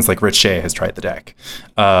 like, for instance, like Rich Shea has tried the deck,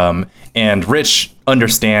 and Rich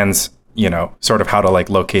understands. Sort of how to like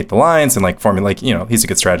locate the lines and like formulate, he's a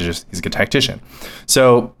good strategist, he's a good tactician.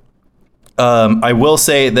 So I will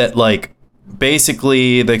say that like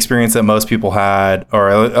basically the experience that most people had,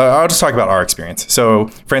 or I'll just talk about our experience. So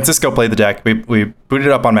Francisco played the deck, we booted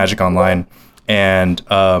it up on Magic Online, and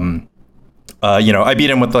I beat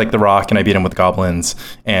him with like the Rock and I beat him with Goblins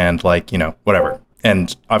and like, whatever.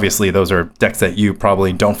 And obviously those are decks that you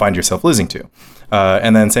probably don't find yourself losing to.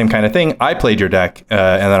 And then same kind of thing. I played your deck,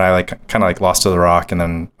 and then I kind of lost to the Rock,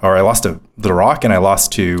 I lost to the Rock, and I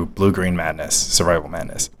lost to Blue-Green Madness, Survival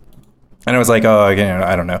Madness, and I was like, oh, again,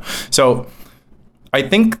 I don't know. So I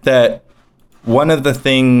think that one of the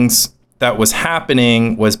things that was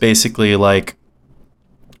happening was basically like,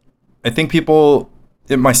 I think people,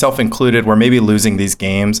 myself included, were maybe losing these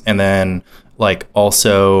games, and then like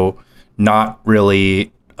also not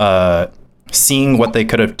really. Seeing what they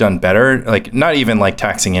could have done better, like not even like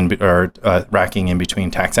taxing in or racking in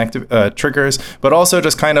between tax triggers, but also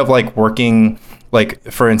just kind of like working, like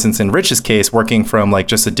for instance in Rich's case, working from like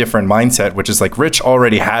just a different mindset, which is like Rich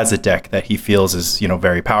already has a deck that he feels is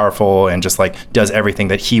very powerful and just like does everything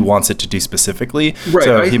that he wants it to do specifically. Right.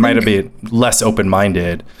 So he might have been less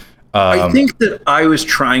open-minded. I think that I was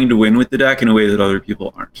trying to win with the deck in a way that other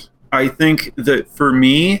people aren't. I think that for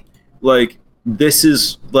me, like, this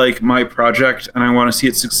is like my project and I want to see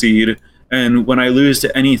it succeed. And when I lose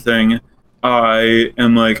to anything, I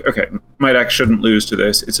am like, okay, my deck shouldn't lose to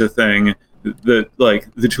this. It's a thing that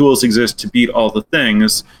like the tools exist to beat all the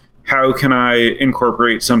things. How can I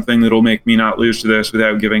incorporate something that'll make me not lose to this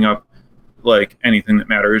without giving up like anything that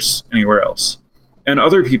matters anywhere else? And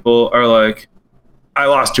other people are like, I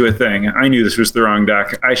lost to a thing. I knew this was the wrong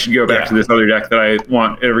deck. I should go back to this other deck that I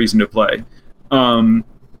want a reason to play.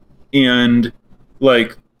 And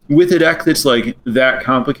like with a deck that's like that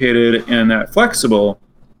complicated and that flexible,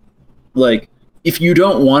 like if you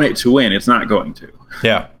don't want it to win, it's not going to.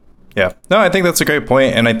 Yeah. No, I think that's a great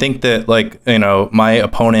point. And I think that like, my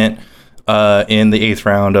opponent in the 8th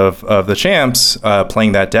round of the champs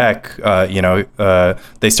playing that deck,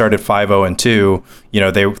 they started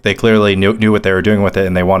 5-0-2. They clearly knew what they were doing with it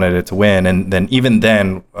and they wanted it to win. And then even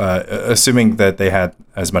then, assuming that they had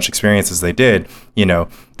as much experience as they did,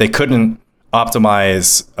 they couldn't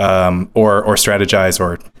optimize or strategize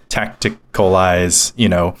or tacticalize,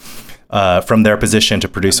 from their position to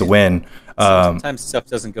produce a win. Sometimes stuff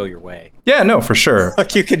doesn't go your way. Yeah, no, for sure.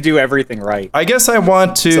 Like you can do everything right. I guess I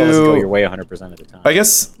want to. It doesn't go your way 100% of the time. I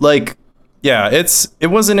guess it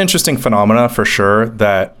was an interesting phenomena for sure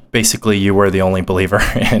that basically you were the only believer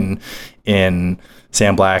in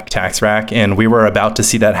Sam Black Tax Rack, and we were about to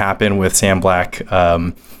see that happen with Sam Black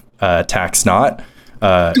Tax Not.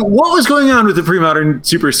 What was going on with the Premodern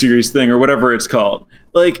Super Series thing or whatever it's called?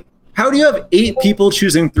 Like, how do you have 8 people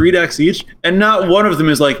choosing 3 decks each, and not one of them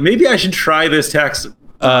is like, maybe I should try this tax?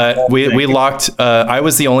 We locked. I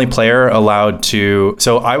was the only player allowed to.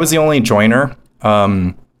 So I was the only joiner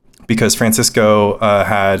because Francisco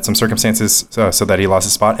had some circumstances so that he lost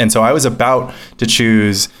his spot, and so I was about to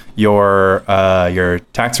choose your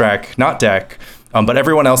Tax Rack Not deck, but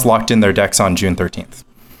everyone else locked in their decks on June 13th.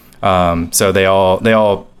 So they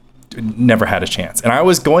all never had a chance, and I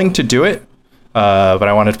was going to do it. But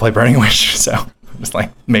I wanted to play Burning Wish, so just like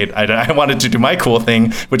I wanted to do my cool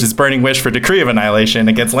thing, which is Burning Wish for Decree of Annihilation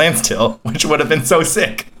against Landstill, which would have been so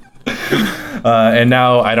sick. And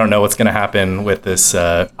now I don't know what's going to happen with this.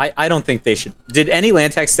 I don't think they should. Did any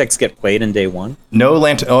land tax decks get played in day one? No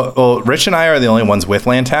land. Rich and I are the only ones with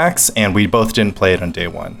land tax, and we both didn't play it on day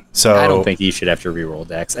one. So I don't think you should have to reroll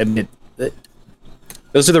decks. I mean,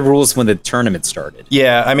 those are the rules when the tournament started.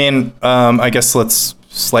 Yeah, I mean, I guess let's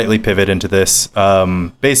slightly pivot into this.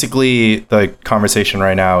 Basically, the conversation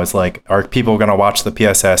right now is like, are people going to watch the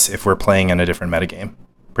PSS if we're playing in a different metagame?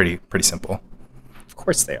 Pretty simple. Of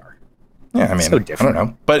course they are. Yeah, I mean, so I don't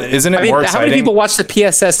know, but isn't it more exciting? How many people watch the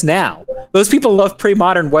PSS now? Those people love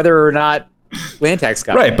Premodern, whether or not land tax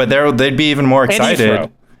got right, but they'd be even more excited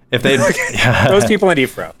if they. Those people in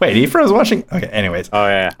Ephro. Wait, Ephro's watching. Okay, anyways. Oh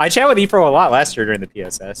yeah, I chat with Ephro a lot last year during the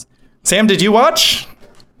PSS. Sam, did you watch?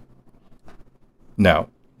 No.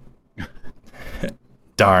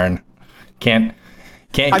 Darn, can't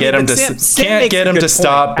get him to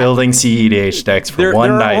stop building CEDH decks for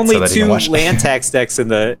one night so that he can watch. There are only 2 land tax decks in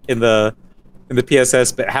the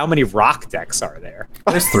PSS, but how many rock decks are there?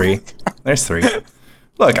 There's 3.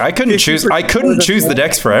 Look, I couldn't choose the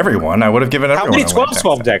decks for everyone. I would have given everyone. How many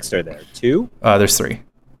 12/12 decks are there? 2? There's 3.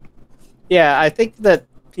 Yeah, I think that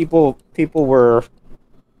people were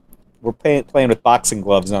playing with boxing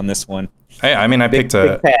gloves on this one. I mean, I pick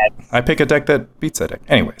a deck that beats that deck.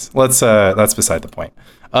 Anyways, that's beside the point.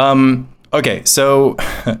 Okay, so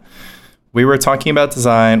we were talking about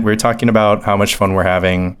design. We were talking about how much fun we're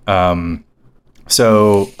having. Yeah,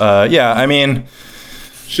 I mean,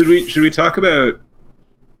 should we talk about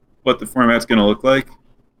what the format's going to look like?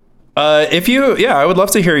 I would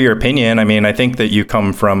love to hear your opinion. I mean, I think that you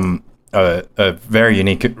come from a very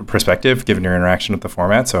unique perspective given your interaction with the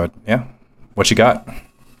format. So yeah, what you got?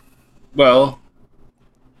 Well,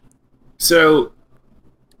 so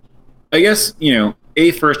I guess,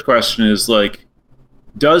 a first question is like,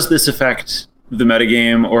 does this affect the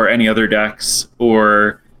metagame or any other decks,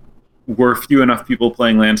 or were few enough people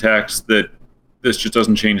playing land tax that this just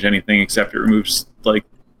doesn't change anything except it removes like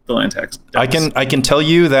the land tax decks? I can tell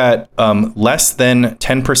you that less than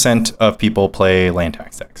 10% of people play land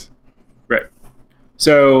tax decks. Right.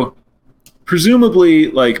 So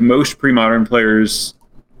presumably, like most pre-modern players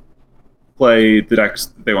play the decks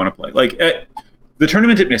that they want to play. Like at the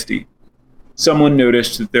tournament at Misty, someone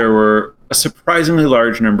noticed that there were a surprisingly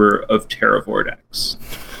large number of Terravore decks.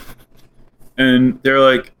 And they're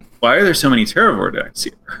like, why are there so many Terravore decks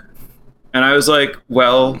here? And I was like,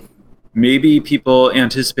 well, maybe people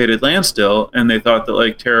anticipated Landstill and they thought that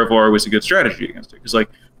like Terravore was a good strategy against it. Because like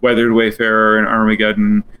Weathered Wayfarer and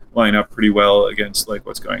Armageddon line up pretty well against like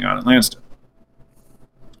what's going on in Landstill.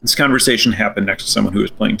 This conversation happened next to someone who was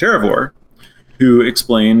playing Terravore, who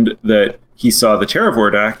explained that he saw the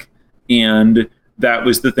Terravore deck and that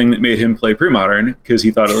was the thing that made him play Premodern because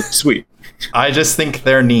he thought it looked sweet. I just think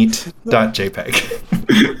they're neat. .jpg.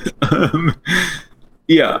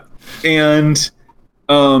 Yeah. And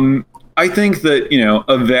I think that,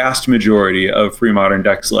 a vast majority of Premodern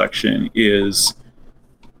deck selection is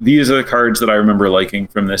these are the cards that I remember liking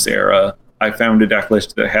from this era. I found a deck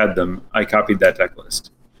list that had them. I copied that deck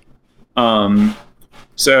list.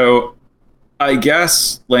 So I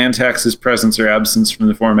guess land tax's presence or absence from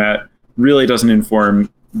the format really doesn't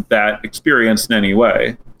inform that experience in any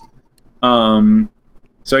way.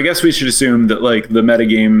 So I guess we should assume that like the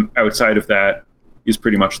metagame outside of that is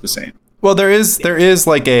pretty much the same. Well, there is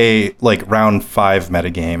like a round 5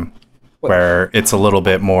 metagame where it's a little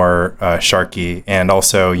bit more sharky, and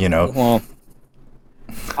also Well,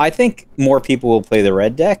 I think more people will play the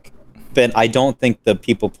red deck, but I don't think the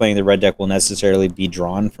people playing the red deck will necessarily be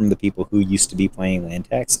drawn from the people who used to be playing land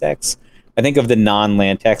tax decks. I think of the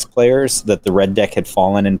non-land tax players that the red deck had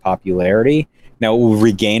fallen in popularity. Now it will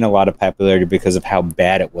regain a lot of popularity because of how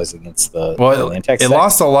bad it was against the land tax decks. It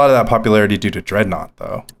lost a lot of that popularity due to Dreadnought,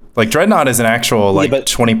 though. Like Dreadnought is an actual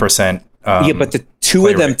 20%. But the two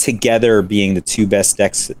of them together being the 2 best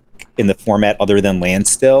decks in the format other than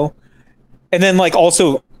Landstill. And then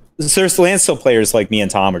also there's Landstill players like me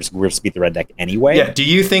and Tom are just going to beat the red deck anyway. Yeah. Do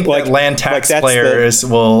you think that land tax players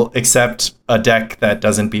will accept a deck that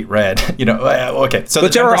doesn't beat red? Okay. So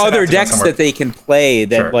but there are other decks that they can play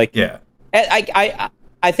that yeah.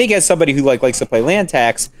 I think as somebody who likes to play land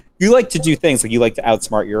tax, you like to do things like you like to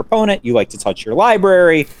outsmart your opponent, you like to touch your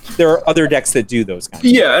library. There are other decks that do those kinds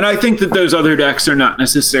of things. And I think that those other decks are not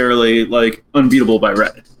necessarily like unbeatable by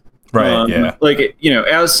red. Right. Yeah.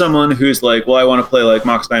 As someone who's like, well, I want to play like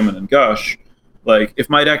Mox Diamond and Gush. Like, if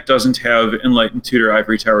my deck doesn't have Enlightened Tutor,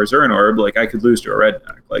 Ivory Tower, Zurin Orb, like I could lose to a red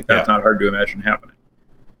deck. Like that's not hard to imagine happening.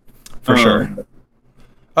 For sure.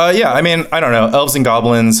 Yeah, I mean, I don't know. Elves and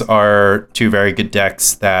Goblins are two very good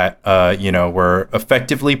decks that, were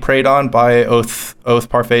effectively preyed on by Oath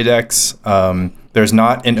Parfait decks. There's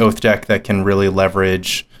not an Oath deck that can really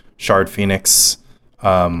leverage Shard Phoenix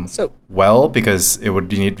well, because it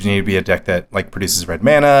would need to be a deck that like produces red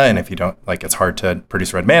mana, and if you don't, like, it's hard to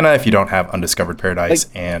produce red mana if you don't have Undiscovered Paradise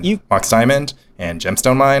and Mox Diamond and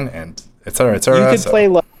Gemstone Mine and et cetera, et cetera. You could play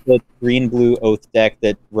like the green-blue Oath deck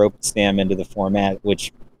that roped Sam into the format,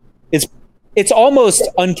 which it's almost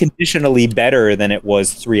unconditionally better than it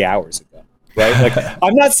was 3 hours ago, right? Like,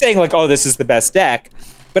 I'm not saying like, oh, this is the best deck,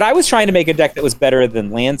 but I was trying to make a deck that was better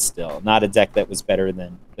than Landstill, not a deck that was better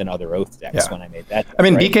than other Oath decks when I made that deck, I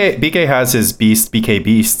mean, right? BK has his BK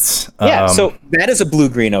Beasts. Yeah, so that is a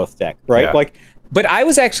blue-green Oath deck, right? Yeah. Like, but I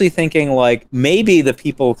was actually thinking like maybe the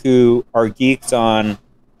people who are geeked on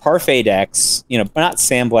Parfait decks, not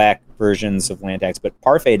Sandblack versions of land decks, but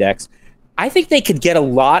Parfait decks, I think they could get a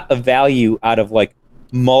lot of value out of like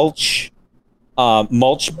mulch-based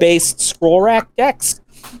scroll rack decks,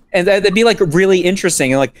 and that'd be like really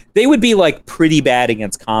interesting. And like they would be like pretty bad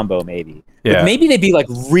against combo, maybe. Yeah. But maybe they'd be like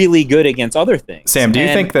really good against other things. Sam, do you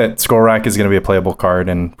think that Scroll Rack is going to be a playable card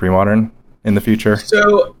in Premodern in the future?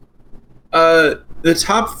 So, the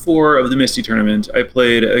top 4 of the Misty tournament, I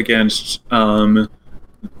played against the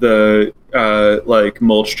Mulch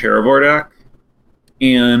Terravor deck,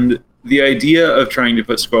 and the idea of trying to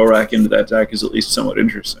put Scroll Rack into that deck is at least somewhat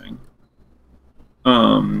interesting.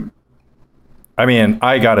 I mean,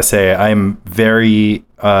 I gotta say, I don't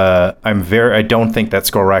think that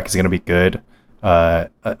Scroll Rack is gonna be good.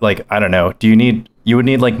 Like, I don't know. You would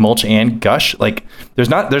need like Mulch and Gush. Like, there's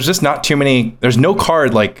just not too many. There's no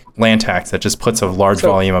card like Land Tax that just puts a large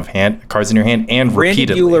volume of cards in your hand and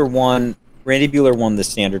repeatedly. Randy Buehler won the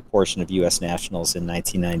standard portion of U.S. Nationals in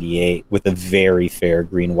 1998 with a very fair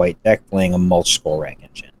green-white deck playing a Mulch Scroll Rack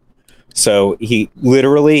engine. So his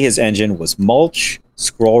engine was Mulch,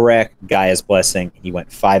 Scroll Rack, Gaia's Blessing. He went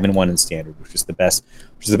 5-1 in standard, which was the best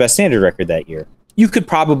standard record that year. You could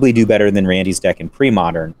probably do better than Randy's deck in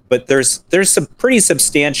Premodern, but there's some pretty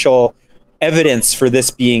substantial evidence for this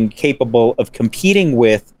being capable of competing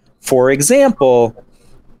with, for example,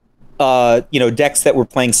 decks that were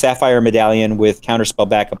playing Sapphire Medallion with Counterspell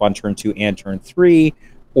backup on turn 2 and turn 3,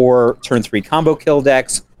 or turn 3 combo kill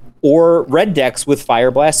decks, or red decks with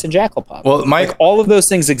Fire Blast and Jackal Pup. Well, all of those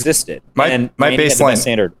things existed. My baseline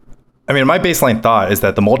standard. I mean, my baseline thought is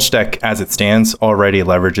that the Mulch deck, as it stands, already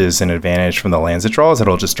leverages an advantage from the lands it draws.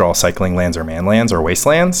 It'll just draw cycling lands or man lands or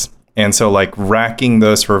wastelands, and so like racking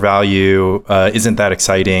those for value isn't that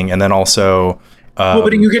exciting. And then also,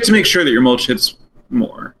 but you get to make sure that your Mulch hits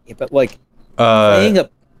more. Yeah, but like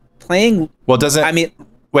playing. Well, doesn't I mean?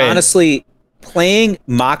 Wait. Honestly, playing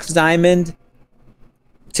Mox Diamond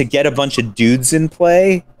to get a bunch of dudes in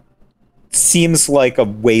play seems like a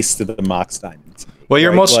waste of the Mox Diamond. Well,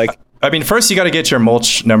 your Mulch. Like, I mean, first you got to get your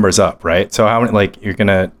Mulch numbers up, right? So how many? Like you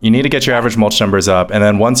need to get your average Mulch numbers up, and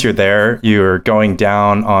then once you're there, you're going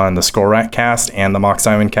down on the Scroll Rack cast and the Mox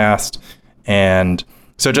Diamond cast, and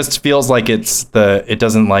so it just feels like it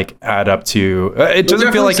doesn't like add up to. It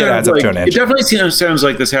doesn't feel like it adds up to an edge. It definitely sounds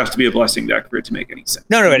like this has to be a blessing deck for it to make any sense.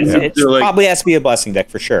 No, it probably has to be a blessing deck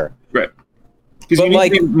for sure. Right. Because you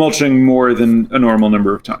need to be mulching more than a normal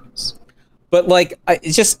number of times. But like,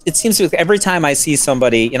 it seems like every time I see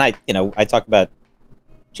somebody, and I talk about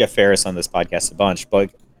Jeff Ferris on this podcast a bunch, but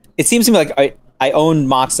like, it seems to me like I own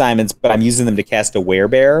Mox Diamonds, but I'm using them to cast a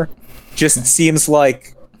Werebear. Just seems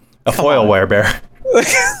like a foil Werebear.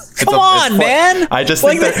 Come on, man! I just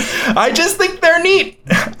think they're neat.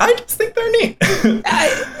 I just think they're neat.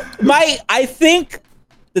 I think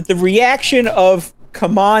that the reaction of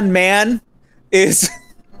 "Come on, man" is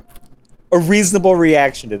a reasonable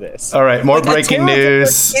reaction to this. All right, more breaking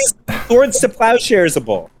news. Swords to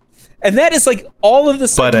Plowsharesable. And that is like all of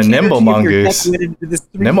the. But a Nimble Mongoose.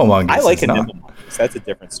 Nimble Mongoose. I like a Nimble Mongoose. That's a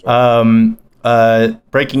different story.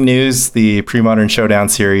 Breaking news: the Premodern Showdown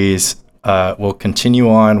series will continue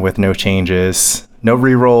on with no changes, no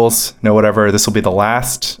rerolls, no whatever. This will be the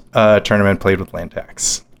last tournament played with land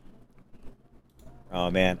tax. Oh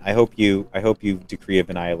man, I hope you Decree of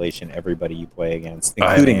Annihilation everybody you play against,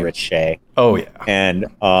 including Rich Shea. Oh yeah, and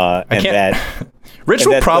that Rich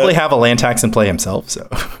will probably have a land tax in play himself. So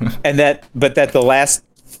but the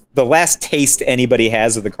last taste anybody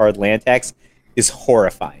has of the card land tax is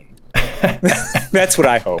horrifying. That's what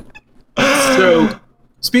I hope. So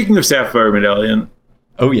speaking of Sapphire Medallion,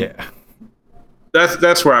 oh yeah,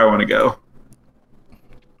 that's where I want to go.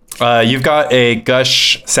 You've got a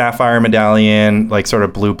Gush Sapphire Medallion, like sort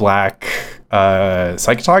of blue-black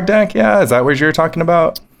Psychotog deck. Yeah, is that what you're talking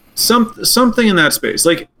about? something in that space.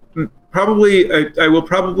 Like probably I will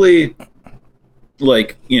probably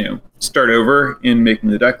like start over in making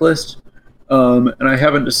the deck list, and I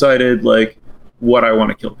haven't decided like what I want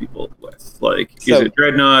to kill people with. Like, is it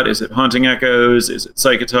Dreadnought? Is it Haunting Echoes? Is it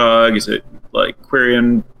Psychotog? Is it like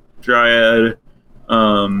Quirion Dryad?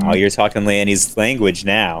 Oh, you're talking Lanny's language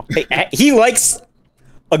now. Hey, he likes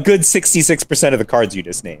a good 66% of the cards you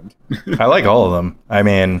just named. I like all of them. I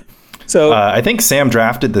mean, so I think Sam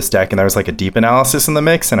drafted this deck, and there was like a deep analysis in the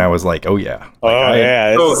mix, and I was like, oh yeah.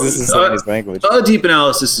 This is Lanny's language. Deep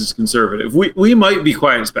analysis is conservative. We might be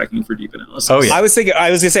quiet specking for deep analysis. Oh yeah. I was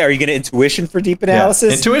gonna say, are you gonna intuition for deep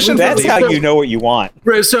analysis? Yeah. Intuition. That's how you know what you want.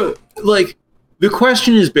 Right. So like, the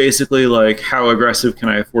question is basically like, how aggressive can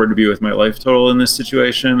I afford to be with my life total in this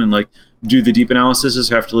situation? And like, do the deep analyses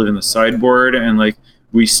have to live in the sideboard? And like,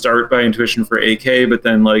 we start by intuition for AK, but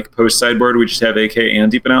then like post sideboard, we just have AK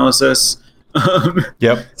and deep analysis.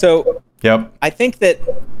 Yep. So yep. I think that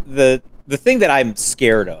the thing that I'm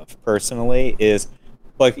scared of personally is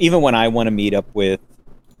like, even when I want to meet up with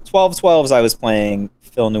 12-12s, I was playing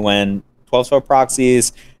Phil Nguyen 12-12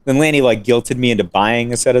 proxies. Then Lanny like guilted me into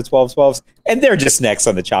buying a set of 12-12s, and they're just next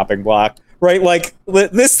on the chopping block, right? Like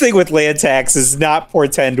this thing with land tax does not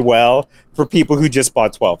portend well for people who just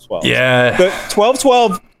bought 12-12. Yeah. The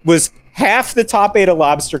 12-12 was half the top 8 of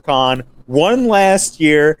LobsterCon, won last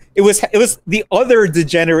year. It was the other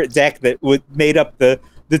degenerate deck that made up the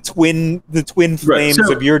twin flames right.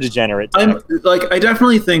 So of your degenerate deck. I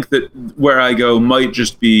definitely think that where I go might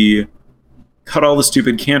just be cut all the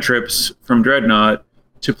stupid cantrips from Dreadnought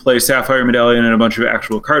to play Sapphire Medallion and a bunch of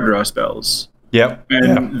actual card draw spells. Yep.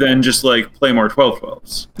 And then just like play more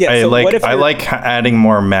 12-12s. Yeah, I like adding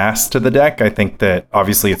more mass to the deck. I think that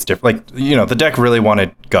obviously it's different. Like, the deck really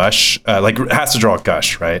wanted Gush, like it has to draw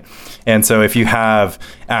Gush, right? And so if you have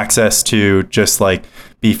access to just like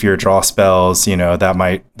beefier draw spells, that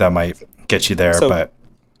might get you there. So but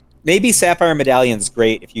maybe Sapphire Medallion's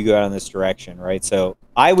great if you go out in this direction, right? So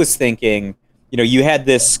I was thinking, you had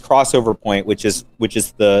this crossover point, which is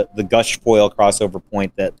the Gush foil crossover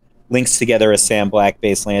point that links together a Sam Black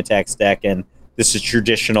based land tax deck, and this is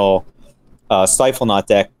traditional Stifle Knot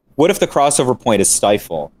deck. What if the crossover point is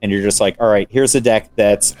Stifle, and you're just like, all right, here's a deck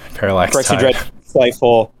that's Parallax Correction Tide, Dread,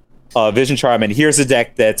 Stifle, Vision Charm, and here's a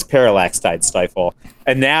deck that's Parallax Tide, Stifle.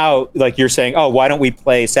 And now, like, you're saying, oh, why don't we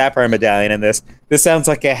play Sapphire Medallion in this? This sounds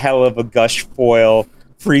like a hell of a Gush foil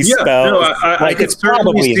free spell. No, I could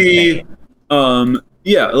certainly see.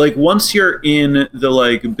 Like once you're in the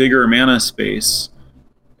like bigger mana space,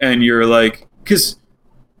 and you're like, because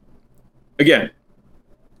again,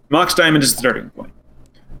 Mox Diamond is the starting point.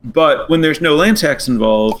 But when there's no land tax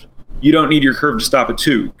involved, you don't need your curve to stop at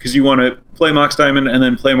 2, because you want to play Mox Diamond and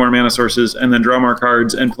then play more mana sources and then draw more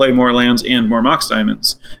cards and play more lands and more Mox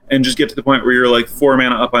Diamonds, and just get to the point where you're like 4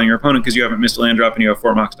 mana up on your opponent because you haven't missed a land drop and you have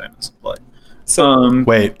 4 Mox Diamonds to play. So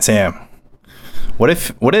wait, Sam. What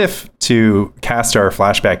if to cast our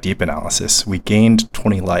flashback deep analysis, we gained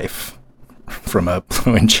 20 life from a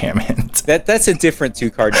blue enchantment? That's a different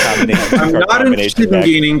 2-card combination. I'm not interested in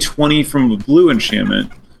gaining 20 from a blue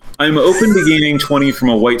enchantment. I'm open to gaining 20 from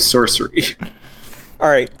a white sorcery. All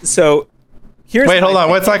right, so here's. Wait, hold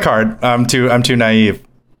on. What's that card? I'm too naive.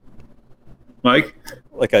 Mike?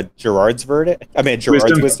 Like a Gerard's verdict? I mean,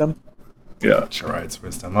 Gerard's wisdom. Yeah. Gerard's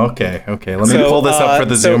wisdom. Okay. Let me pull this up for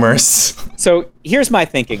the Zoomers. So here's my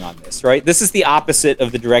thinking on this, right? This is the opposite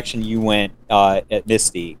of the direction you went at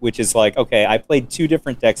Misty, which is like, okay, I played 2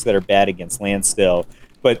 different decks that are bad against land still,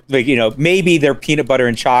 but like, maybe their peanut butter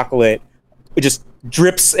and chocolate just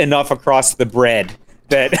drips enough across the bread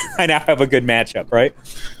that I now have a good matchup, right?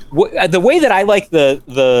 The way that I like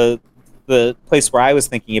the place where I was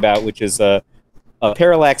thinking about, which is a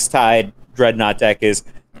Parallax Tide Dreadnought deck, is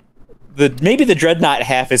maybe the Dreadnought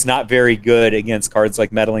half is not very good against cards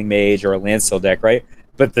like Meddling Mage or a Landstill deck, right?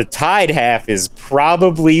 But the Tide half is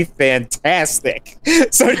probably fantastic.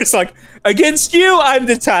 So just like, against you, I'm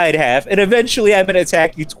the Tide half, and eventually I'm going to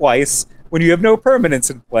attack you twice when you have no permanence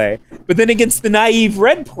in play. But then against the naive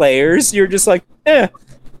red players, you're just like,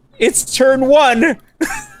 it's turn 1.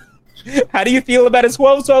 How do you feel about a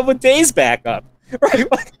 12-12 with Days backup?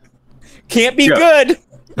 Right? Like, can't be good.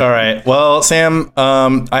 All right. Well, Sam,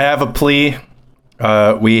 I have a plea.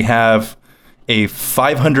 We have a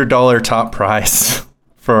 $500 top prize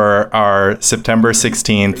for our September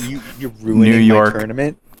 16th You're ruining New York my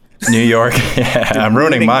tournament. New York. Yeah, I'm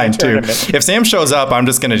ruining mine too. tournament. If Sam shows up, I'm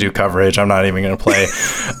just going to do coverage. I'm not even going to play.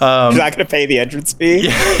 You're not going to pay the entrance fee?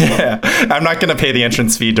 Yeah, I'm not going to pay the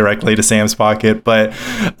entrance fee directly to Sam's pocket, but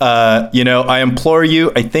I implore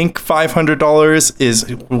you. I think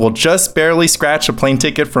 $500 will just barely scratch a plane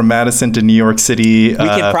ticket from Madison to New York City. We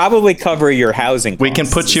can probably cover your housing costs. We can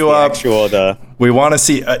put you up. We want to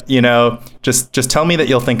see. Just tell me that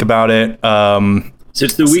you'll think about it. So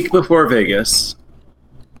it's the week before Vegas.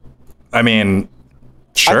 I mean,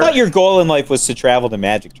 sure. I thought your goal in life was to travel to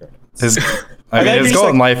Magic tournaments. His goal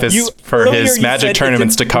in life is for his Magic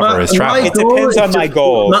tournaments to cover his travel. It depends on my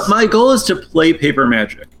goals. My goal is to play paper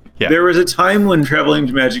Magic. Yeah. There was a time when traveling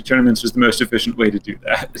to Magic tournaments was the most efficient way to do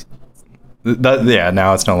that.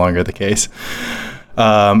 Now it's no longer the case.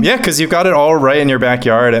 Because you've got it all right in your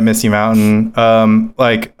backyard at Misty Mountain.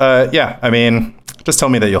 I mean, just tell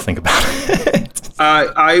me that you'll think about it.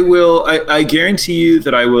 I will. I guarantee you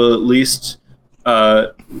that I will at least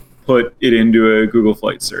put it into a Google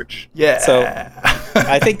Flight search. Yeah. So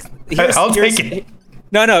I think I'll take it.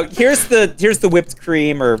 No. Here's the whipped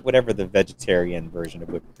cream or whatever the vegetarian version of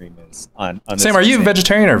whipped cream is on Sam, are you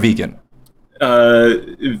vegetarian or vegan?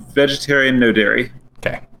 Vegetarian, no dairy.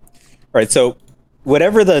 Okay. All right. So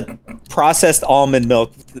whatever the processed almond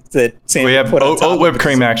milk that Sam we have put on oat whipped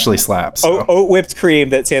cream actually slaps. So. Oat whipped cream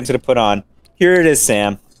that Sam's going to put on. Here it is,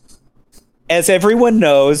 Sam. As everyone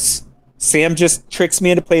knows, Sam just tricks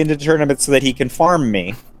me into playing the tournament so that he can farm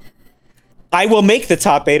me. I will make the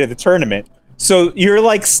top 8 of the tournament. So your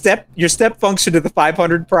step function to the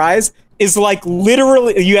 500 prize is like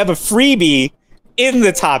literally you have a freebie in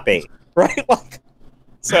the top 8, right?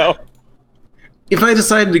 So if I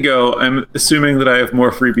decided to go, I'm assuming that I have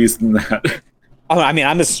more freebies than that. Oh, I mean,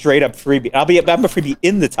 I'm a straight up freebie. I'm a freebie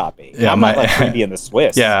in the top 8. Yeah, I'm not like freebie in the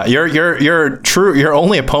Swiss. Yeah, your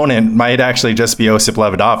only opponent might actually just be Osip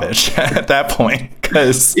Levidovic at that point.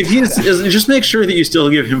 Because if you just make sure that you still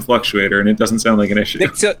give him Fluctuator, and it doesn't sound like an issue.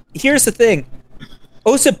 So here's the thing: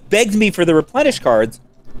 Osip begged me for the replenish cards,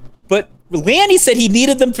 but Lanny said he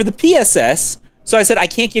needed them for the PSS. So I said I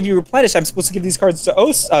can't give you replenish. I'm supposed to give these cards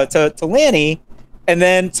to Lanny. And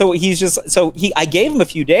then, I gave him a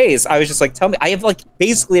few days. I was just like, tell me, I have like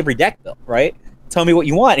basically every deck built, right? Tell me what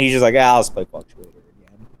you want. And he's just like, I'll just play Fluctuator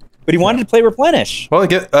again. But he wanted to play Replenish. Well,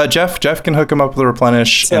 Jeff can hook him up with the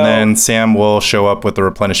Replenish, and then Sam will show up with the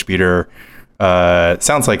Replenish beater.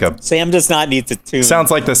 Sounds like Sam does not need to tune.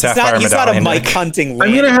 Sounds like the Sapphire Medallion. He's not a Mike Hunting.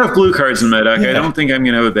 I'm going to have blue cards in my deck. I don't think I'm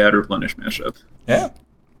going to have a bad Replenish mashup. Yeah.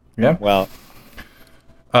 Well.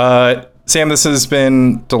 Sam, this has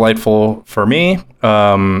been delightful for me.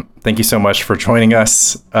 Thank you so much for joining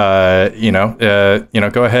us. Go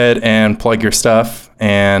ahead and plug your stuff,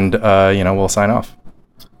 and we'll sign off.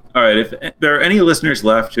 All right. If there are any listeners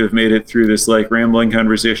left who have made it through this rambling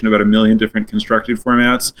conversation about a million different constructed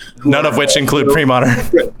formats, none of which include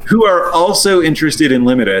Premodern, who are also interested in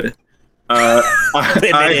limited, I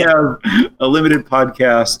have a limited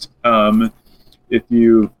podcast. If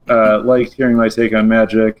you liked hearing my take on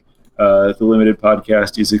Magic. The Limited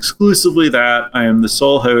podcast is exclusively that. I am the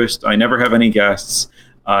sole host. I never have any guests.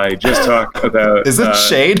 I just talk about... Is it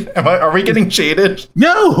shade? Are we getting shaded?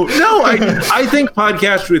 No. I think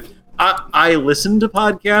podcasts with... I listen to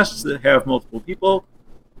podcasts that have multiple people.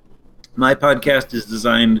 My podcast is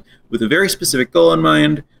designed with a very specific goal in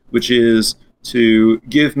mind, which is to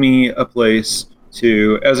give me a place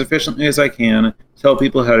to, as efficiently as I can, tell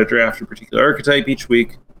people how to draft a particular archetype each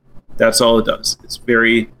week. That's all it does. It's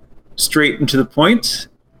very... straight and to the point.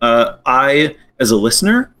 I, as a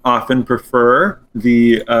listener, often prefer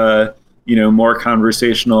the more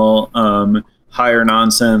conversational, higher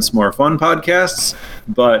nonsense, more fun podcasts.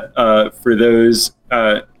 But for those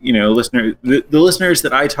listeners, the listeners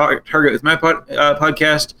that I target with my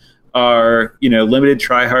podcast are limited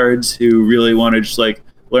tryhards who really want to just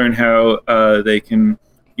learn how they can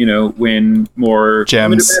win more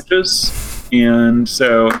gems matches, and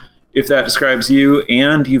so. If that describes you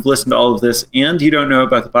and you've listened to all of this and you don't know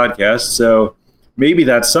about the podcast, so maybe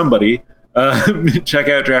that's somebody, check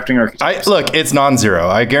out Drafting Archetypes. Look, it's non-zero.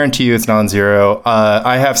 I guarantee you it's non-zero.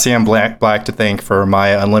 I have Sam Black to thank for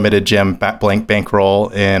my unlimited gem blank bankroll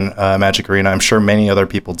in Magic Arena. I'm sure many other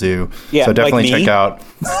people do. Yeah, so definitely check out.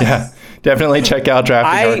 Yeah, definitely check out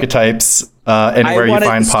Drafting Archetypes anywhere you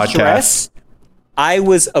find podcasts. I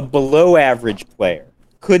was a below average player.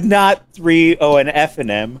 Could not 3-0 an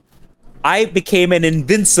F&M. I became an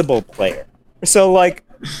invincible player. So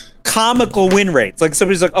comical win rates.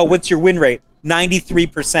 Somebody's like, oh, what's your win rate?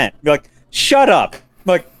 93%. You're like, shut up. I'm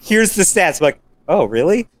like, here's the stats. I'm like, oh,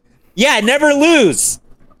 really? Yeah, never lose.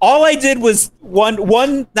 All I did was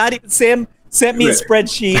one not even Sam sent me a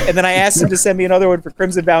spreadsheet, and then I asked him to send me another one for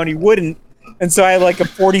Crimson Vow, and he wouldn't. And so I had like a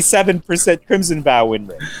 47% Crimson Vow win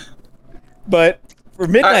rate. But for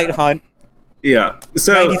Midnight Hunt, yeah,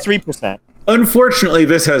 so 93%. Unfortunately,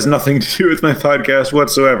 this has nothing to do with my podcast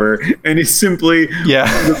whatsoever, and it's simply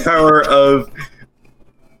the power of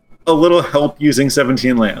a little help using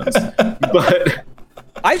 17 lands. But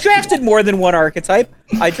I drafted more than one archetype.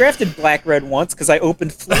 I drafted Black-Red once because I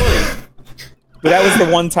opened Flurry. But that was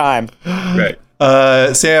the one time. Right.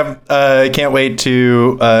 Sam, can't wait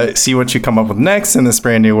to see what you come up with next in this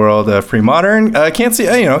brand new world of Premodern.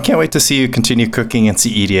 Can't wait to see you continue cooking and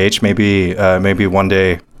see EDH. Maybe one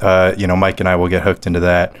day, Mike and I will get hooked into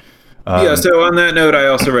that. So on that note, I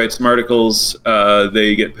also write some articles.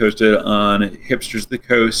 They get posted on Hipsters of the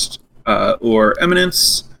Coast or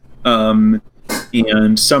Eminence. And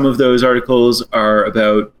some of those articles are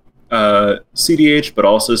about CDH, but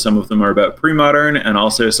also some of them are about Premodern, and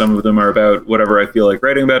also some of them are about whatever I feel like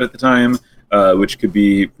writing about at the time, which could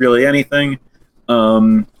be really anything.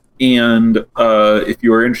 And if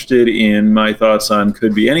you are interested in my thoughts on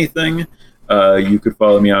could be anything, you could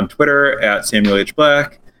follow me on Twitter at Samuel H.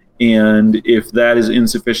 Black. And if that is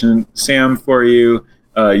insufficient, Sam, for you,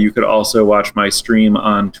 you could also watch my stream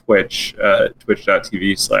on Twitch,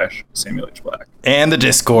 twitch.tv/Samuel H. Black. And the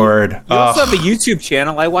Discord. You also have a YouTube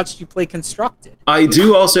channel. I watched you play Constructed. I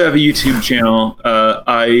do also have a YouTube channel.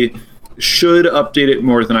 I should update it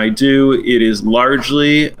more than I do. It is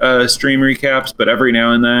largely stream recaps, but every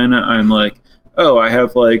now and then I'm like, oh, I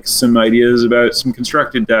have like some ideas about some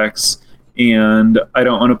Constructed decks, and I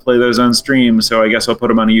don't want to play those on stream, so I guess I'll put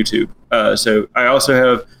them on YouTube. So I also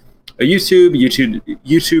have a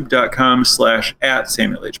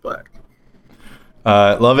youtube.com/@SamuelHBlack.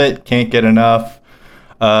 Love it. Can't get enough.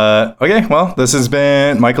 Okay, well, this has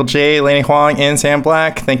been Michael J., Laney Huang, and Sam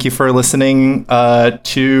Black. Thank you for listening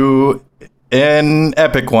to an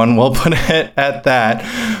epic one. We'll put it at that.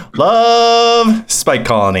 Love Spike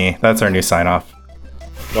Colony. That's our new sign-off.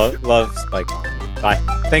 Love Spike Colony. Bye.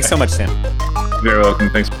 Thanks so much, Sam. You're very welcome.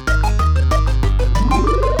 Thanks.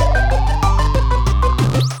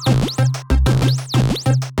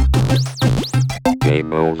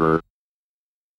 Game over.